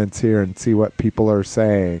comments here and see what people are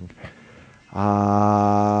saying. Yes,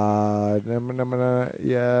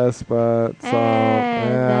 but so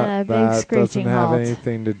And big that screeching doesn't have halt.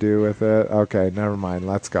 anything to do with it. Okay, never mind.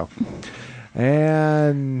 Let's go.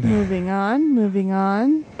 And Moving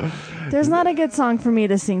on. There's not a good song for me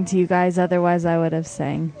to sing to you guys, otherwise I would have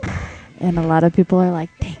sang. And a lot of people are like,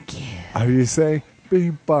 thank you. are you saying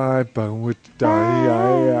bing bye bang with Bing,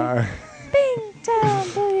 down,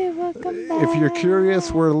 booty, welcome back. If you're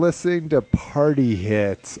curious, we're listening to Party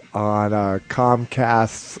Hits on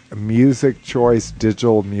Comcast's Music Choice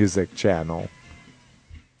digital music channel,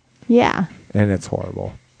 Yeah. and it's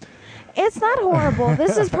horrible. It's not horrible.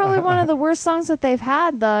 This is probably one of the worst songs that they've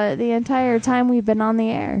had the entire time we've been on the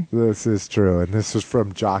air. This is true, and this is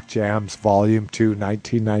from Jock Jams Volume 2,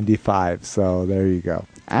 1995, so there you go.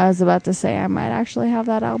 I was about to say I might actually have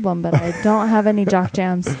that album, but I don't have any Jock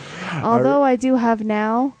Jams. Although I do have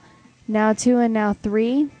Now 2 and Now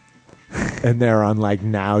 3. And they're on like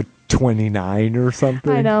Now 29 or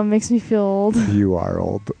something. I know, it makes me feel old. You are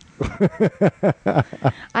old.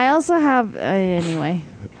 I also have, anyway.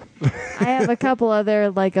 I have a couple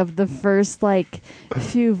other, like, of the first, like,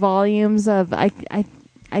 few volumes of, I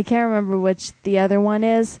can't remember which the other one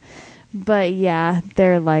is, but yeah,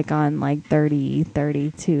 they're, like, on, like, 30,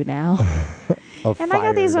 32 now. And I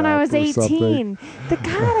got these when I was 18.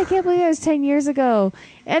 God, I can't believe it was 10 years ago.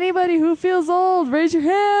 Anybody who feels old, raise your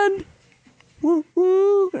hand. Woo,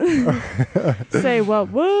 woo. Say what?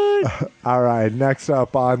 All right, next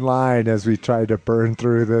up online as we try to burn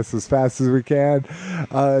through this as fast as we can.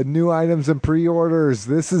 New items and pre-orders.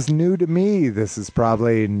 This is new to me. This is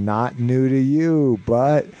probably not new to you,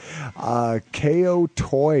 but kotoys.com.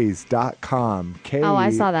 Oh,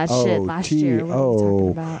 I saw that shit last year. What are you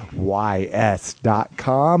talking about?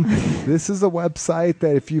 kotoys.com. This is a website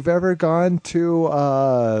that if you've ever gone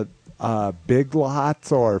to Big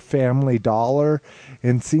Lots or Family Dollar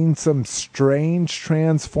and seen some strange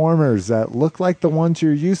Transformers that look like the ones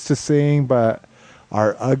you're used to seeing but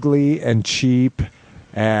are ugly and cheap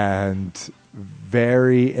and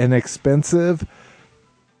very inexpensive,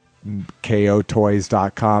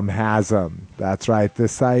 kotoys.com has them. That's right.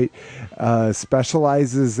 This site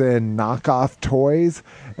specializes in knockoff toys,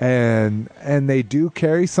 and they do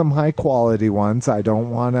carry some high quality ones. I don't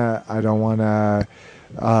want to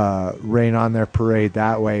rain on their parade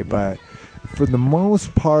that way, but for the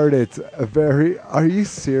most part it's a very... Are you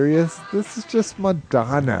serious? This is just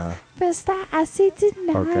Madonna. Okay,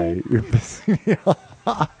 you're pissing me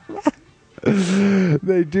off.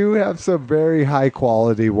 They do have some very high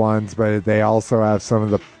quality ones, but they also have some of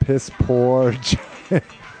the piss poor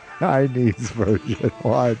Chinese version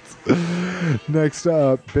ones. Next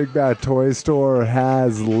up, Big Bad Toy Store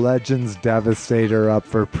has Legends Devastator up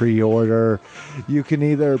for pre-order. You can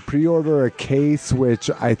either pre-order a case, which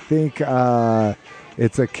I think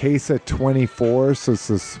it's a case of 24, so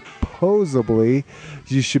supposedly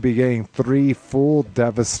you should be getting 3 full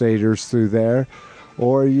Devastators through there,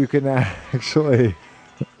 or you can actually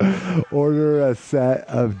order a set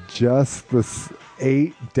of just the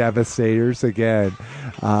 8 Devastators again.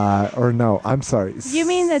 Or no, I'm sorry. You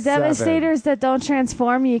mean the 7. Devastators that don't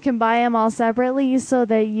transform? You can buy them all separately so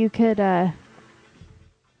that you could, or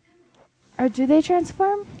do they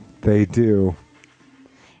transform? They do.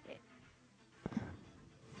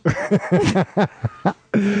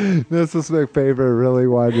 This is my favorite. Really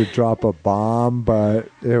wanted to drop a bomb, but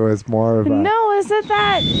it was more of a... No, is it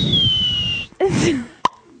that?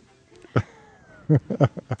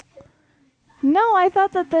 No, I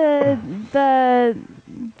thought that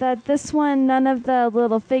that this one, none of the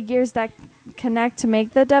little figures that connect to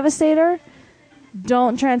make the Devastator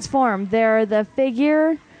don't transform. They're the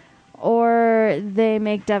figure, or they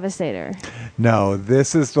make Devastator. No,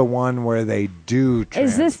 this is the one where they do transform.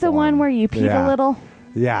 Is this the one where you peed a little?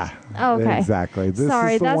 Yeah. Okay. Exactly. This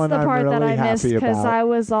Sorry, is the that's one the I'm part that really I missed happy because about. I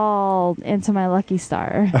was all into my Lucky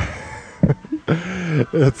Star.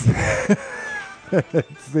 It's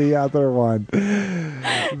it's the other one.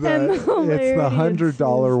 It's the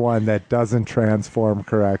 $100 one that doesn't transform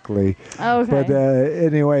correctly. Okay. But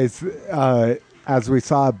anyways, as we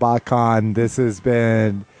saw at BotCon, this has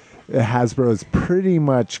been... Hasbro's pretty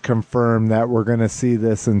much confirmed that we're going to see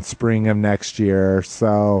this in spring of next year.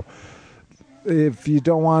 So if you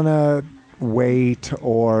don't want to wait,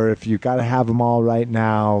 or if you got to have them all right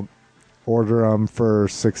now, order them for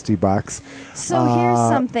 $60. So here's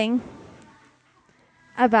something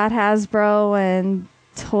about Hasbro and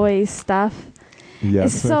toy stuff.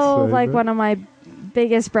 Yes, So, Miss like, Favorite. one of my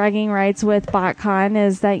biggest bragging rights with BotCon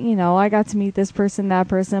is that, I got to meet this person, that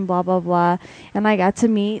person, blah, blah, blah. And I got to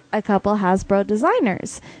meet a couple Hasbro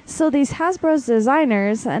designers. So these Hasbro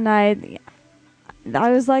designers, and I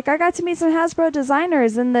was like, I got to meet some Hasbro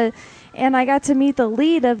designers, and I got to meet the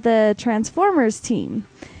lead of the Transformers team.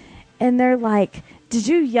 And they're like, did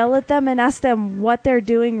you yell at them and ask them what they're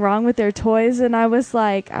doing wrong with their toys? And I was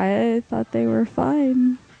like, I thought they were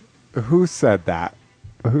fine. Who said that?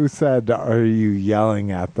 Who said, are you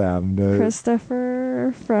yelling at them?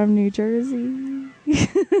 Christopher from New Jersey.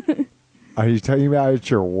 Are you talking about at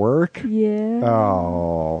your work? Yeah.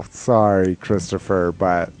 Oh, sorry, Christopher,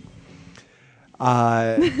 but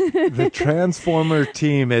the Transformer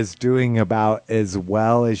team is doing about as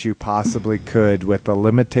well as you possibly could with the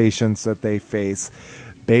limitations that they face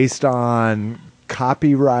based on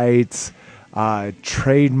copyrights,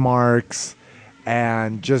 trademarks,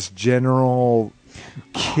 and just general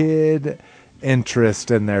kid interest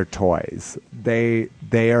in their toys. They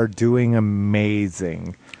are doing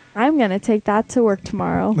amazing. I'm going to take that to work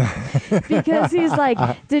tomorrow. Because he's like,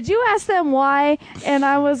 did you ask them why? And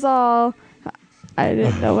I was all, I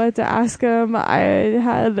didn't know what to ask him. I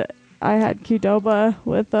had Qdoba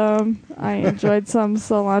with them. I enjoyed some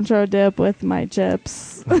cilantro dip with my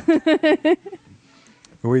chips.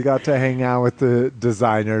 We got to hang out with the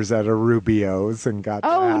designers at a Rubio's and got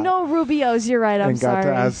no, Rubio's. You're right. I'm and got sorry.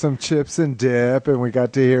 to have some chips and dip, and we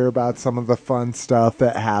got to hear about some of the fun stuff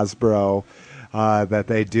at Hasbro that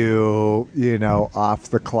they do,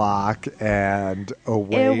 off the clock and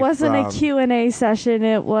away. It wasn't from... a Q&A session.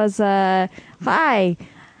 It was hi,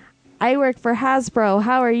 I work for Hasbro.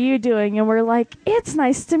 How are you doing? And we're like, it's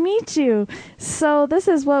nice to meet you. So this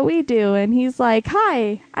is what we do. And he's like,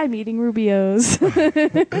 hi, I'm eating Rubio's.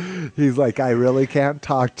 He's like, I really can't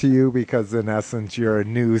talk to you because in essence you're a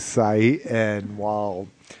news site, and while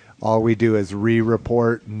all we do is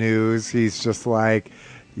re-report news, he's just like,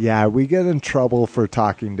 yeah, we get in trouble for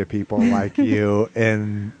talking to people like you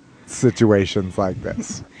in situations like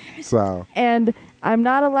this. So, And I'm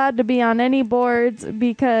not allowed to be on any boards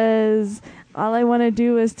because all I want to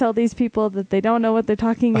do is tell these people that they don't know what they're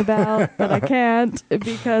talking about, but I can't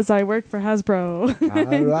because I work for Hasbro.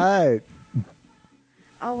 all right.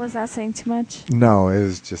 Oh, was that saying too much? No, it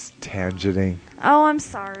was just tangenting. Oh, I'm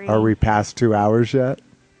sorry. Are we past 2 hours yet?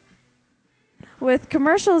 With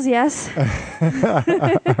commercials, yes.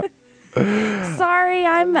 Sorry,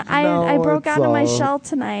 I broke it's out of my all- shell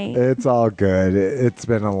tonight. It's all good. It's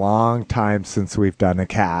been a long time since we've done a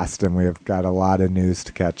cast, and we've got a lot of news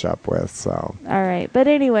to catch up with. So, All right, but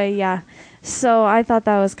anyway, yeah. So I thought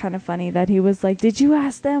that was kind of funny that he was like, "Did you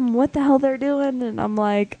ask them what the hell they're doing?" And I'm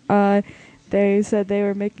like, they said they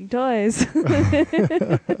were making toys."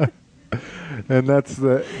 and that's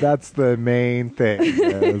the main thing.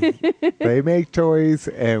 Is they make toys,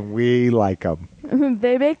 and we like them.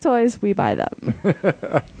 They make toys, we buy them.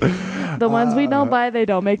 The ones we don't buy, they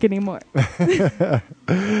don't make anymore.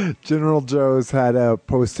 General Joe's had a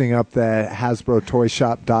posting up that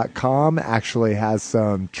HasbroToyShop.com actually has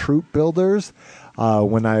some troop builders.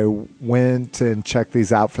 When I went and checked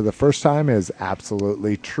these out for the first time, it is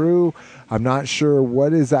absolutely true. I'm not sure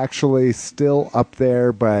what is actually still up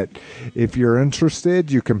there, but if you're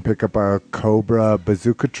interested, you can pick up a Cobra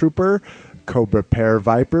Bazooka Trooper, Cobra Pear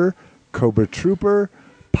Viper, Cobra Trooper,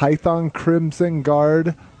 Python Crimson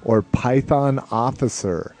Guard, or Python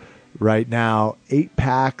Officer. Right now, 8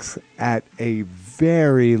 packs at a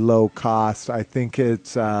very low cost. I think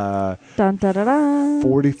it's Dun, dun, dun, dun.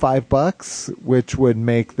 $45, which would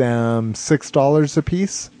make them $6 a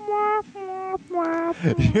piece.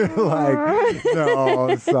 You're like,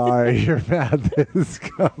 no, sorry, your math is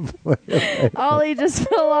completely. Ollie just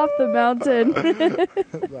fell off the mountain.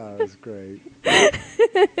 That was great.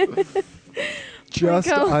 Just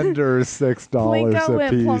Plinko. under $6 Plinko a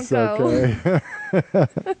went piece, plonko. okay?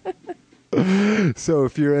 So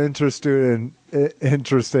if you're interested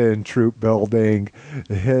in troop building,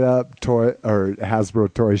 hit up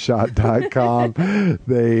HasbroToyShop.com.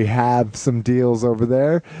 They have some deals over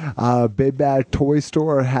there. Big Bad Toy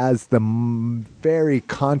Store has the very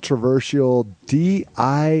controversial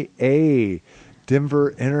DIA,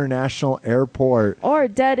 Denver International Airport. Or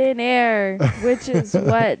Dead in Air, which is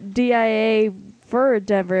what DIA for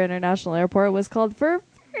Denver International Airport was called for a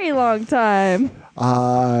very long time.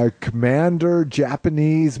 Commander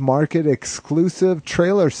Japanese market exclusive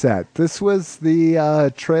trailer set. This was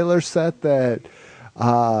the trailer set that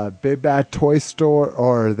Big Bad Toy Store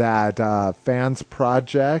or that Fans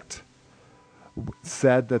Project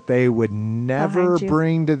said that they would never Behind you.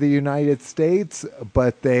 bring to the United States,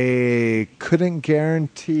 but they couldn't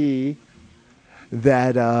guarantee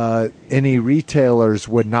that any retailers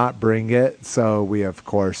would not bring it. So we, of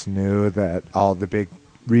course, knew that all the big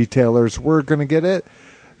retailers were going to get it.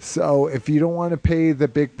 So if you don't want to pay the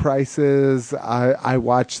big prices, I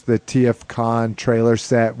watched the TFCon trailer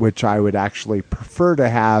set, which I would actually prefer to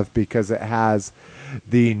have because it has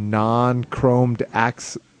the non-chromed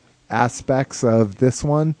aspects of this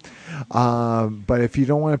one. But if you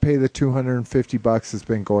don't want to pay the $250 it's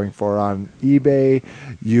been going for on eBay,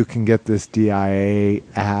 you can get this DIA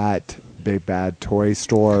at Big Bad Toy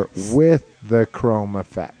Store with the chrome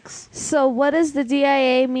effects. So what does the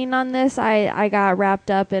DIA mean on this? I got wrapped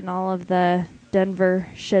up in all of the Denver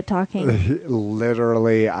shit talking.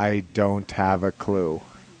 Literally, I don't have a clue.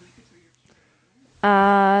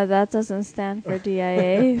 That doesn't stand for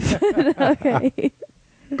DIA. Okay.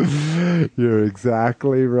 You're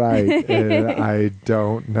exactly right. And I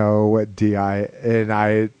don't know what DIA, and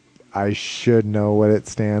I should know what it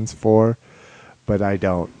stands for, but I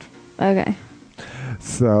don't. Okay.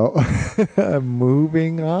 So,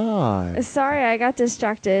 moving on. Sorry, I got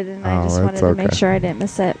distracted, and I just it's wanted to make okay. sure I didn't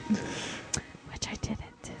miss it, which I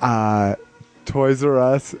didn't. Toys R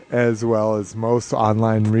Us, as well as most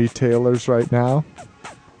online retailers right now,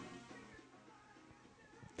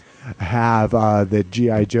 have the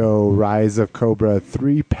G.I. Joe Rise of Cobra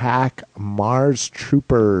 3-pack Mars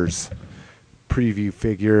Troopers preview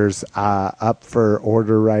figures up for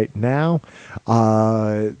order right now.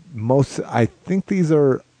 I think these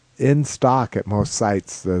are in stock at most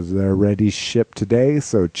sites. They're ready shipped today,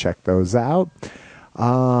 so check those out.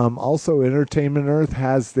 Also, Entertainment Earth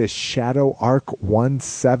has this Shadow Arc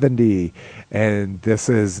 170, and this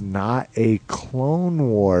is not a Clone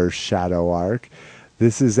Wars Shadow Arc.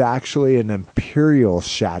 This is actually an Imperial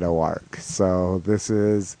Shadow Arc. So this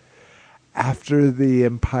is after the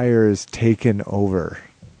Empire is taken over.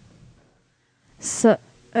 So,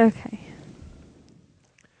 okay.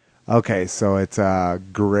 Okay, so it's a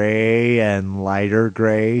gray and lighter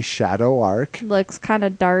gray Shadow Arc. Looks kind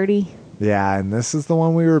of darty. Yeah, and this is the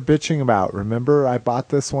one we were bitching about. Remember, I bought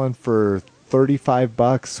this one for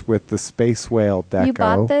 $35 with the Space Whale deco. You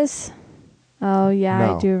bought this? Oh, yeah,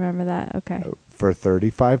 No. I do remember that. Okay. For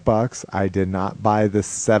 $35. I did not buy the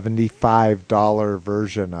 $75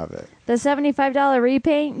 version of it. The $75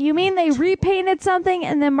 repaint? You mean they repainted something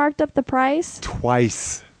and then marked up the price?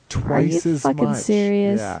 Twice Are you as fucking much.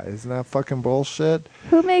 serious? Yeah, isn't that fucking bullshit?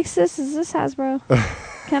 Who makes this? Is this Hasbro?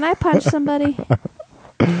 Can I punch somebody?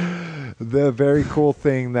 The very cool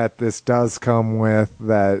thing that this does come with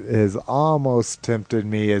that is almost tempted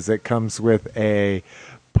me is it comes with a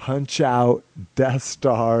punch-out Death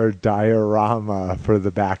Star diorama for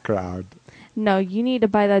the background. No, you need to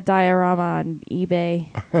buy that diorama on eBay.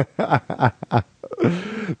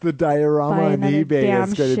 The diorama Buy on another eBay damn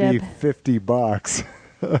is going to be ship.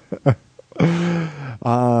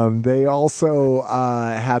 $50. They also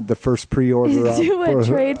had the first pre-order up Do a for-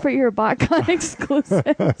 trade for your BotCon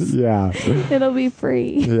exclusives. Yeah. It'll be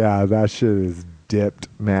free. Yeah, that shit is dipped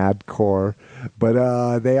madcore.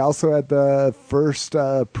 But they also had the first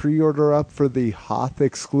pre-order up for the Hoth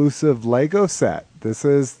exclusive Lego set. This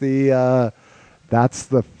is that's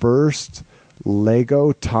the first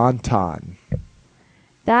Lego Tauntaun.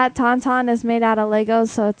 That Tauntaun is made out of Legos,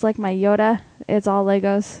 so it's like my Yoda. It's all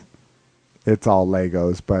Legos. It's all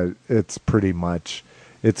Legos, but it's pretty much,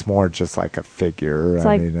 it's more just like a figure. It's I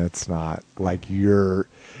like- mean, it's not like your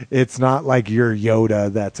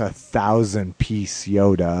Yoda that's 1,000-piece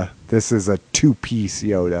Yoda. This is a 2-piece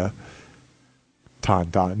Yoda.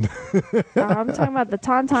 Tauntaun. I'm talking about the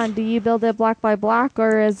Tauntaun. Do you build it block by block,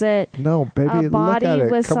 or is it No, baby, a body look at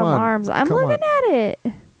it. with Come some on. arms? I'm Come looking on. at it.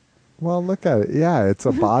 Well, look at it. Yeah, it's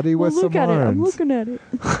a body with Look some at arms. it. I'm looking at it.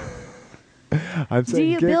 I'm Do saying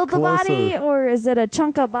you get build the closer. body, or is it a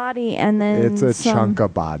chunk of body and then It's a some... chunk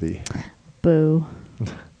of body. Boo.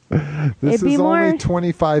 This It'd be is more- only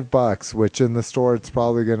 $25, which in the store it's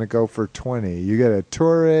probably going to go for $20. You get a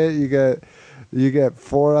turret, you get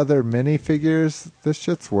 4 other minifigures. This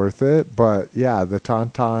shit's worth it. But yeah, the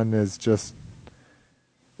Tauntaun is just,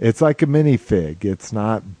 it's like a minifig. It's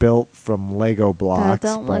not built from Lego blocks.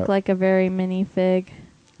 That don't but look like a very mini fig.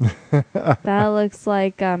 That looks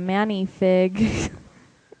like a Manny fig.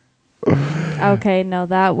 Okay, no,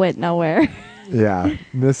 that went nowhere. yeah,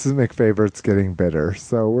 Mrs. McFavorite's getting bitter.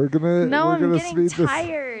 So we're gonna No, we're I'm gonna getting speed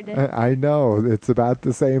tired. this. I know it's about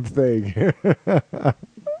the same thing.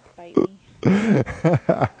 Bite me.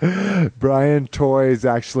 Brian Toys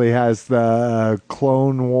actually has the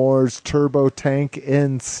Clone Wars Turbo Tank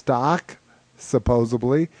in stock,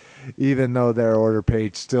 supposedly, even though their order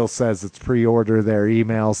page still says it's pre-order. Their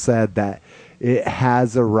email said that it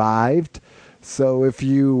has arrived. So if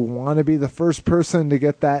you want to be the first person to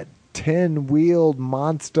get that 10-wheeled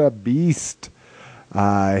monster beast,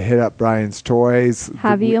 hit up Brian's Toys.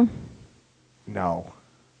 Have you? No.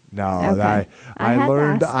 Okay.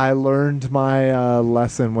 I learned my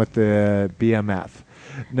lesson with the BMF.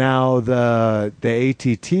 Now the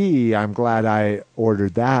ATT, I'm glad I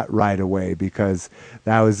ordered that right away because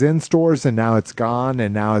that was in stores and now it's gone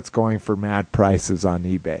and now it's going for mad prices on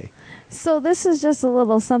eBay. So this is just a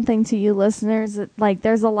little something to you listeners. Like,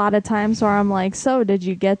 there's a lot of times where I'm like, so did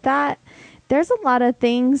you get that? There's a lot of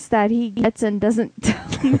things that he gets and doesn't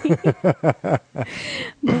tell me.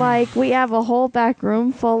 Like, we have a whole back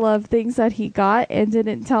room full of things that he got and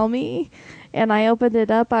didn't tell me. And I opened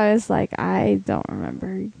it up. I was like, I don't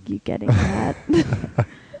remember you getting that.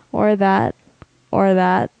 Or that. Or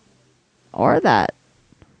that. Or that.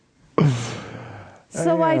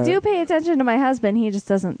 So I do pay attention to my husband. He just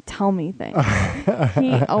doesn't tell me things.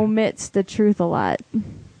 He omits the truth a lot.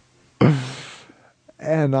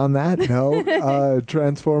 And on that note,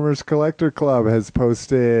 Transformers Collector Club has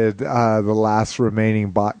posted the last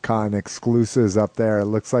remaining BotCon exclusives up there. It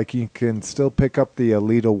looks like you can still pick up the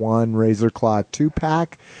Elita 1 Razor Claw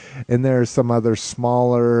 2-pack, and there are some other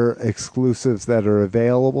smaller exclusives that are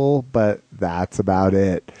available, but that's about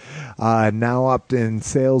it. Now up in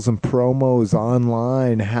sales and promos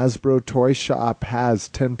online, Hasbro Toy Shop has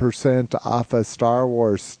 10% off of Star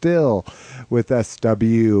Wars still with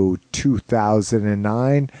SW 2009.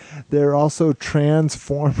 They're also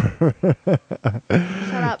Transformer Shut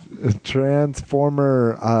up.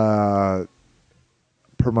 Transformer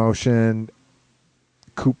promotion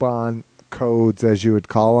coupon codes, as you would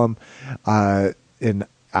call them. And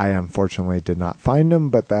I unfortunately did not find them,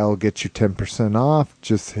 but that'll get you 10% off.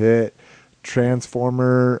 Just hit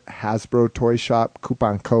Transformer Hasbro Toy Shop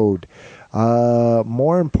coupon code.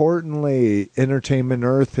 More importantly, Entertainment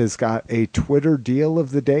Earth has got a Twitter deal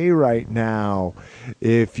of the day right now.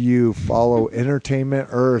 If you follow Entertainment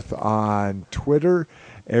Earth on Twitter,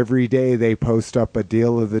 every day they post up a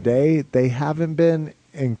deal of the day. They haven't been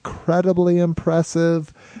incredibly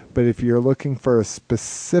impressive, but if you're looking for a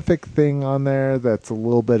specific thing on there that's a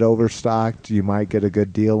little bit overstocked, you might get a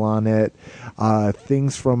good deal on it.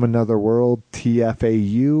 Things from Another World,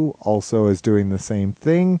 TFAU, also is doing the same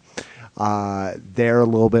thing. They're a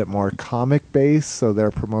little bit more comic based, so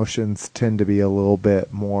their promotions tend to be a little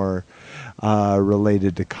bit more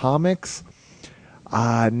related to comics.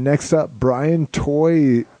 Next up, Brian's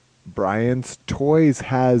Toys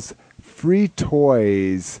has free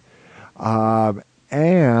toys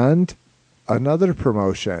and another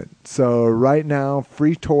promotion. So right now,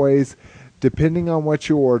 free toys, depending on what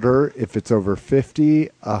you order, if it's over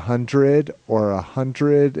 $50, $100, or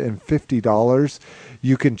 $150,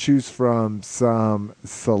 you can choose from some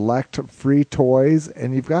select free toys,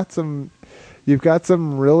 and you've got some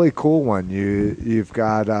really cool one. You've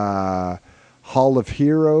got Hall of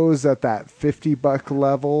Heroes at that $50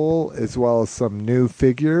 level, as well as some new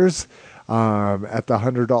figures. At the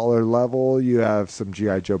 $100 level, you have some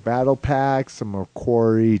G.I. Joe Battle Packs, some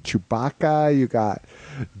Macquarie Chewbacca. You got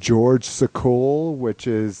George Sokol, which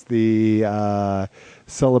is the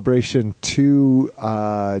Celebration 2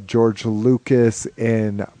 George Lucas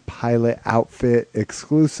in pilot outfit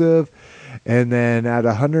exclusive. And then at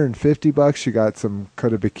 $150, you got some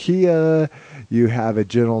Kotobukiya. You have a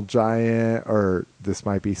Gentle Giant, or this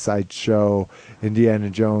might be Sideshow, Indiana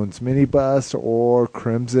Jones mini bust, or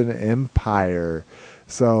Crimson Empire.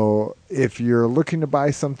 So if you're looking to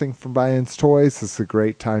buy something from Brian's Toys, it's a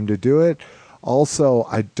great time to do it. Also,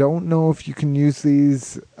 I don't know if you can use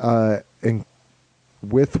these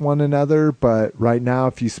with one another, but right now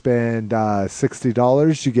if you spend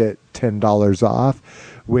 $60, you get $10 off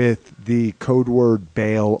with the code word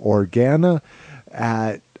Bail Organa.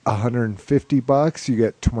 At $150, you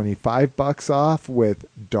get $25 off with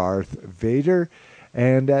Darth Vader,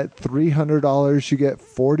 and at $300, you get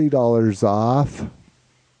 $40 off.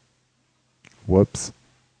 Whoops.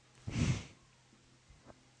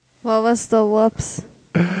 What was the whoops?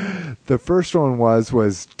 The first one was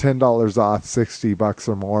 $10 off, $60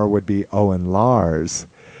 or more would be Owen Lars.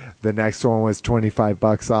 The next one was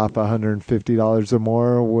 $25 off, $150 or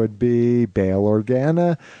more would be Bail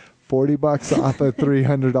Organa. $40 off of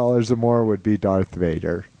 $300 or more would be Darth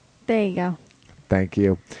Vader. There you go. Thank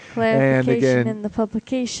you. Clarification And again, in the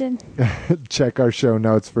publication. check our show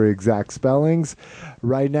notes for exact spellings.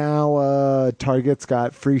 Right now, Target's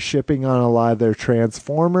got free shipping on a lot of their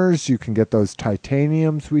Transformers. You can get those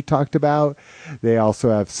Titaniums we talked about. They also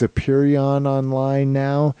have Superion online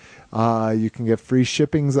now. You can get free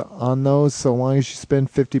shippings on those so long as you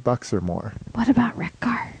spend $50 or more. What about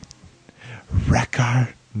Wreck-Gar? Wreck-Gar.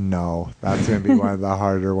 No, that's going to be one of the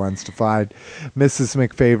harder ones to find. Mrs.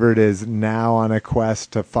 McFavorite is now on a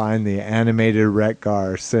quest to find the animated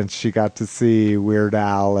Wreck-Gar since she got to see Weird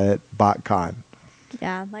Al at BotCon.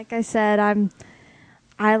 Yeah, like I said,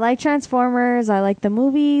 I like Transformers, I like the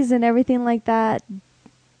movies and everything like that,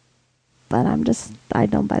 but I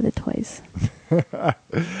don't buy the toys.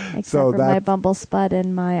 Except for my Bumble Spud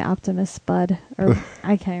and my Optimus Spud, or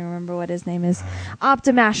I can't remember what his name is.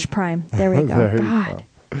 Optimash Prime. There we go. There God. Go.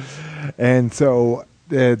 And so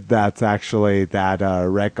that's actually that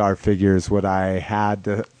Wreck-Gar figure is what I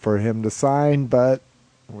had for him to sign, but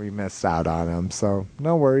we missed out on him, so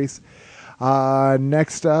no worries.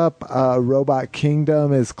 Next up, Robot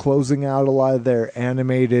Kingdom is closing out a lot of their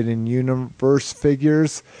animated and universe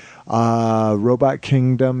figures. Robot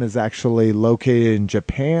Kingdom is actually located in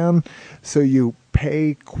Japan, so you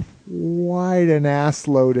pay quite an ass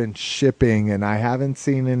load in shipping, and I haven't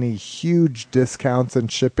seen any huge discounts in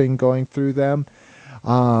shipping going through them.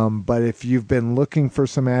 But if you've been looking for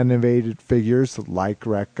some animated figures like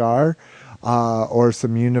Wreck-Gar, or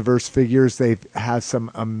some universe figures, they have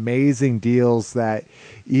some amazing deals that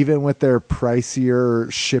even with their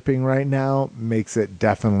pricier shipping right now makes it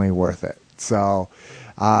definitely worth it. So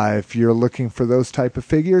if you're looking for those type of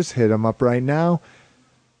figures, hit them up right now.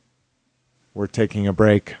 We're taking a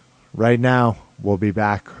break right now. We'll be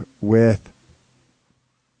back with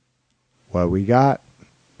what we got.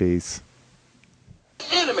 Peace.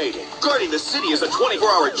 Animating. Guarding the city is a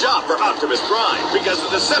 24-hour job for Optimus Prime because the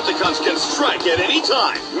Decepticons can strike at any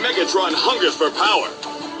time. Megatron hungers for power.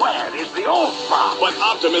 Where is the old Bob? But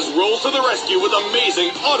Optimus rolls to the rescue with amazing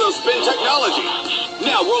auto-spin technology.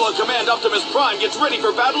 Now Roll on Command Optimus Prime gets ready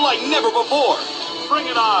for battle like never before. Bring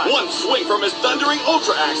it on. One swing from his thundering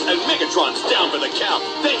Ultra Axe and Megatron's down for the count.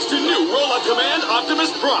 Thanks to new Roll on Command Optimus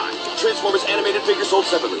Prime. Transformers animated figures sold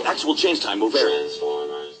separately. Actual change time will vary.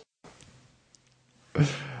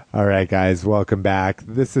 All right, guys, welcome back.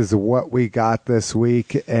 This is what we got this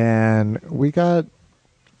week, and we got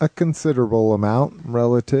a considerable amount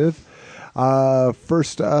relative.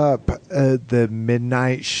 First up, the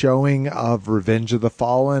midnight showing of Revenge of the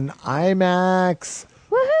Fallen IMAX.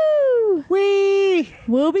 Woohoo! Whee!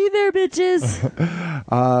 We'll be there, bitches.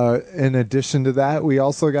 In addition to that, we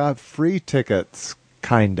also got free tickets,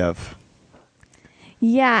 kind of.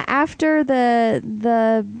 Yeah, after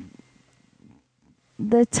the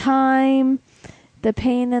time, the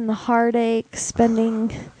pain and the heartache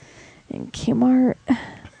spending in Kmart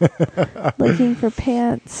looking for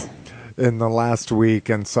pants. In the last week,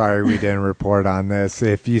 and sorry we didn't report on this,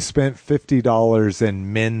 if you spent $50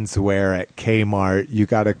 in menswear at Kmart, you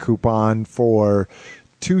got a coupon for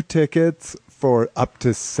 2 tickets for up to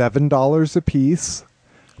 $7 a piece,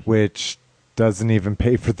 which doesn't even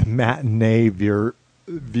pay for the matinee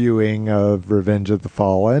viewing of Revenge of the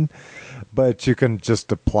Fallen. But you can just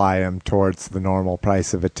apply them towards the normal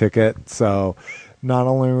price of a ticket. So not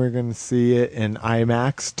only are we going to see it in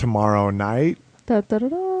IMAX tomorrow night,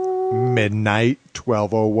 midnight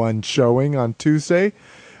 12:01 showing on Tuesday,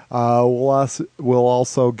 we'll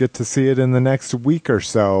also get to see it in the next week or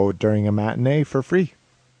so during a matinee for free.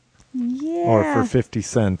 Yeah. Or for 50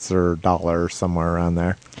 cents or $1 somewhere around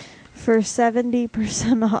there. For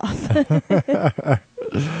 70% off.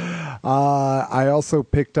 I also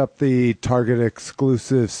picked up the Target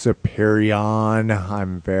exclusive Superion.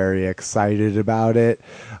 I'm very excited about it.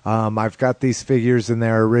 I've got these figures in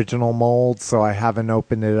their original mold, so I haven't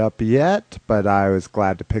opened it up yet, but I was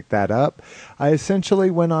glad to pick that up. I essentially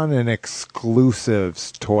went on an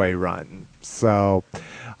exclusives toy run. So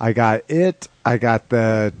I got it. I got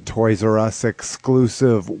the Toys R Us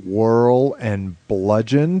exclusive Whirl and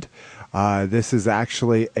Bludgeoned. This is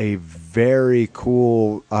actually a very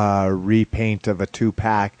cool repaint of a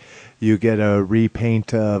 2-pack. You get a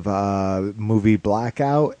repaint of movie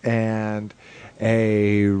Blackout and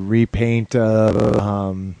a repaint of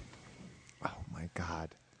oh my god.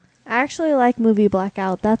 I actually like movie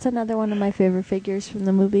Blackout. That's another one of my favorite figures from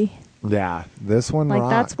the movie. Yeah, this one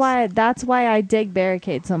rocks. That's why I dig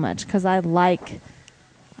Barricade so much, because I like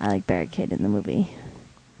Barricade in the movie.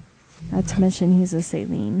 Not to mention he's a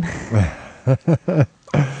saline.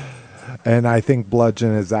 And I think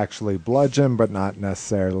Bludgeon is actually Bludgeon, but not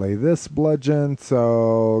necessarily this Bludgeon.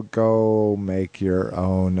 So go make your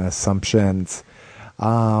own assumptions.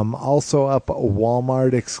 Also up,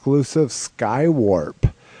 Walmart exclusive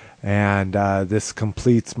Skywarp. And this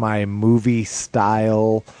completes my movie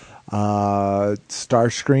style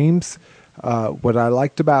Starscreams. What I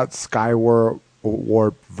liked about Skywarp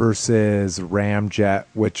versus Ramjet,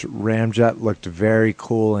 which Ramjet looked very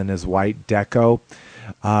cool in his white deco,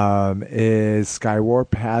 is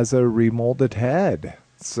Skywarp has a remolded head.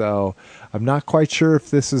 So I'm not quite sure if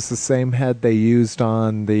this is the same head they used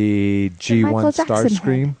on the G1 Michael Jackson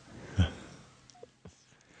Starscream.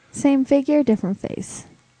 Same figure, different face.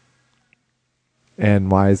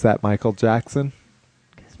 And why is that Michael Jackson?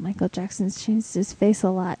 Because Michael Jackson's changed his face a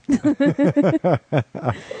lot. I don't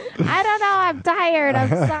know. I'm tired. I'm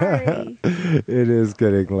sorry. It is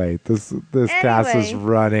getting late. This cast is Anyway.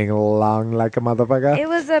 running long like a motherfucker. It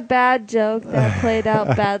was a bad joke that played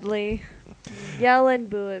out badly. Yell and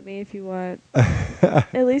boo at me if you want.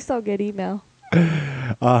 At least I'll get email.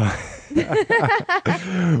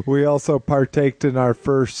 We also partaked in our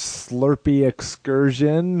first Slurpee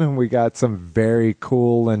excursion. We got some very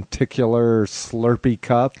cool lenticular Slurpee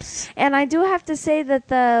cups. And I do have to say that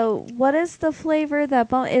what is the flavor that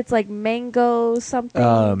it's like mango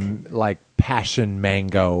something. Like passion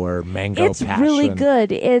mango or mango It's passion. really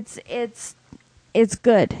good. It's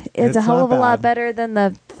good. It's a hell not of a lot bad. better than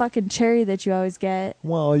the fucking cherry that you always get.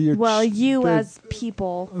 Well, As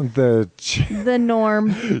people, the the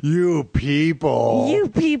norm. you people. You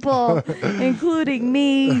people, including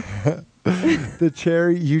me. The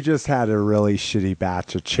cherry, you just had a really shitty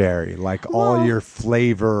batch of cherry. Like all Well- your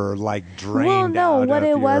flavor drained Well, no, out what of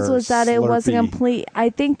it was your that it wasn't Slurpee. complete. I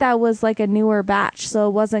think that was like a newer batch, so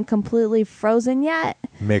it wasn't completely frozen yet.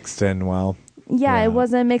 Mixed in well. Yeah, Yeah. it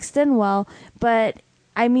wasn't mixed in well, but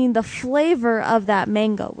I mean, the flavor of that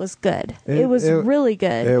mango was good. It was really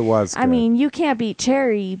good. It was I good. mean, you can't beat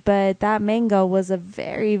cherry, but that mango was a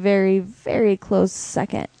very, very, very close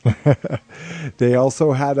second. They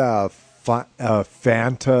also had a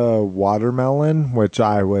Fanta watermelon, which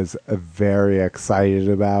I was very excited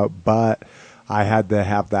about, but I had to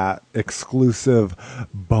have that exclusive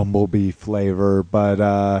Bumblebee flavor.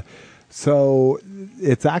 But so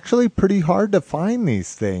it's actually pretty hard to find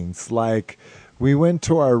these things. Like, we went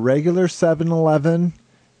to our regular 7-Eleven,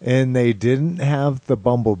 and they didn't have the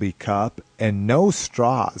Bumblebee cup and no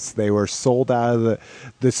straws. They were sold out of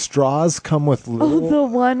the straws come with little... Oh, the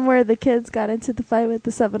one where the kids got into the fight with the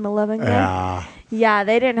 7-Eleven guy? Yeah. Yeah,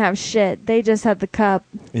 they didn't have shit. They just had the cup.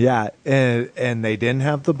 Yeah, and they didn't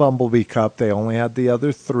have the Bumblebee cup. They only had the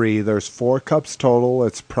other 3. There's 4 cups total.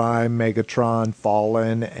 It's Prime, Megatron,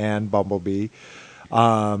 Fallen, and Bumblebee.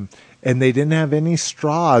 And they didn't have any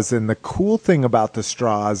straws. And the cool thing about the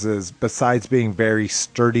straws is, besides being very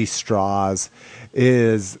sturdy straws,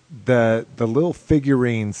 is the little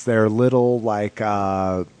figurines. They're little, like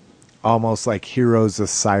almost like Heroes of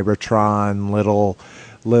Cybertron, little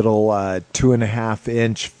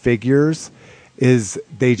 2.5-inch figures. Is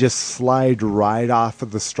they just slide right off of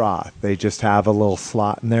the straw. They just have a little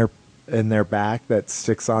slot in their back that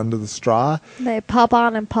sticks onto the straw. They pop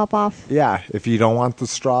on and pop off. Yeah, if you don't want the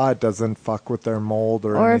straw, it doesn't fuck with their mold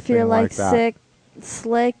or Or if anything you're like that.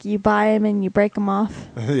 slick, you buy them and you break them off.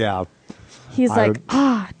 Yeah. He's I- like,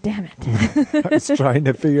 damn it. I was trying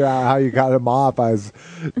to figure out how you got them off. I was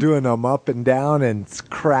doing them up and down and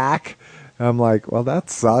crack. I'm like, well, that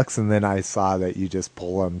sucks. And then I saw that you just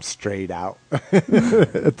pull them straight out.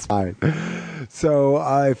 It's fine. So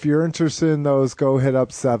if you're interested in those, go hit up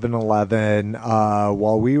 7-Eleven.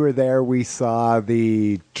 While we were there, we saw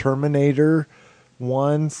the Terminator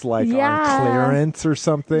ones, like Yeah. on clearance or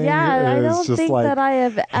something. Yeah, It I was don't just think like that I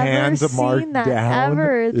have ever hand marked seen that down.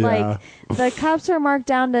 ever. Yeah. Like, the cups are marked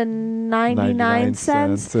down to 99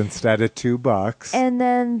 cents. instead of $2. And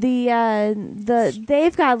then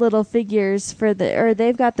they've got little figures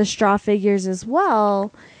they've got the straw figures as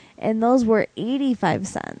well, and those were 85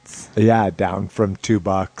 cents. Yeah, down from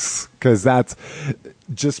 $2. Because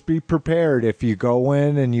just be prepared. If you go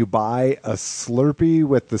in and you buy a Slurpee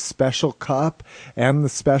with the special cup and the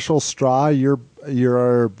special straw, you're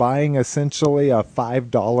buying essentially a $5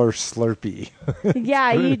 Slurpee.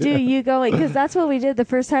 Yeah, you do. You go, because that's what we did the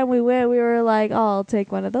first time we went. We were like, oh, I'll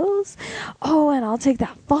take one of those. Oh, and I'll take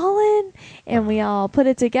that Fallen. And we all put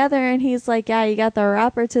it together. And he's like, yeah, you got the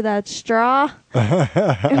wrapper to that straw.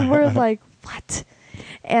 And we're like, what?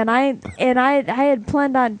 And I had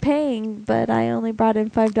planned on paying, but I only brought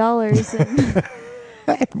in $5,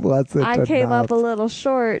 and Wasn't I came enough. up a little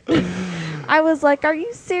short. I was like, "Are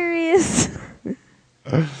you serious?"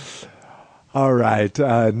 All right.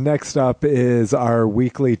 Next up is our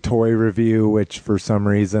weekly toy review, which for some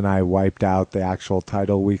reason I wiped out the actual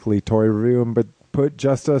title, weekly toy review, but put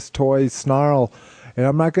Just Us Toys Snarl. And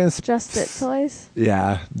I'm not going to... Just It Toys.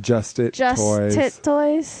 Yeah, Just It Just Toys. Tit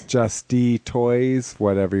Toys. Just D Toys,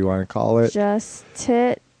 whatever you want to call it. Just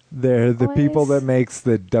Tit. They're the people Toys. that makes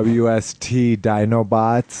the WST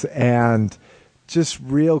Dinobots. And just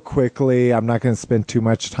real quickly, I'm not going to spend too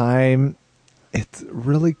much time. It's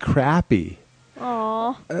really crappy.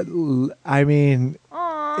 Aw. I mean,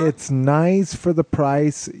 Aw. It's nice for the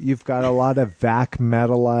price. You've got a lot of vac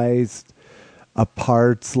metallized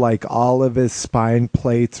parts, like all of his spine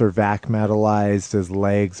plates are vac metallized, his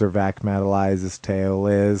legs are vac metallized, his tail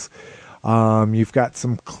is. You've got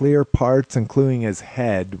some clear parts, including his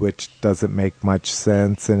head, which doesn't make much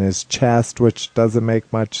sense, and his chest, which doesn't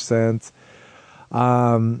make much sense.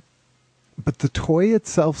 But the toy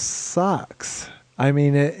itself sucks. I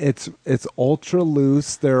mean, it's ultra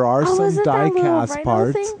loose. There are some die-cast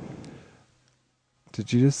parts. Thing?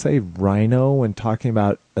 Did you just say rhino when talking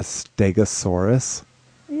about a Stegosaurus?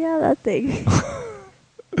 Yeah, that thing.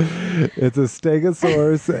 It's a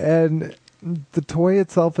Stegosaurus, and the toy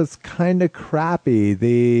itself is kind of crappy.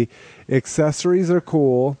 The accessories are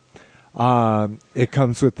cool. It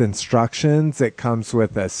comes with instructions. It comes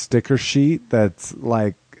with a sticker sheet that's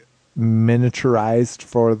like miniaturized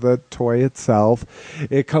for the toy itself.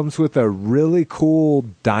 It comes with a really cool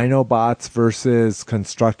Dinobots versus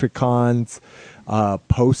Constructicons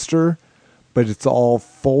poster, but it's all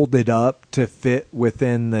folded up to fit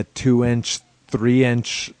within the 2-inch,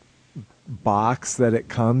 3-inch box that it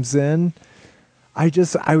comes in. I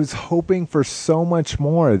was hoping for so much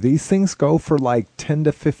more. These things go for like $10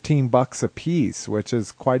 to $15 a piece, which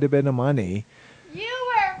is quite a bit of money. You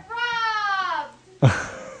were robbed.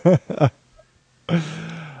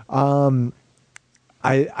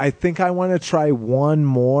 I think I want to try one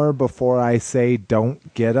more before I say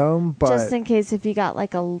don't get them, but just in case if you got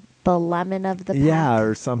like the lemon of the pack. Yeah,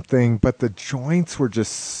 or something. But the joints were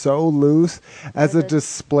just so loose. As a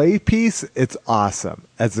display piece, it's awesome.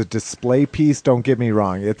 As a display piece, don't get me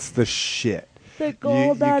wrong, it's the shit. The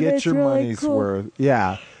gold you get your really money's cool. worth.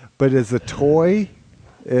 Yeah, but as a toy,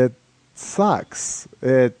 it sucks.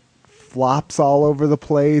 It flops all over the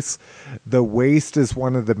place. The waist is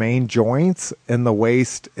one of the main joints, and the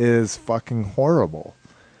waist is fucking horrible.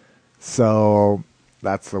 So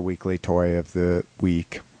that's the weekly toy of the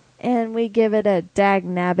week. And we give it a dag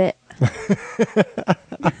nabbit.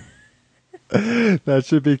 That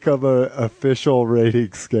should become an official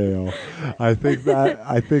rating scale. I think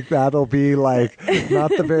that'll be like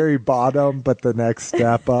not the very bottom, but the next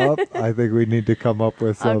step up. I think we need to come up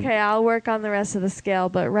with some. Okay, I'll work on the rest of the scale,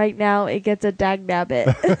 but right now it gets a dag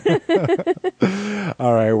nabbit.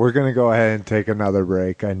 All right, we're gonna go ahead and take another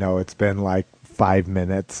break. I know it's been like 5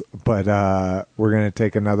 minutes, but we're going to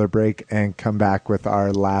take another break and come back with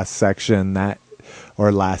our last section,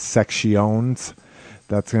 last sections.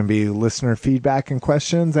 That's going to be listener feedback and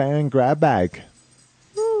questions and grab bag.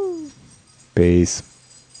 Woo. Peace.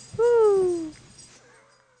 Woo.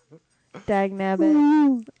 Dag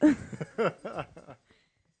nabbit.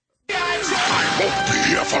 I won't be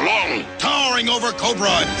here for long. Towering over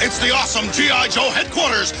Cobra, it's the awesome G.I. Joe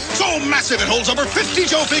headquarters. So massive it holds over 50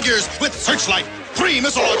 Joe figures with searchlight, 3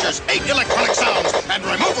 missile launchers, 8 electronic sounds, and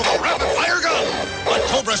removable rapid-fire gun. But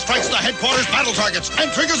Cobra strikes the headquarters battle targets and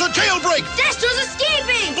triggers a jailbreak. Destro's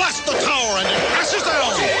escaping! Blast the tower and it crashes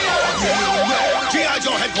down. G.I.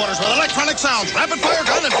 Joe headquarters with electronic sounds, rapid-fire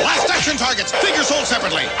gun, and blast action targets. Figures sold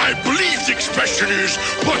separately. I believe the expression is,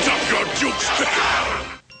 put up your dukes.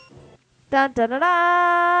 Da da da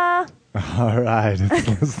da. All right, it's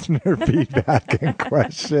listener feedback and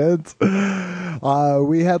questions.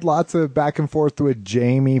 We had lots of back and forth with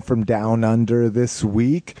Jamie from Down Under this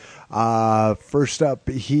week. First up,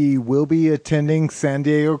 he will be attending San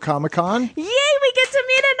Diego Comic-Con. Yay, we get to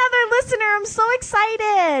meet another listener. I'm so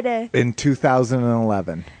excited. In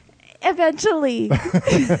 2011. Eventually.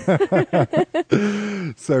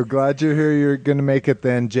 So glad you're here. You're going to make it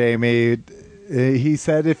then, Jamie. He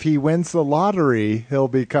said if he wins the lottery, he'll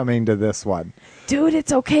be coming to this one. Dude,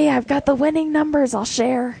 it's okay. I've got the winning numbers. I'll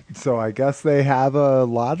share. So I guess they have a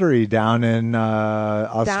lottery down in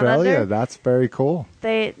Australia. Under? That's very cool.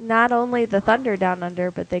 They not only the thunder down under,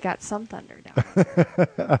 but they got some thunder down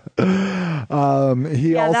under.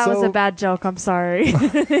 That was a bad joke. I'm sorry.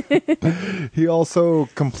 He also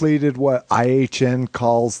completed what IHN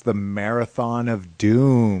calls the Marathon of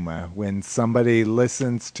Doom. When somebody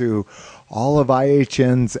listens to all of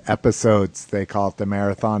IHN's episodes, they call it the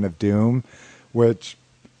Marathon of Doom, which,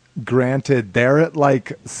 granted, they're at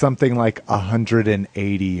like something like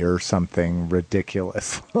 180 or something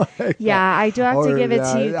ridiculous. Yeah, I do have to give it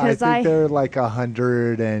to you because I think they're like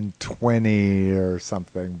 120 or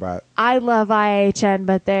something. But I love IHN,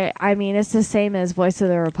 but it's the same as Voice of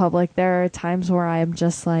the Republic. There are times where I'm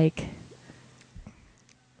just like,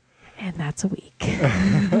 and that's a week.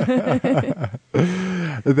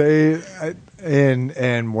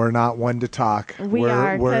 And we're not one to talk. We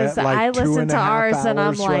are, we're at because I listen to 2.5 ours and I'm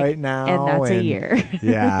hours like, right now, and that's a year.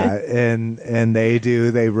 Yeah, and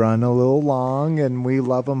they run a little long, and we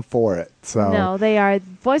love them for it. So No, they are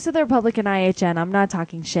Voice of the Republic and IHN. I'm not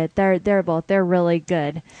talking shit. They're really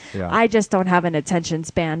good. Yeah. I just don't have an attention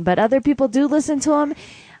span, but other people do listen to them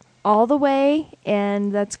all the way,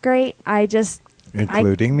 and that's great.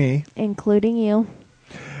 including me. Including you.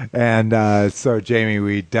 And so, Jamie,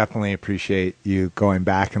 we definitely appreciate you going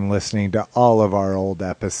back and listening to all of our old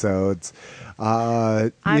episodes.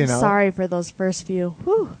 I'm sorry for those first few.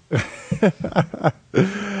 Whew.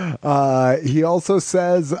 He also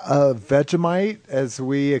says Vegemite, as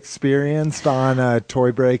we experienced on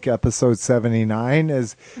Toy Break episode 79,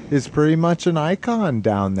 is pretty much an icon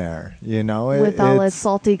down there. You know, With all its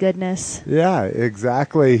salty goodness. Yeah,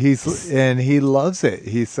 exactly. He loves it.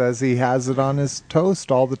 He says he has it on his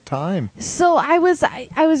toast all the time. So I was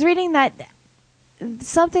reading that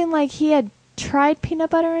something like he had tried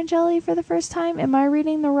peanut butter and jelly for the first time. Am I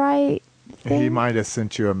reading the right thing? He might have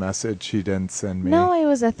sent you a message he didn't send me. No, it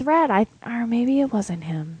was a thread. Or maybe it wasn't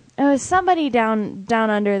him. It was somebody down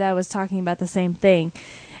under that was talking about the same thing.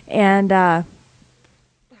 And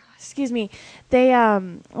excuse me, they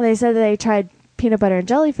said that they tried peanut butter and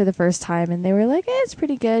jelly for the first time, and they were like, it's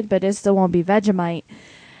pretty good, but it still won't be Vegemite.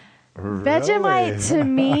 Really? Vegemite to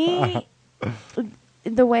me,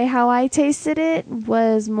 the way how I tasted it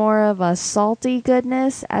was more of a salty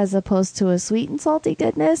goodness as opposed to a sweet and salty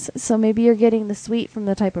goodness. So maybe you're getting the sweet from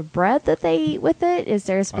the type of bread that they eat with it. Is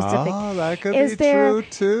there a specific? Oh, that could be true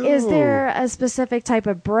too. Is there a specific type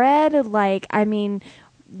of bread? Like, I mean,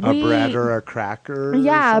 a bread or a cracker?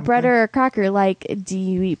 Yeah, a bread or a cracker. Like, do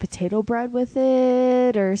you eat potato bread with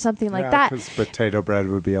it or something like that? Because potato bread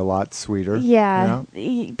would be a lot sweeter. Yeah,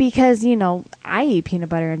 because I eat peanut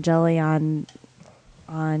butter and jelly on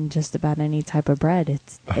just about any type of bread.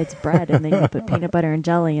 It's bread, and then you put peanut butter and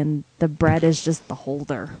jelly, and the bread is just the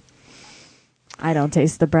holder. I don't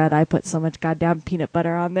taste the bread. I put so much goddamn peanut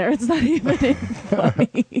butter on there. It's not even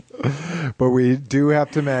funny. But we do have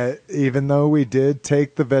to admit, even though we did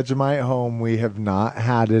take the Vegemite home, we have not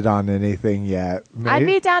had it on anything yet. I'd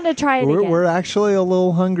be down to try it again. We're actually a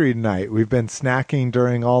little hungry tonight. We've been snacking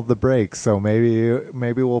during all the breaks, so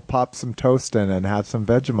maybe we'll pop some toast in and have some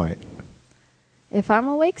Vegemite. If I'm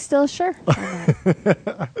awake still, sure.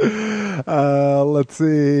 Let's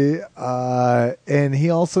see. And he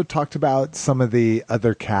also talked about some of the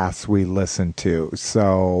other casts we listened to.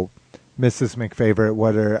 So, Mrs.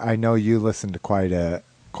 McFavorite, I know you listen to quite a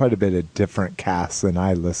bit of different casts than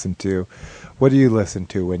I listen to. What do you listen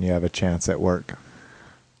to when you have a chance at work?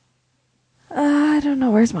 I don't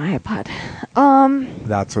know. Where's my iPod?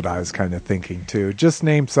 That's what I was kind of thinking too. Just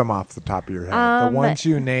name some off the top of your head. The ones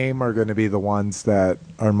you name are going to be the ones that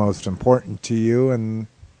are most important to you. And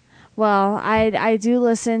well, I do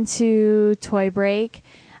listen to Toy Break,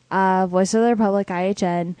 Voice of the Republic,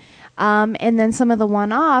 IHN, and then some of the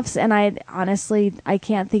one-offs. And I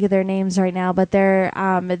can't think of their names right now, but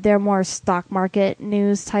they're more stock market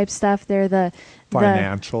news type stuff. They're the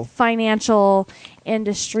financial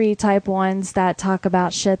industry type ones that talk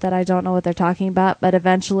about shit that I don't know what they're talking about, but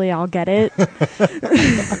eventually I'll get it.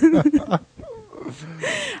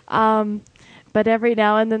 But every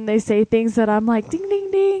now and then they say things that I'm like, ding,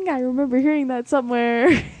 ding, ding. I remember hearing that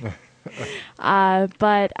somewhere.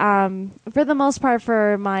 But for the most part,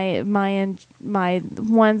 for my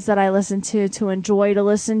ones that I listen to enjoy to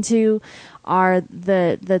listen to are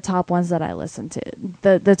the top ones that I listen to,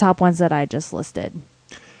 the top ones that I just listed.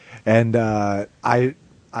 And I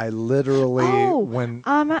literally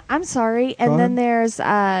I'm sorry. And then there's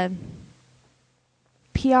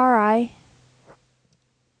PRI.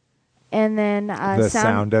 And then the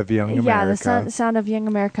Sound of Young America. Yeah, the Sound of Young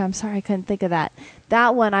America. I'm sorry, I couldn't think of that.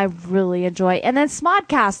 That one I really enjoy. And then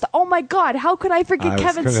Smodcast. Oh my God, how could I forget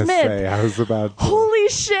Kevin Smith? I was about to. Holy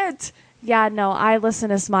shit! Yeah, no, I listen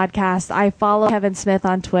to Smodcast. I follow Kevin Smith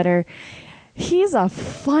on Twitter. He's a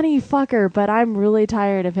funny fucker, but I'm really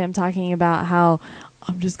tired of him talking about how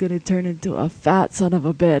I'm just going to turn into a fat son of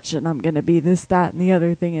a bitch and I'm going to be this, that, and the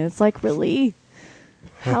other thing. And it's like, really?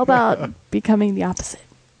 How about becoming the opposite?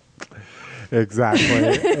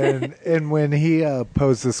 Exactly. and when he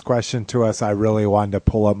posed this question to us, I really wanted to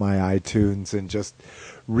pull up my iTunes and just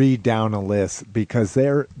read down a list, because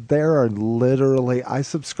there are literally, I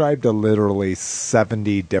subscribe to literally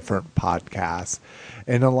 70 different podcasts,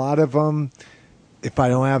 and a lot of them, if I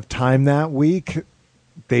don't have time that week,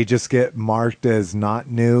 they just get marked as not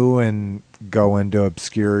new and go into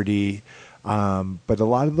obscurity. But a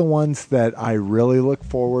lot of the ones that I really look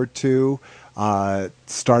forward to,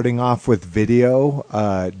 Starting off with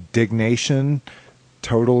video, Dignation,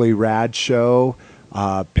 Totally Rad Show,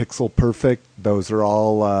 Pixel Perfect. Those are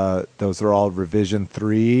all Revision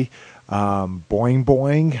 3. Boing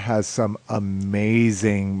Boing has some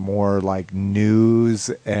amazing, more like news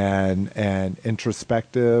and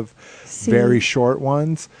introspective, very short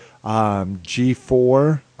ones.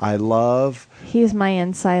 G4, I love. He's my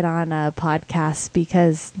insight on podcasts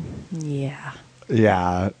because, yeah.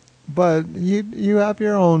 Yeah, but you have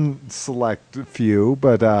your own select few,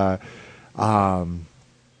 but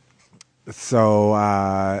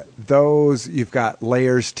so those, you've got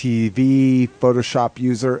Layers TV, Photoshop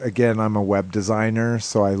User. Again, I'm a web designer,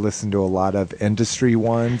 so I listen to a lot of industry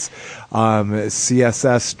ones.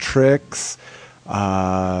 CSS Tricks.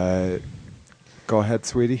 Go ahead,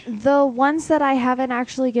 sweetie. The ones that I haven't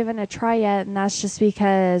actually given a try yet, and that's just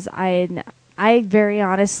because I very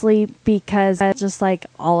honestly, because just like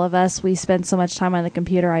all of us, we spend so much time on the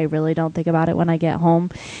computer, I really don't think about it when I get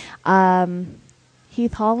home.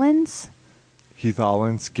 Heath Hollins,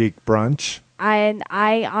 Geek Brunch.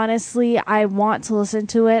 I honestly, I want to listen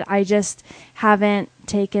to it. I just haven't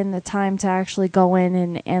taken the time to actually go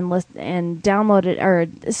in and listen and download it or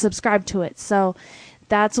subscribe to it. So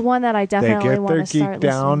that's one that I definitely want to start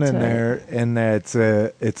down listening to. And it's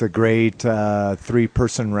a great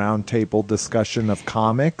 3-person roundtable discussion of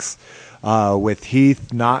comics. With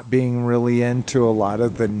Heath not being really into a lot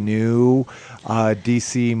of the new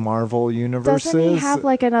DC Marvel universes. Doesn't he have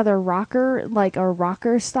like another rocker, like a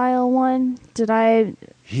rocker style one?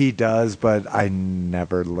 He does, but I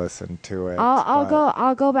never listened to it.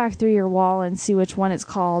 I'll go back through your wall and see which one it's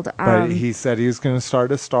called. But he said he was going to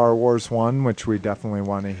start a Star Wars one, which we definitely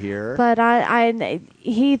want to hear. But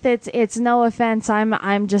Heath, it's no offense. I'm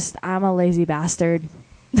a lazy bastard.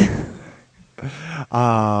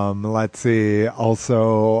 Let's see.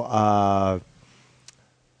 Also,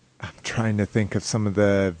 I'm trying to think of some of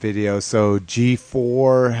the videos. So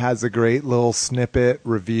G4 has a great little snippet,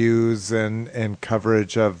 reviews and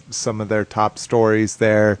coverage of some of their top stories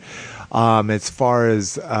there. As far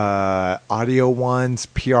as audio ones,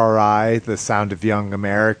 PRI, The Sound of Young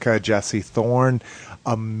America, Jesse Thorne.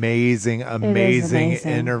 Amazing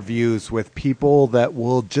interviews with people that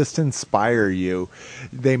will just inspire you.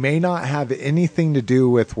 They may not have anything to do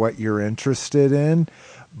with what you're interested in,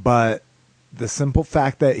 but the simple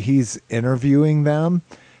fact that he's interviewing them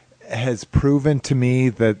has proven to me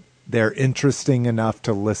that they're interesting enough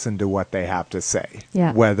to listen to what they have to say,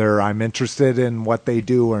 whether I'm interested in what they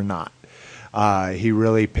do or not. He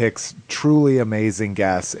really picks truly amazing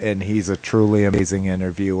guests, and he's a truly amazing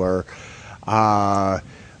interviewer.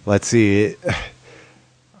 Let's see.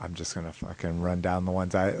 I'm just going to fucking run down the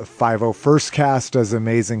ones. 501st Cast does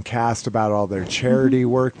amazing cast about all their charity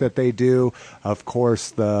work that they do. Of course,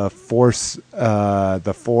 the Force.net,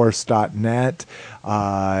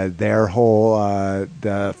 their whole,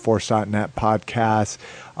 the Force.net podcast.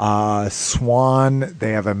 Swan,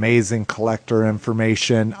 they have amazing collector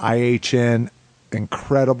information. IHN,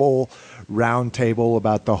 incredible roundtable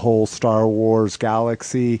about the whole Star Wars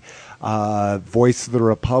galaxy. Voice of the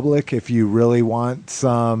Republic, if you really want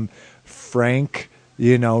some frank,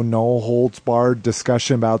 no holds barred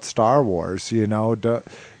discussion about Star Wars,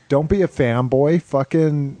 don't be a fanboy.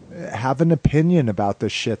 Fucking have an opinion about the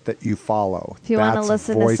shit that you follow. If you want to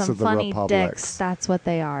listen to some funny dicks, that's what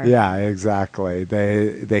they are. Yeah, exactly.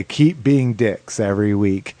 They keep being dicks every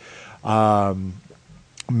week.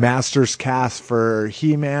 Masters cast for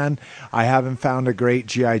He-Man. I haven't found a great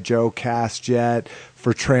G.I. Joe cast yet.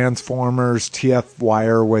 For Transformers, TF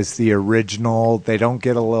Wire was the original. They don't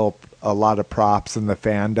get a lot of props in the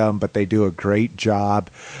fandom, but they do a great job.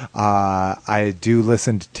 I do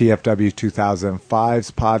listen to TFW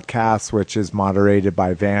 2005's podcast, which is moderated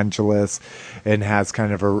by Vangelis and has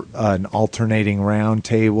kind of an alternating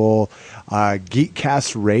roundtable.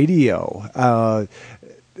 Geekcast Radio.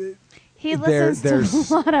 He listens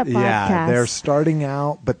to a lot of podcasts. Yeah, they're starting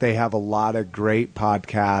out, but they have a lot of great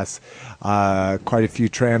podcasts. Quite a few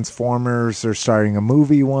Transformers. They're starting a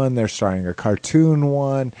movie one. They're starting a cartoon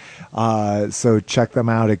one. So check them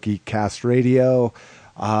out at Geekcast Radio.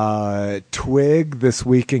 Twig, This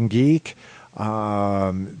Week in Geek.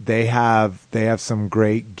 They have some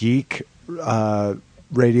great geek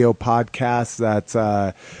radio podcasts that's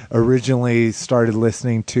originally started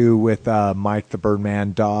listening to with Mike the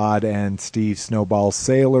Birdman Dodd and Steve Snowball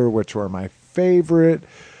Sailor, which were my favorite.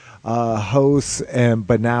 hosts,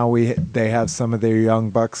 but now they have some of their young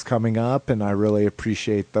bucks coming up, and I really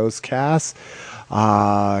appreciate those casts.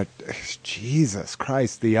 Jesus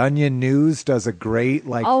Christ, The Onion News does a great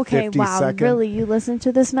 50 second. Really, you listen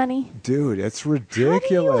to this many? Dude, it's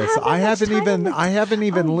ridiculous. I haven't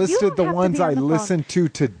even listed the ones I listened to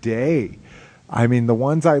today. I mean, the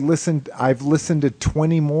ones I've listened to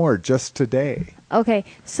 20 more just today. Okay,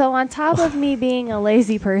 so on top of me being a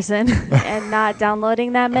lazy person and not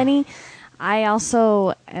downloading that many, I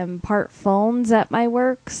also am part phones at my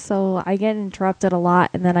work, so I get interrupted a lot,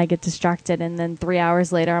 and then I get distracted, and then 3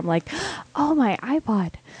 hours later, I'm like, oh, my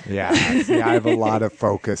iPod. Yeah, see, I have a lot of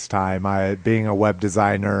focus time. Being a web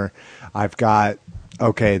designer, I've got,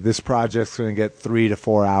 this project's going to get 3 to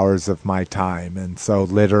 4 hours of my time, and so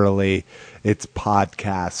literally it's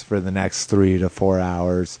podcasts for the next 3 to 4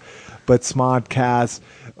 hours. But Smodcast,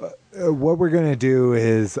 what we're going to do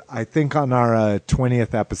is, I think on our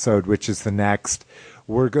 20th episode, which is the next,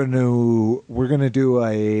 we're going to do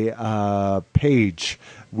a page.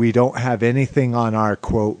 We don't have anything on our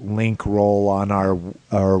quote link roll on our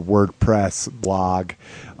WordPress blog.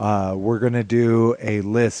 We're going to do a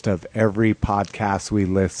list of every podcast we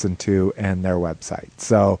listen to and their website.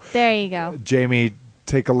 So there you go, Jamie.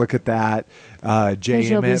 Take a look at that.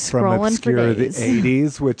 J-Emmett from Obscure the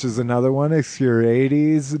 80s, which is another one. Obscure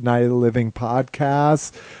 80s, Night of the Living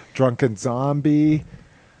Podcast, Drunken Zombie,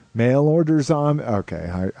 Mail Order Zombie.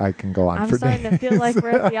 Okay, I can go on I'm for starting days. to feel like we're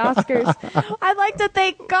at the Oscars. I'd like to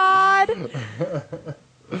thank God.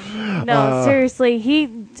 No,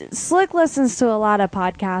 seriously. Slick listens to a lot of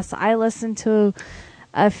podcasts. I listen to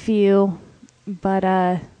a few,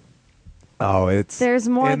 but there's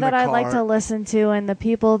more that I'd like to listen to, and the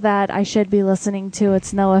people that I should be listening to,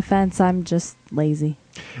 it's no offense, I'm just lazy.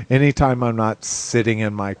 Anytime I'm not sitting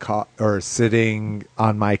in my sitting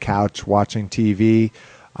on my couch watching TV,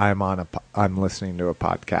 I'm listening to a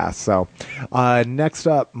podcast. So next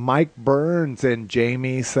up, Mike Burns and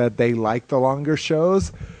Jamie said they like the longer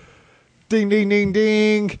shows. Ding, ding, ding,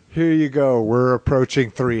 ding. Here you go. We're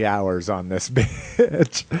approaching 3 hours on this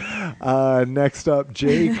bitch. Next up,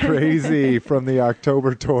 Jay Crazy from the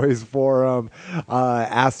October Toys Forum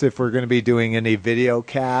asked if we're going to be doing any video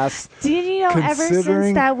casts. Did you know ever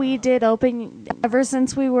since that we did ever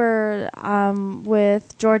since we were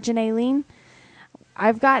with George and Aileen,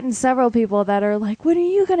 I've gotten several people that are like, when are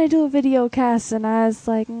you going to do a video cast? And I was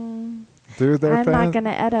like, Dude, I'm not going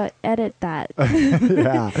to edit that.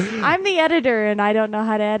 Yeah. I'm the editor, and I don't know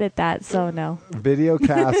how to edit that, so no. Video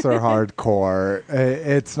casts are hardcore.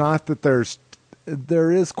 It's not that there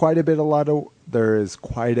is quite a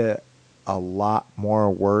lot more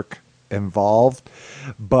work involved,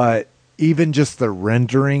 but even just the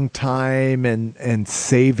rendering time and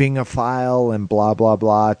saving a file and blah, blah,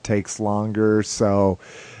 blah takes longer. So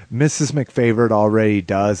Mrs. McFavorite already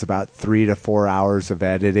does about 3 to 4 hours of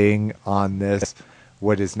editing on this,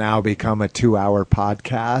 what has now become a 2-hour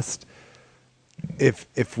podcast.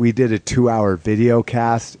 If we did a 2-hour video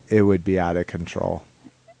cast, it would be out of control.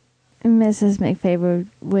 Mrs. McFavorite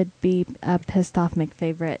would be a pissed off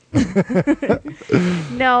McFavorite.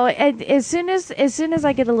 No, as soon as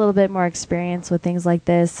I get a little bit more experience with things like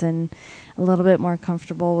this and a little bit more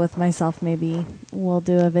comfortable with myself, maybe we'll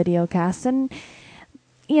do a video cast. And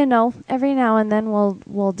every now and then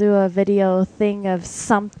we'll do a video thing of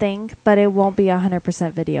something, but it won't be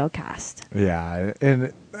 100% video cast. Yeah,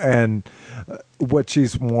 and what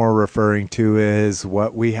she's more referring to is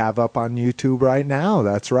what we have up on YouTube right now.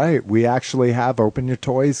 That's right. We actually have Open Your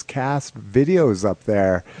Toys cast videos up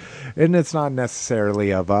there. And it's not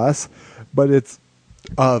necessarily of us, but it's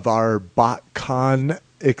of our BotCon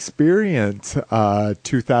experience,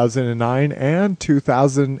 2009 and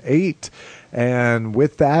 2008. And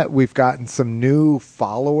with that, we've gotten some new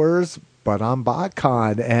followers, but on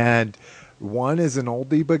BotCon. And one is an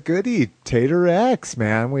oldie but goodie, Tater X,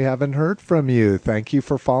 man. We haven't heard from you. Thank you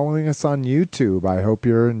for following us on YouTube. I hope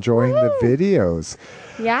you're enjoying the videos.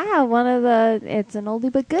 Yeah, it's an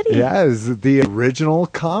oldie but goodie. Yeah, is the original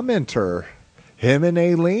commenter. Him and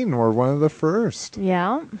Aileen were one of the first.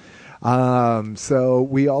 Yeah. So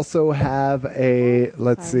we also have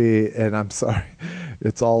let's see, and I'm sorry,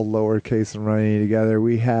 it's all lowercase and running together.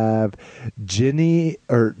 We have Ginny.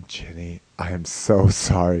 I am so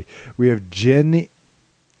sorry. We have Ginny.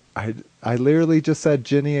 I literally just said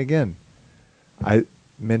Ginny again. I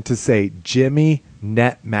meant to say Jimmy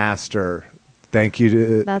Netmaster. Thank you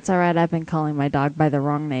to. That's all right. I've been calling my dog by the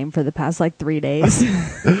wrong name for the past 3 days.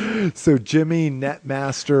 So Jimmy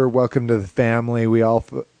Netmaster, welcome to the family. We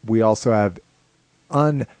also have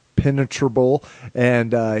Unpenetrable,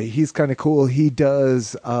 and he's kind of cool. He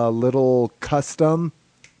does little custom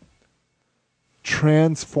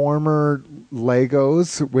Transformer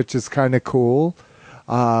Legos, which is kind of cool.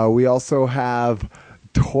 We also have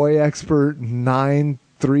Toy Expert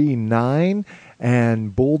 939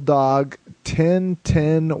 and Bulldog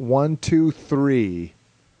 1010-123.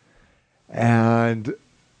 And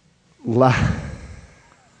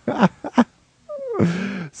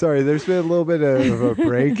sorry, there's been a little bit of a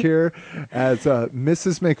break here as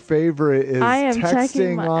Mrs. McFavorite is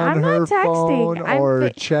texting on her phone or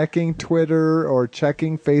checking Twitter or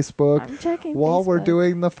checking Facebook while we're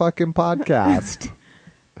doing the fucking podcast.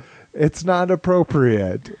 It's not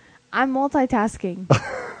appropriate. I'm multitasking.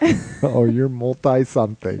 Oh, you're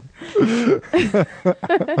multi-something.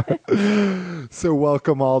 So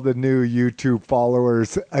welcome all the new YouTube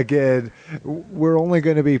followers. Again, we're only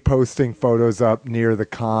going to be posting photos up near the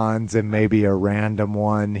cons and maybe a random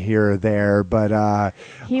one here or there. But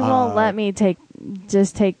he won't let me take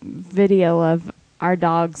video of our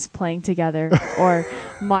dogs playing together or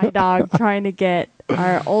my dog trying to get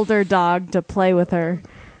our older dog to play with her.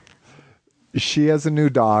 She has a new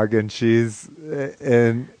dog and she's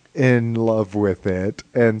in love with it,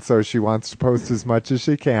 and so she wants to post as much as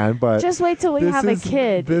she can. But just wait till we have a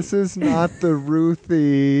kid. This is not the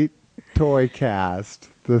Ruthie Toy Cast.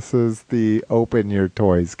 This is the Open Your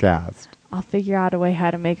Toys Cast. I'll figure out a way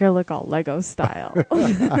how to make her look all Lego style.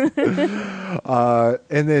 And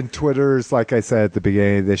then Twitter's, like I said at the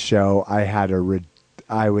beginning of this show,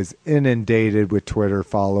 I was inundated with Twitter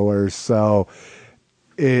followers. So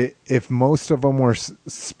if most of them were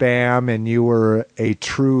spam and you were a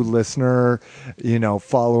true listener,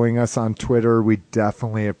 following us on Twitter, we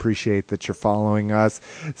definitely appreciate that you're following us.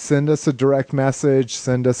 Send us a direct message,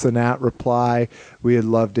 send us an @reply. We'd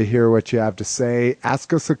love to hear what you have to say.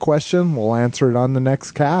 Ask us a question. We'll answer it on the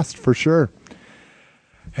next cast for sure.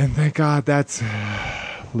 And thank God that's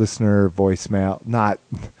listener voicemail. Not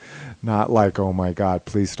like, oh my God,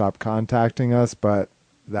 please stop contacting us, but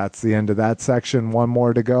that's the end of that section. One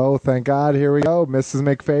more to go. Thank God. Here we go. Mrs.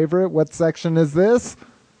 McFavorite, what section is this?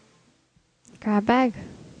 Grab bag.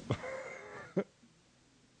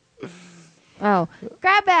 Oh,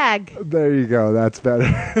 grab bag. There you go. That's better.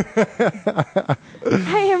 I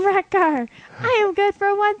am Rekgar. I am good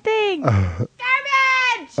for one thing. Garbage!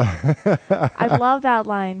 I love that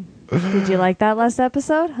line. Did you like that last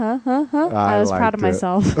episode? Huh? I was proud of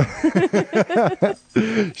myself.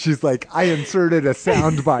 She's like, I inserted a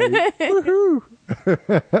sound bite.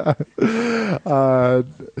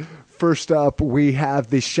 First up, we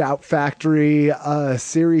have the Shout Factory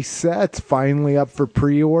series set finally up for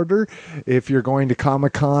pre-order. If you're going to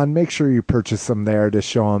Comic-Con, make sure you purchase them there to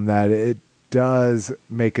show them that it does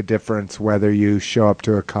make a difference whether you show up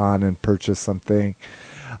to a con and purchase something.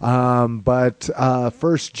 But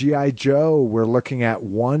first, G.I. Joe, we're looking at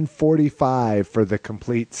 $145 for the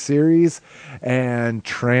complete series, and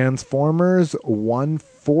Transformers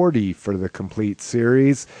 $140 for the complete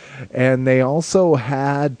series. And they also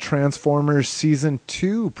had Transformers Season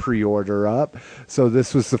 2 pre-order up, so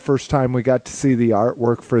this was the first time we got to see the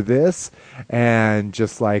artwork for this. And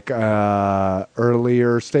just like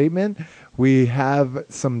earlier statement, we have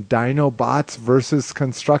some Dinobots versus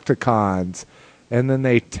Constructicons. And then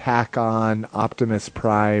they tack on Optimus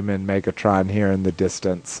Prime and Megatron here in the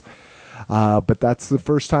distance. But that's the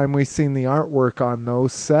first time we've seen the artwork on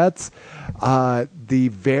those sets. The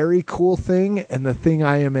very cool thing, and the thing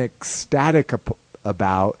I am ecstatic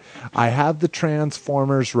about, I have the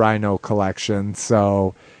Transformers Rhino collection.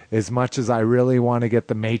 So as much as I really want to get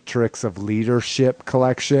the Matrix of Leadership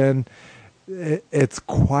collection, it's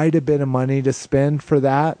quite a bit of money to spend for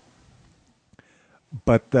that.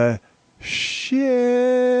 But the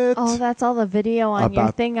shit. Oh, that's all the video on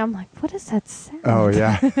your thing. I'm like, what is that sound? Oh,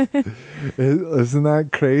 yeah. Isn't that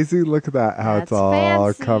crazy? Look at that, how it's all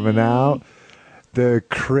fancy. Coming out. The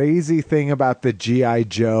crazy thing about the G.I.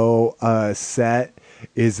 Joe set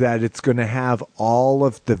is that it's going to have all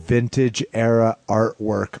of the vintage era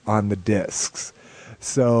artwork on the discs.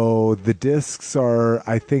 So the discs are,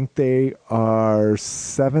 I think they are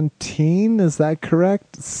 17, is that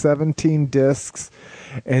correct? 17 discs,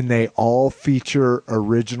 and they all feature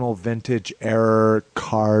original vintage era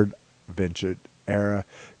card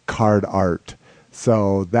art.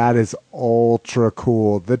 So that is ultra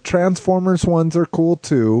cool. The Transformers ones are cool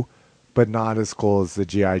too, but not as cool as the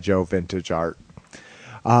G.I. Joe vintage art.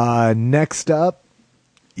 Next up,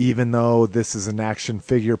 even though this is an action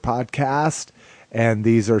figure podcast, and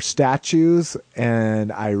these are statues,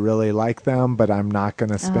 and I really like them, but I'm not going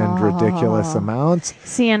to spend ridiculous amounts.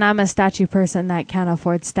 See, and I'm a statue person that can't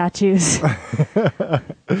afford statues. This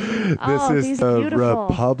is the beautiful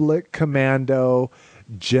Republic Commando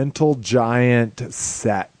Gentle Giant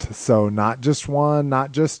set. So not just one,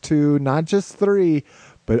 not just two, not just three,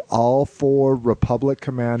 but all 4 Republic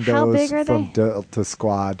Commandos How big are from they? Delta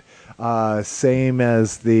Squad. Same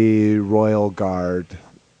as the Royal Guard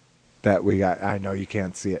that we got. I know you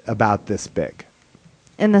can't see it. About this big.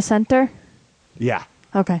 In the center? Yeah.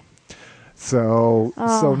 Okay. So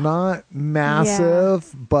Oh, not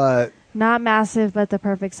massive, but Not massive, but the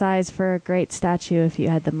perfect size for a great statue if you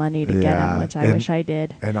had the money to get Yeah, them, which I and- wish I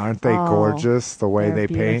did. and aren't they Oh, gorgeous the way they're they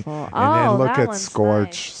paint? beautiful. And Oh, then look that at one's Scorch.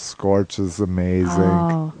 nice. Scorch is amazing.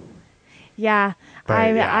 Oh. Yeah, But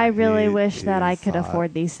I really wish that I could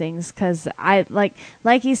afford these things because I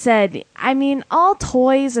like you said. I mean, all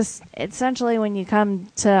toys. Essentially, when you come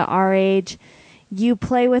to our age, you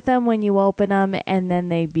play with them when you open them, and then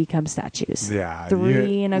they become statues. Yeah,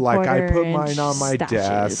 3 and a like quarter I put inch mine on my statues.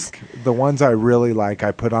 desk. The ones I really like,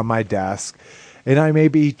 I put on my desk, and I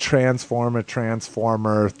maybe transform a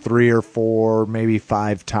transformer 3 or 4, maybe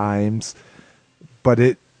 5 times, but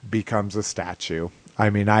it becomes a statue. I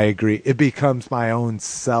mean, I agree. It becomes my own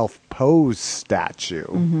self-posed statue,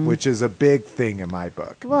 which is a big thing in my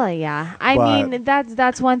book. Well, yeah. I But- mean,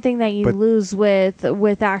 that's one thing that you but- lose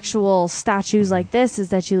with actual statues like this is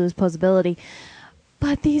that you lose posability.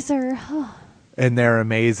 But these are. And they're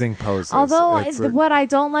amazing poses. Although It's a- what I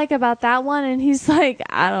don't like about that one, and he's like,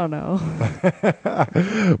 I don't know.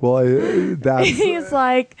 well, that's He's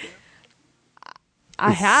like,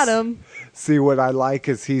 I had him. see what I like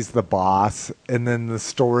is he's the boss, and then the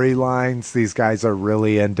storylines. These guys are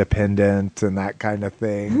really independent and that kind of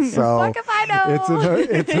thing. So Fuck if I know.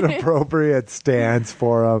 it's an appropriate stance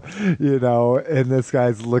for him, you know. And this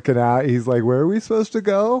guy's looking out. He's like, "Where are we supposed to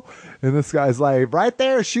go?" And this guy's like, "Right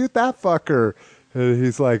there, shoot that fucker." And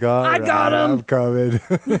he's like, "I got him." I'm coming."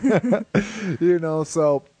 You know,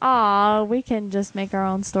 so Aw, we can just make our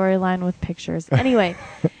own storyline with pictures. Anyway,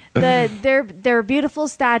 they're beautiful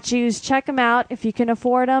statues. Check them out if you can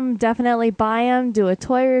afford them. Definitely buy them. Do a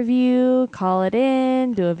toy review. Call it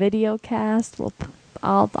in. Do a video cast.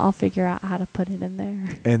 I'll figure out how to put it in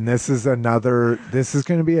there. And this is going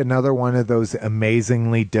to be another one of those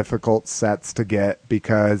amazingly difficult sets to get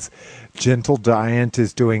because Gentle Giant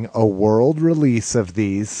is doing a world release of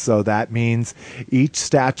these. So that means each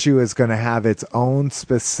statue is going to have its own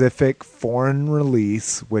specific foreign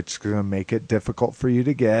release, which is going to make it difficult for you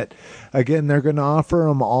to get. Again, they're going to offer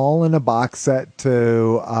them all in a box set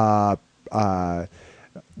to,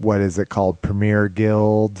 what is it called? Premier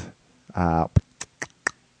Guild.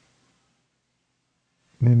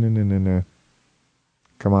 No.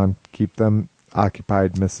 Come on, keep them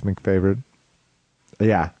occupied, Miss McFavorite.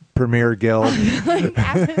 Yeah, Premier Guild.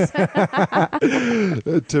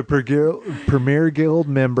 To Premier Guild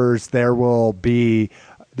members, there will be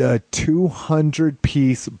the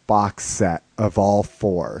 200-piece box set of all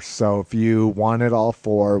 4. So if you wanted all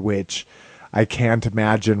 4, which I can't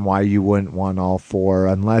imagine why you wouldn't want all 4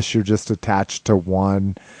 unless you're just attached to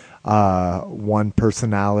one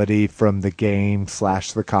personality from the game /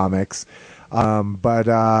 the comics.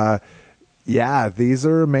 Yeah, these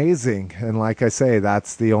are amazing. And like I say,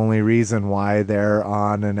 that's the only reason why they're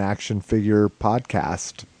on an action figure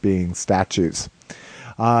podcast, being statues.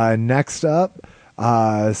 Next up,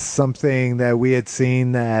 something that we had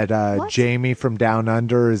seen that Jamie from Down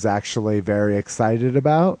Under is actually very excited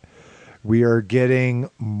about. We are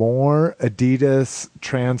getting more Adidas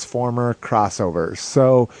Transformer crossovers.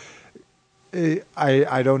 So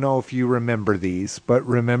I don't know if you remember these, but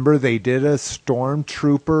remember they did a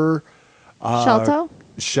Stormtrooper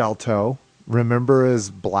Shelto. Remember as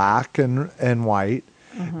black and white.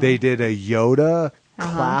 They did a Yoda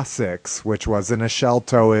Classics, which wasn't a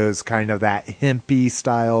Shelto. It was kind of that hempy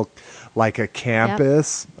style, like a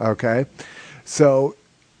campus. Yep. Okay. So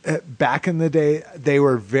back in the day, they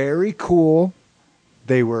were very cool.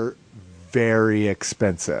 They were very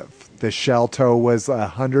expensive. The Shelto was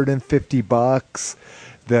 $150.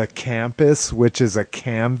 The Campus, which is a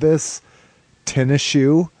canvas tennis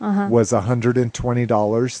shoe, was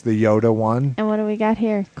 $120. The Yoda one. And what do we got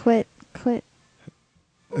here? Quit.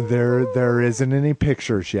 There isn't any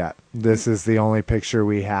pictures yet. This is the only picture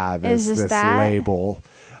we have. Is this that? label?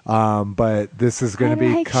 But this is going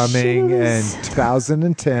to be coming in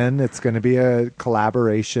 2010. It's going to be a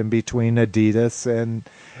collaboration between Adidas and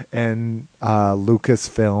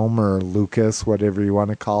Lucasfilm or Lucas, whatever you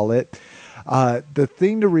want to call it. The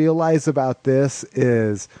thing to realize about this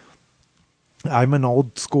is I'm an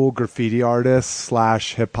old school graffiti artist /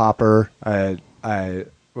 hip hopper. I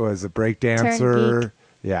was a breakdancer.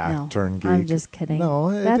 No, turn geek. I'm just kidding.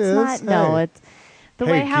 No, that's is. not. No, Hey. it's the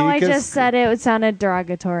way how I geek just said it. It sounded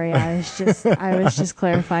derogatory. I was just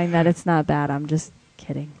clarifying that it's not bad. I'm just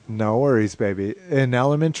kidding. No worries, baby. In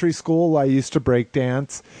elementary school, I used to break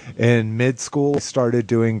dance. In mid school, I started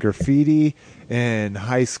doing graffiti. In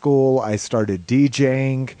high school, I started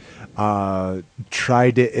DJing.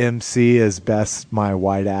 Tried to MC as best my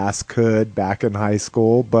white ass could back in high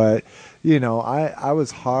school. But, you know, I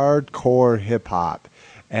was hardcore hip hop.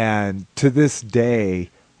 And to this day,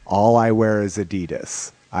 all I wear is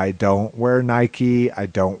Adidas. I don't wear Nike. I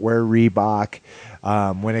don't wear Reebok.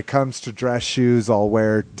 When it comes to dress shoes, I'll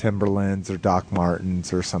wear Timberlands or Doc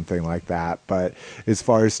Martens or something like that. But as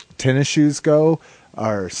far as tennis shoes go,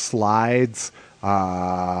 or slides,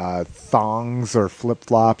 thongs or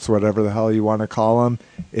flip-flops, whatever the hell you want to call them,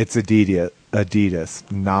 it's Adidas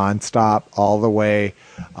nonstop all the way.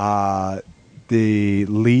 The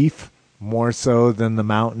Leaf more so than the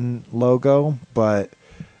Mountain logo, but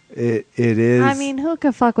it is. I mean, who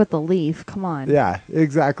could fuck with the Leaf? Come on. Yeah,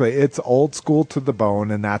 exactly. It's old school to the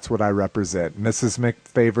bone, and that's what I represent. Mrs.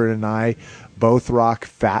 McFavorite and I both rock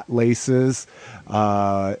fat laces.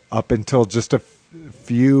 Up until just a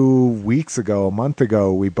few weeks ago, a month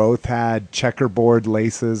ago, we both had checkerboard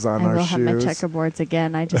laces on our shoes. I will have my checkerboards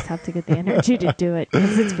again. I just have to get the energy to do it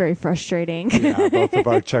because it's very frustrating. Yeah, both of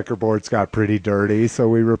our checkerboards got pretty dirty, so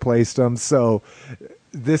we replaced them. So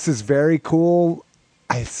this is very cool.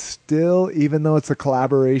 I still, even though it's a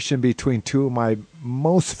collaboration between two of my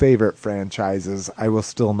most favorite franchises, I will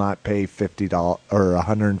still not pay $50 or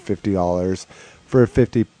 $150 for a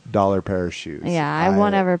 $50 pair of shoes. Yeah, I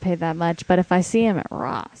won't ever pay that much, but if I see him at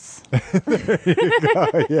Ross. There you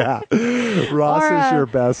go, yeah. Ross is your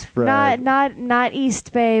best friend. Not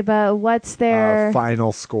East Bay, but what's their...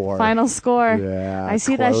 Final Score. Final Score. Yeah. I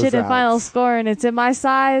see that shit in Final Score, and it's in my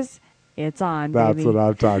size. It's on, That's baby. what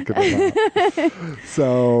I'm talking about.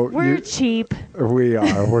 So we're cheap. We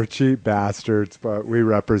are. We're cheap bastards, but we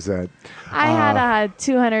represent. I had a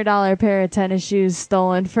 $200 pair of tennis shoes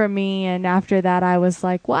stolen from me, and after that, I was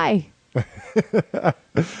like, "Why?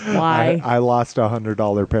 Why?" I lost a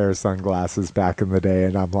 $100 pair of sunglasses back in the day,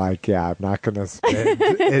 and I'm like, yeah, I'm not going to spend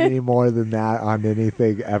any more than that on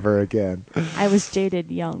anything ever again. I was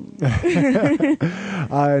jaded young.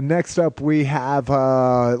 Next up, we have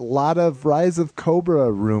a lot of Rise of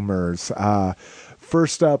Cobra rumors.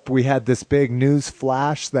 First up, we had this big news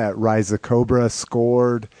flash that Rise of Cobra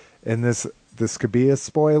scored, and this could be a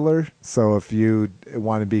spoiler. So if you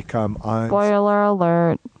want to become spoiler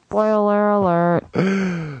alert. Spoiler alert.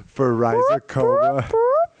 For Rise of Cobra.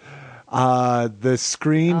 The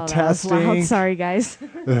screen testing. Sorry, guys.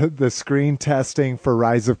 The screen testing for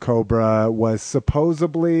Rise of Cobra was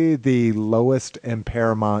supposedly the lowest in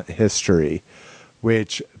Paramount history,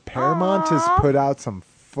 which Paramount has put out some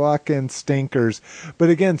fucking stinkers. But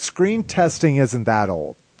again, screen testing isn't that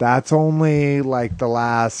old. That's only like the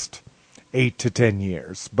last 8 to 10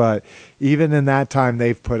 years. But even in that time,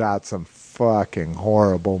 they've put out some fucking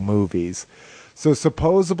horrible movies. So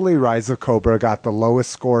supposedly Rise of Cobra got the lowest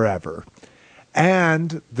score ever.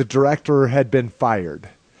 And the director had been fired.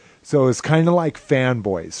 So it's kind of like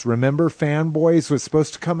Fanboys. Remember Fanboys was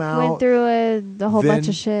supposed to come out? Went through a whole bunch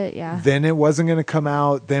of shit, yeah. Then it wasn't going to come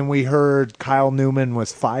out. Then we heard Kyle Newman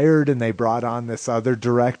was fired and they brought on this other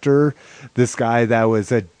director. This guy that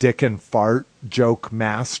was a dick and fart joke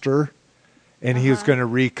master. And he was going to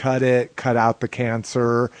recut it, cut out the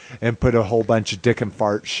cancer, and put a whole bunch of dick and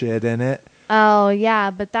fart shit in it. Oh,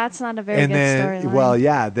 yeah, but that's not a very good storyline. Well,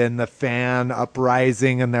 yeah, then the fan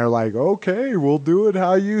uprising, and they're like, okay, we'll do it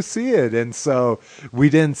how you see it. And so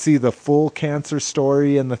we didn't see the full cancer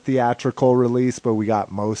story in the theatrical release, but we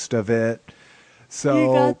got most of it. So you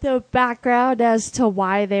got the background as to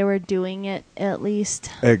why they were doing it, at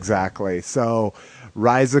least. Exactly. So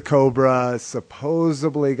Rise of Cobra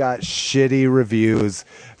supposedly got shitty reviews.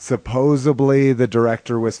 Supposedly the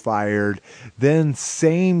director was fired. Then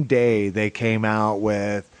same day they came out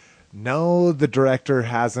with, no, the director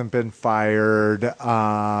hasn't been fired.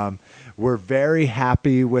 We're very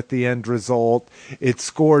happy with the end result. It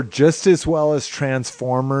scored just as well as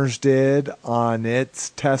Transformers did on its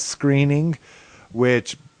test screening,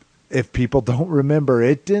 which, if people don't remember,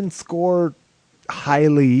 it didn't score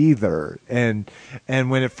highly either. And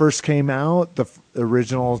when it first came out, the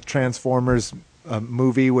original Transformers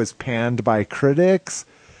movie was panned by critics,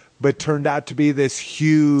 but turned out to be this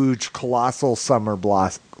huge, colossal summer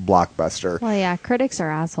blockbuster. Well, yeah, critics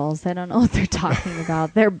are assholes. They don't know what they're talking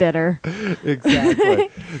about. They're bitter. Exactly.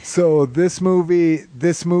 So this movie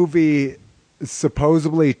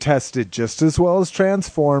supposedly tested just as well as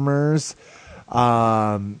Transformers.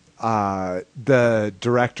 The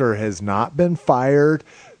director has not been fired.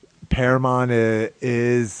 Paramount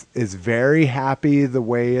is very happy the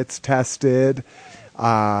way it's tested.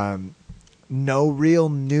 no real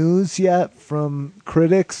news yet from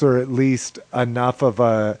critics, or at least enough of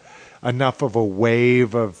a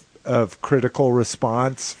wave of critical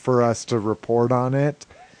response for us to report on it.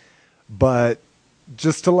 But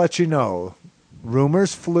just to let you know,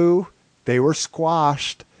 rumors flew. They were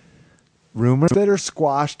squashed. Rumors that are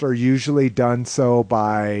squashed are usually done so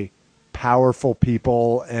by powerful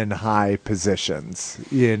people in high positions,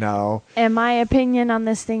 you know. And my opinion on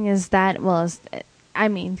this thing is that,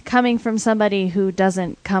 coming from somebody who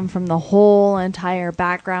doesn't come from the whole entire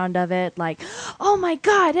background of it, like, oh my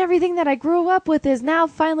God, everything that I grew up with is now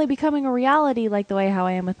finally becoming a reality, like the way how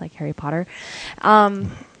I am with like Harry Potter.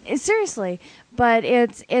 Seriously, but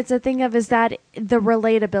it's a thing of is that the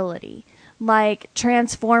relatability, like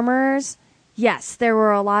Transformers. Yes, there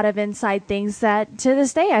were a lot of inside things that to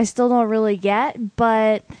this day I still don't really get,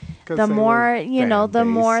 but the more, the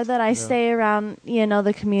more that I stay around,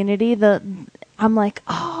 the community, I'm like,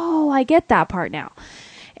 oh, I get that part now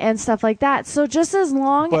and stuff like that. So just as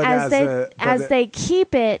long as they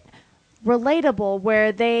keep it relatable,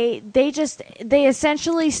 where they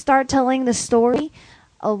essentially start telling the story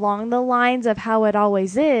along the lines of how it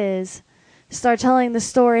always is, start telling the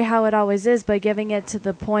story how it always is, but giving it to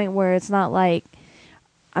the point where it's not like,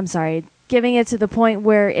 giving it to the point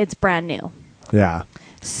where it's brand new. Yeah.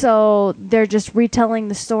 So they're just retelling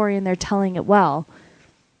the story and they're telling it well.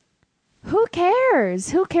 Who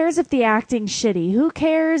cares? Who cares if the acting's shitty? Who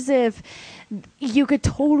cares if you could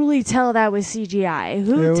totally tell that was CGI?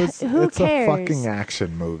 Who it's cares? It's a fucking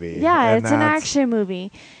action movie. Yeah, it's an action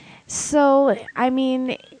movie. So,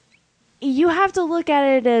 you have to look at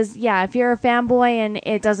it as, if you're a fanboy and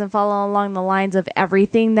it doesn't follow along the lines of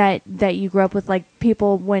everything that you grew up with, like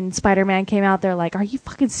people when Spider-Man came out, they're like, are you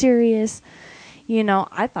fucking serious?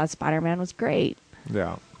 I thought Spider-Man was great.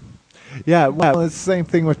 Yeah. Yeah, well, it's the same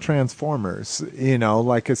thing with Transformers.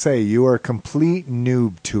 Like I say, you are a complete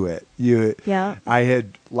noob to it. I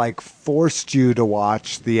had forced you to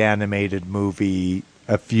watch the animated movie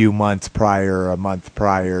a month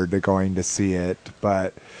prior to going to see it,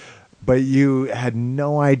 but you had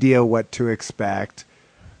no idea what to expect,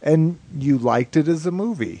 and you liked it as a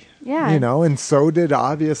movie. Yeah. And so did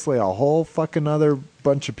obviously a whole fucking other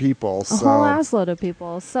bunch of people. A whole assload of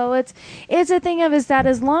people. So it's a thing of is that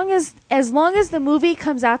as long as the movie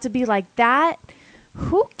comes out to be like that,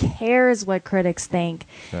 who cares what critics think?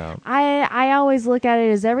 Yeah. I always look at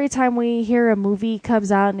it as every time we hear a movie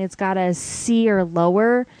comes out and it's got a C or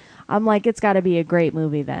lower, I'm like, it's got to be a great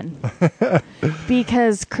movie then.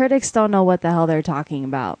 Because critics don't know what the hell they're talking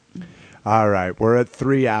about. All right, we're at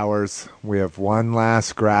 3 hours. We have one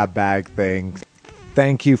last grab bag thing.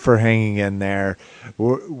 Thank you for hanging in there.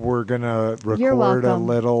 We're going to record a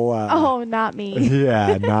little... oh, not me.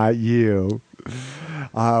 Yeah, not you.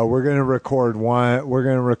 We're going to record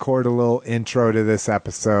a little intro to this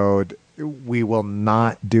episode. We will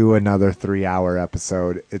not do another 3-hour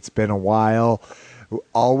episode. It's been a while.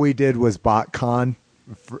 All we did was BotCon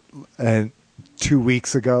and 2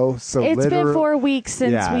 weeks ago. So it's been 4 weeks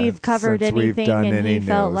since we've covered anything, and he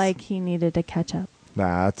felt news. like he needed to catch up.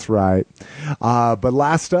 That's right. But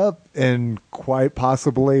last up, and quite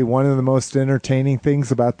possibly one of the most entertaining things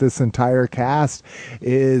about this entire cast,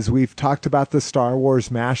 is we've talked about the Star Wars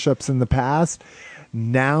mashups in the past.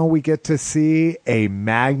 Now we get to see a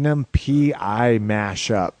Magnum P.I.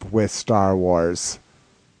 mashup with Star Wars.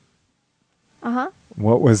 Uh-huh.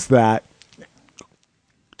 What was that?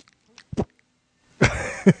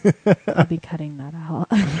 I'll be cutting that out.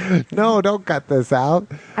 No, don't cut this out.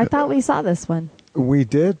 I thought we saw this one. We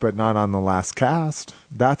did, but not on the last cast.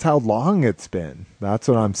 That's how long it's been. That's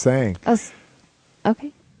what I'm saying.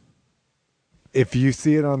 Okay. If you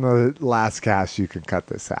see it on the last cast, you can cut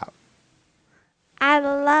this out. I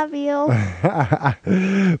love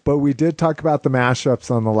you. But we did talk about the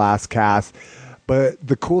mashups on the last cast. But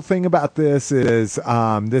the cool thing about this is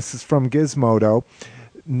this is from Gizmodo.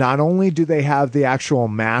 Not only do they have the actual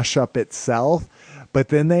mashup itself, but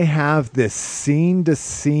then they have this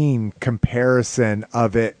scene-to-scene comparison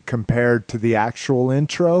of it compared to the actual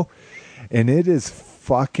intro. And it is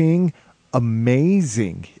fucking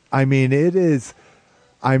amazing.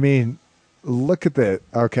 Look at that.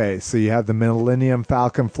 Okay, so you have the Millennium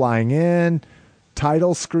Falcon flying in,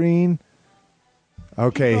 title screen.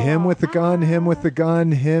 Okay, him with the gun,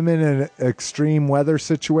 him in an extreme weather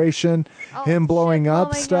situation, him blowing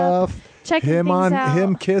up stuff,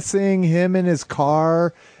 him kissing, him in his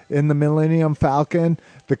car in the Millennium Falcon,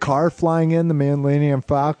 the car flying in, the Millennium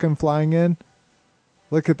Falcon flying in.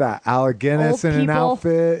 Look at that. Alec Guinness in an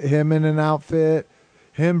outfit, him in an outfit,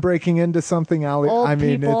 him breaking into something.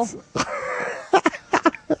 It's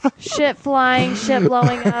Shit flying, shit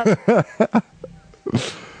blowing up.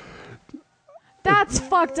 That's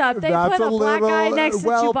fucked up. They That's put a black guy next to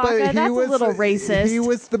Chewbacca. but That's a little racist. He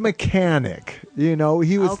was the mechanic. You know,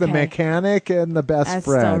 he was the Okay. mechanic and the best That's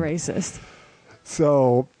friend. still racist.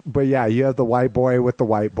 So, but yeah, you have the white boy with the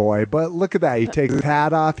white boy. But look at that. He takes his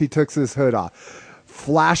hat off. He takes his hood off.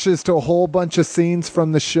 Flashes to a whole bunch of scenes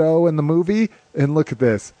from the show and the movie. And look at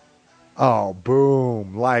this. Oh,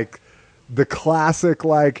 boom. Like the classic,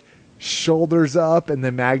 like shoulders up and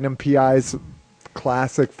then Magnum PI's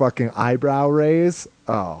classic fucking eyebrow raise.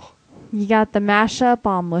 Oh. You got the mashup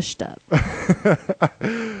all mushed up.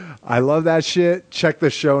 I love that shit. Check the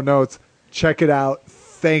show notes. Check it out.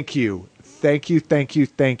 Thank you. Thank you, thank you,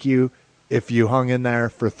 thank you. If you hung in there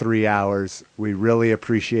for 3 hours, we really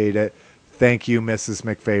appreciate it. Thank you, Mrs.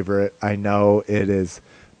 McFavorite. I know it is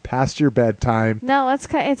past your bedtime. No,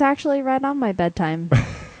 it's actually right on my bedtime.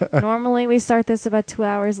 Normally we start this about 2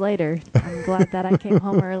 hours later. I'm glad that I came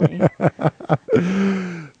home early.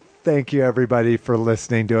 Thank you, everybody, for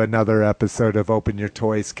listening to another episode of Open Your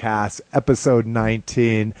Toys Cast, episode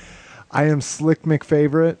 19. I am Slick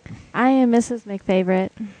McFavorite. I am Mrs. McFavorite.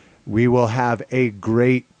 We will have a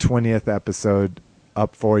great 20th episode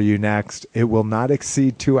up for you next. It will not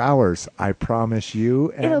exceed 2 hours. I promise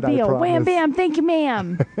you. And It'll be a wham bam, thank you,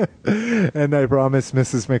 ma'am. And I promise,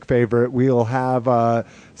 Mrs. McFavorite, we'll have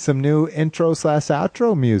some new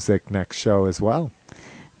intro/outro music next show as well.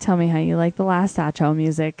 Tell me how you like the last outro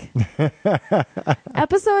music.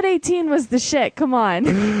 Episode 18 was the shit. Come on.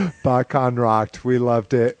 BotCon rocked. We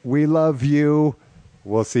loved it. We love you.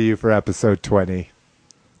 We'll see you for episode 20.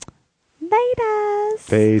 Laters.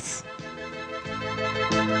 Peace.